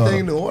 he Get go up. everything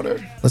in order?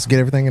 Let's get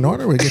everything in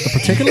order. We get the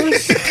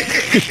particulars.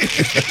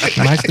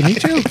 Nice to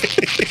meet you.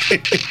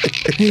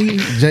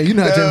 Jay, you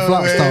know how Jamie No,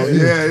 Foxx man. talk. you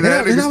know. Yeah, and,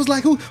 that I was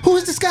like, who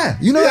is this guy?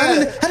 You know,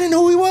 I didn't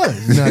know who he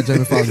was. You know how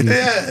Jamie Foxx is.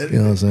 Yeah. You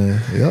know what I'm saying?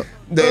 Yep.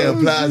 Damn,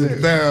 Plies in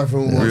the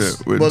bathroom. Yeah,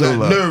 Was with like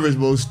Dolof. nervous,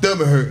 but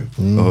stomach hurt.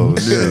 Oh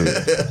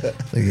shit.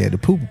 They had the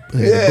poop.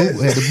 Had Yeah.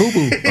 the boo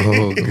boo.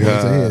 Oh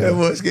god. That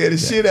boy scared the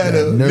shit out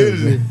of him. nervous,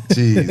 Literally.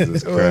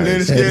 Jesus That boy literally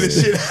Christ. scared the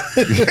shit out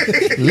of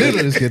him.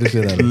 Literally scared the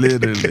shit out of him.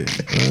 Literally.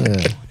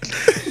 Yeah.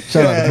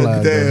 Shout out to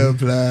Plies. Damn, Damn.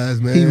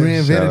 Plies, man. He Shout out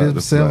reinvented to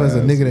himself as a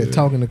Plies, nigga that yeah.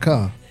 talk in the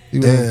car. He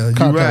was Damn,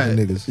 car you right.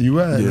 talking niggas. You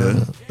right, Yeah.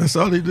 man. That's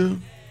all he do.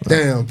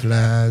 Damn,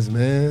 Plies,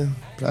 man.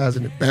 Plies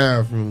in the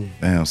bathroom.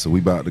 Damn, so we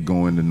about to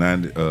go into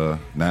 99,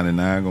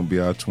 gonna be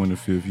our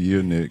 25th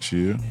year next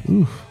year.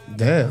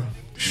 Damn.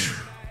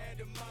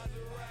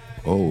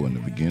 Oh, and the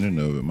beginning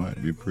of it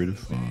might be pretty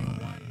fun.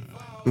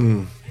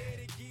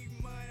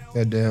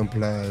 That damn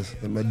Plies.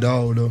 That's my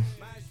dog, though.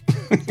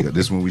 Yeah,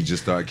 this when we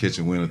just started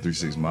catching Winner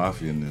 3-6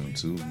 Mafia and them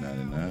too,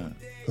 99.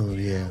 Oh,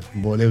 yeah.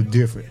 Boy, they was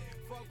different.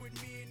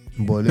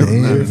 Boy, they was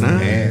Yeah.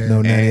 different. And-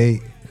 No,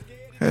 98.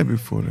 Had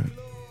before that.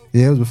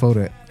 Yeah, it was before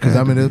that. Because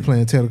I mean, they was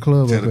playing Tell the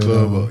Club. Tell up the at,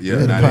 club up. Yeah,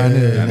 the 98,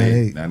 Pioneer, 98,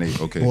 98.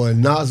 98, okay. Boy,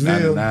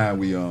 Knoxville. 99,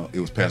 we it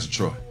was Pastor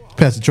Troy.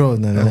 Pastor Troy was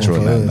 99 Troy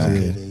for us,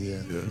 99.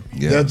 yeah.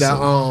 Yeah, That's that,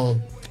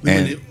 so- we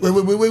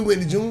And-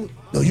 went to June.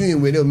 No, you ain't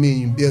went. That was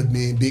me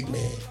and Big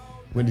Man.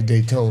 Went to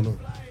Daytona.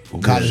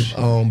 College,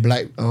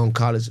 black,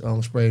 college,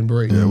 spring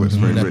break. Yeah, with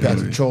spring that break,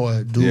 Pastor yeah.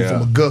 Troy, dude Yeah.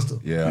 from Augusta,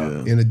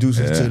 Yeah. introduced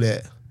us Yeah. to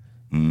that.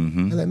 Mm-hmm.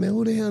 I'm like, man,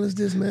 who the hell is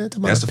this, man?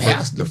 Talking That's about the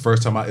pastor.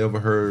 first time I ever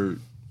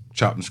heard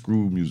Chopped and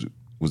Screw music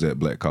was at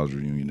Black College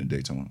Reunion in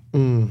Daytona.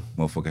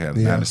 Motherfucker had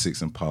a Yeah.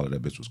 96 Impala.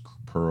 That bitch was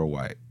pearl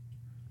white.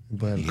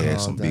 But He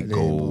had some big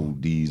gold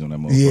D's on that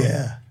motherfucker.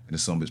 Yeah. And then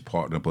some bitch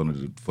parked up under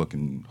the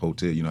fucking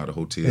hotel. You know how the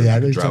hotel Yeah, I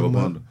know you you drive talking up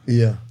about. under?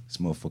 Yeah. This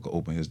motherfucker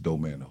opened his door,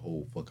 man. The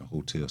whole fucking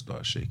hotel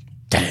started shaking.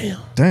 Damn.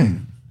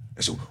 Damn.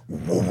 And so,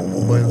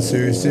 But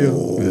serious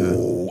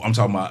too. I'm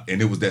talking about,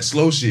 and it was that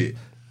slow shit.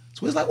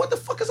 So it's like, what the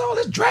fuck is all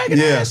this dragging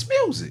Yeah. ass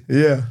music?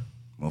 Yeah.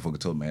 Motherfucker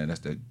told me, man, that's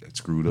that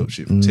screwed up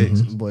shit from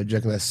Texas. Boy,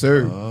 drinking that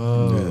syrup.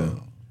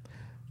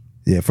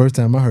 Yeah, first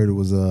time I heard it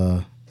was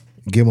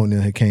Gilmore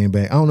then had came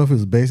back. I don't know if it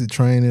was basic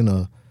training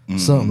or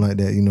something like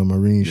that, you know,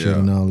 Marine shit Yeah.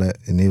 and all that.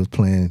 And they was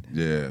playing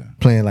Yeah.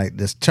 like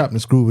this Chopped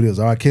and Screw videos,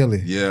 R.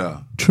 Kelly.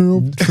 Yeah.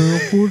 Trump,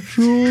 what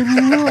you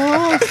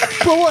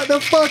But what the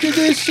fuck is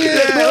this shit,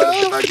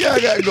 What the bro? fuck y'all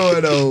got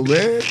going on,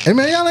 man? Hey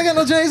man, y'all ain't got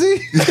no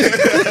Jay-Z?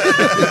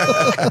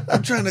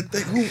 I'm trying to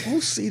think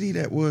who CD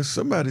that was.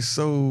 Somebody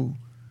sold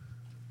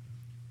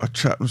a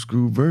Chopped and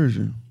Screw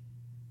version.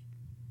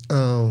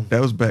 That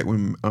was back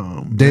when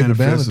David Manifest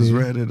Banner was did.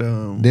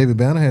 rated. David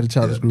Banner had a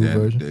Chopped and Screw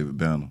version. David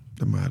Banner.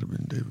 That might have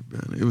been David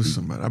Banner. It was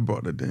somebody. I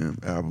bought the damn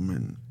album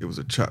and it was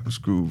a Chopped and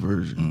Screw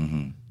version.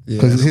 Mm-hmm.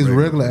 Because his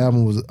regular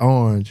album was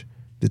orange,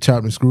 the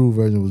Chopped and Screw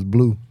version was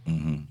blue.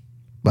 Mm-hmm.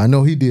 But I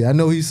know he did. I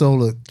know he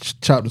sold a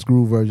Chopped and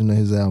Screw version of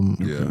his album.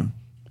 Yeah.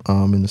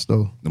 In the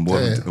store. Them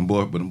boys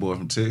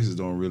from Texas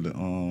don't really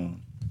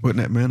Wasn't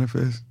that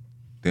Manifest?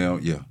 they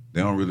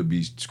don't really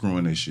be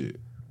screwing their shit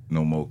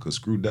no more because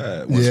Screw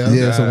died. Once Yeah. Screw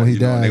Yeah, died, so when he you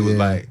know, died, they was yeah.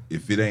 like,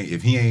 if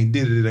he ain't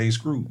did it, it ain't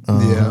Screw.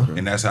 Yeah.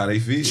 And that's how they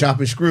feel. Chop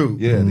and screw.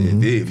 Yeah,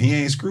 if he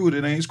ain't screwed,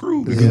 it ain't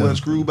screwed. If it wasn't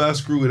screwed by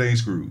Screw, it ain't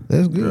screwed.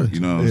 That's good. You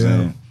know what I'm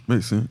saying?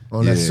 Makes sense.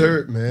 On that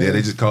syrup, man. Yeah,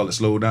 they just call it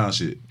slow down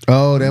shit.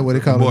 Oh, that's what they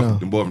call it now.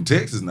 Them boy from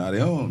Texas now, they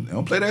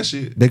don't play that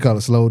shit. They call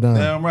it slow down.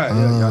 Damn right.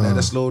 Yeah, y'all had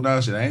that slow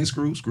down shit. I ain't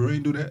Screw. Screw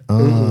ain't do that.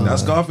 Now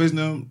Scarface and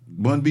them,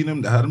 Bun B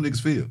them, how them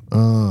niggas feel.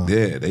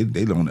 Yeah,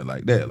 they on it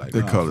like that. Like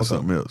They nah, call it fuck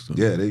something up. else.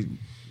 Though. Yeah,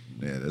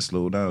 that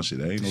slow down shit.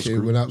 Ain't no Shit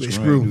Screw. without the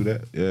Screw ain't screw. do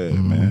that. Yeah,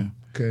 man.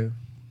 Okay.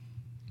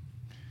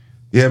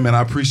 Yeah, man.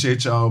 I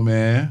appreciate y'all,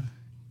 man.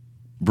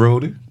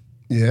 Brody,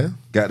 Yeah.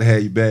 got to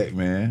have you back,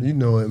 man. You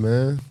know it,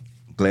 man.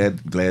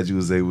 Glad you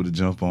was able to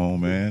jump on,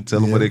 man. Tell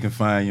them Yeah. where they can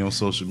find you on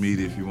social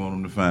media if you want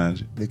them to find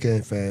you. They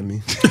can't find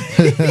me.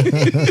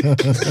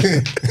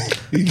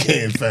 You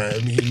can't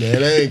find me,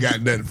 man. I ain't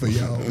got nothing for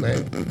y'all,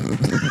 man.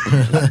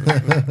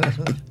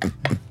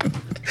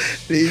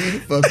 Leave me the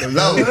fuck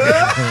alone.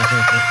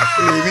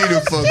 Leave me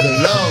the fuck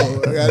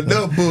alone. I got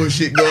enough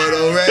bullshit going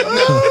on right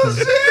now.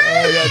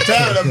 I ain't got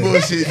time of that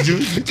bullshit,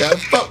 Juice. You gotta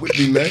fuck with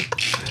me, man.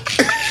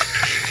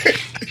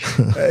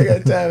 I ain't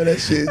got time for that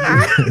shit,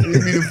 Juice.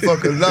 Leave me the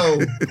fuck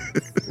alone.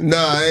 Nah,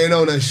 I ain't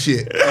on that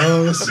shit.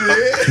 Oh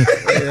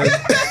shit.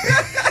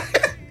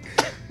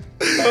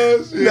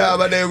 Oh shit. Nah,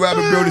 my name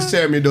Robert Brody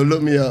Samuel, though.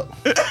 Look me up.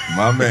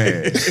 My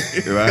man. My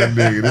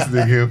nigga, this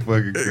nigga here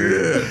fucking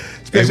crazy.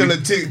 Especially on the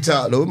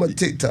TikTok, though. What's my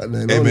TikTok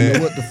name? I Hey, don't man.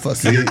 even know what the fuck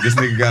See, it is. this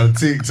nigga got a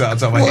TikTok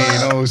talking about he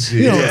ain't on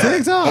shit. You on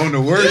TikTok? On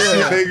the worst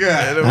shit they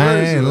got. I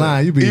ain't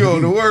lying. You be He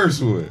on the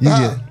worst one. You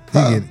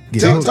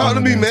get Talk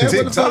to me, man. What the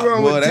fuck TikTok,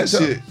 wrong boy, with that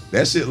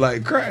TikTok? shit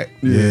like crack.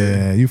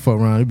 Yeah, you fuck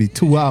around. It be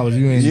 2 hours.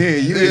 You ain't. Yeah,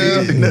 you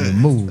you ain't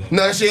move.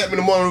 Nah, that shit happened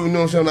tomorrow. You know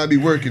what I'm saying? I be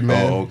working,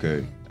 man. Oh,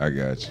 okay. I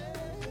got you.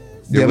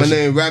 Yeah, my what's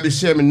name Robbie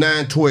Sherman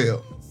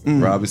 912.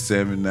 Robert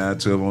Salmon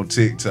 912 on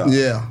TikTok.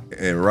 Yeah.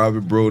 And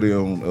Robert Brody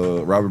on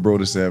Robert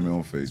Brody Salmon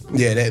on Facebook.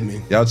 Yeah, that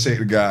me. Y'all check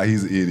the guy.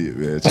 He's an idiot,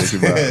 man. Check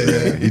him out.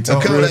 Man. He I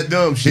talk call real, that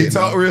dumb shit. He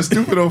talk real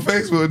stupid on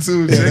Facebook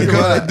too. Yeah, Check I him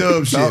call out. that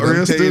dumb shit. Talk I'll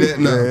real tell you stupid, that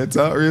now. man.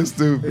 Talk real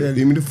stupid. Yeah,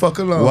 leave me the fuck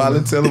alone.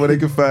 Wale, tell them where they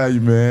can find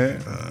you,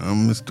 man.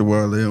 I'm Mr.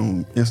 Wale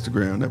on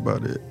Instagram. That's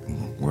about it.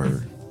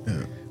 Word.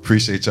 Yeah.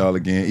 Appreciate y'all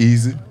again.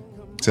 Easy.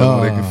 Tell them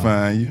where they can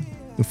find you.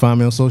 You can find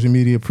me on social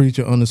media,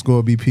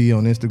 Preacher_BP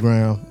on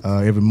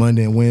Instagram, every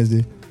Monday and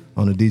Wednesday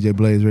on the DJ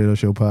Blaze Radio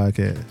Show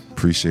podcast.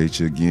 Appreciate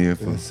you again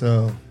for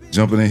So,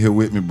 jumping in here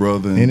with me,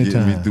 brother, and Anytime.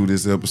 getting me through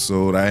this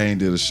episode. I ain't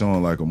did a show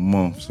in like a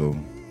month, so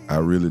I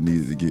really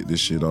needed to get this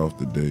shit off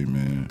today,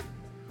 man.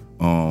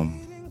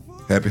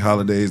 Happy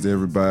holidays to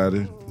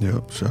everybody.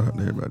 Yep. Shout out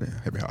to everybody.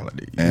 Happy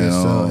holidays. And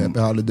yes, happy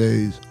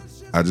holidays.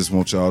 I just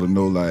want y'all to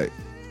know, like,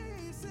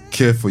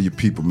 care for your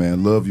people,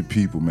 man. Love your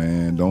people,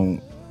 man.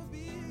 Don't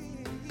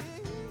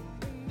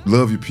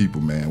love your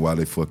people, man, while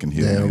they fucking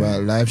here. Damn man.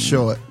 right, life's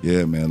short.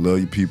 Yeah, man. Love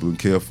your people and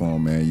care for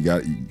them, man. You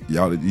got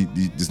y'all.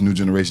 This new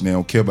generation, they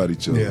don't care about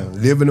each other. Yeah,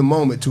 live in the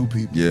moment, too,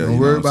 people. Yeah, don't you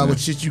worry know what I'm about what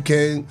saying? shit you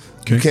can't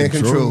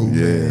control.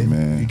 Yeah,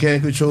 man. You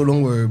can't control.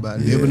 Don't worry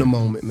about it. Live in the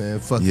moment, man.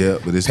 Fuck Yeah,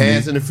 it. but it's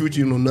Past me. and the future,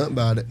 you know nothing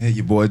about it. Hey,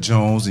 your boy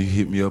Jones. He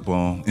hit me up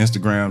on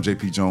Instagram,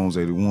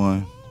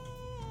 JPJones81,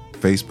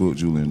 Facebook,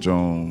 Julian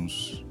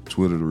Jones,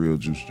 Twitter, The Real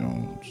Juice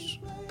Jones.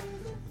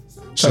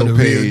 Like the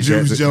real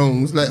Juice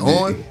Jones, like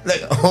on.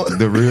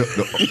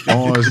 The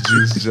Orange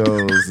Juice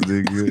Jones,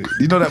 nigga.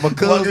 You know that my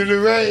cousin. Walking in the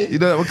rain. You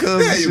know that my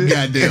cousin. Yeah, you shit?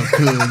 goddamn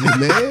cousin,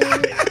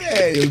 man.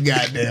 Yeah, you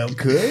goddamn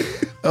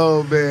cousin.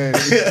 Oh man.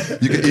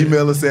 You can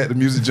email us at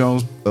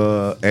themusicjones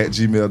at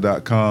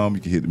gmail.com.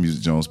 You can hit the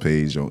Music Jones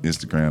page on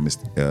Instagram. It's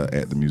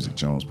at the Music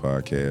Jones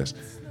Podcast.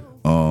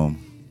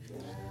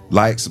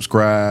 Like,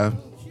 subscribe,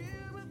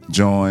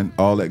 join,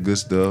 all that good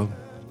stuff.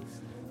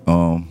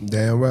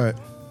 Damn right.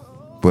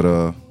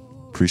 But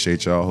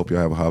appreciate y'all. Hope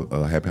y'all have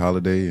a happy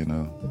holiday,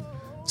 and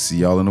see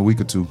y'all in a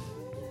week or two.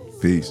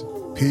 Peace.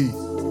 Peace.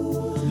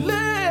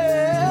 Let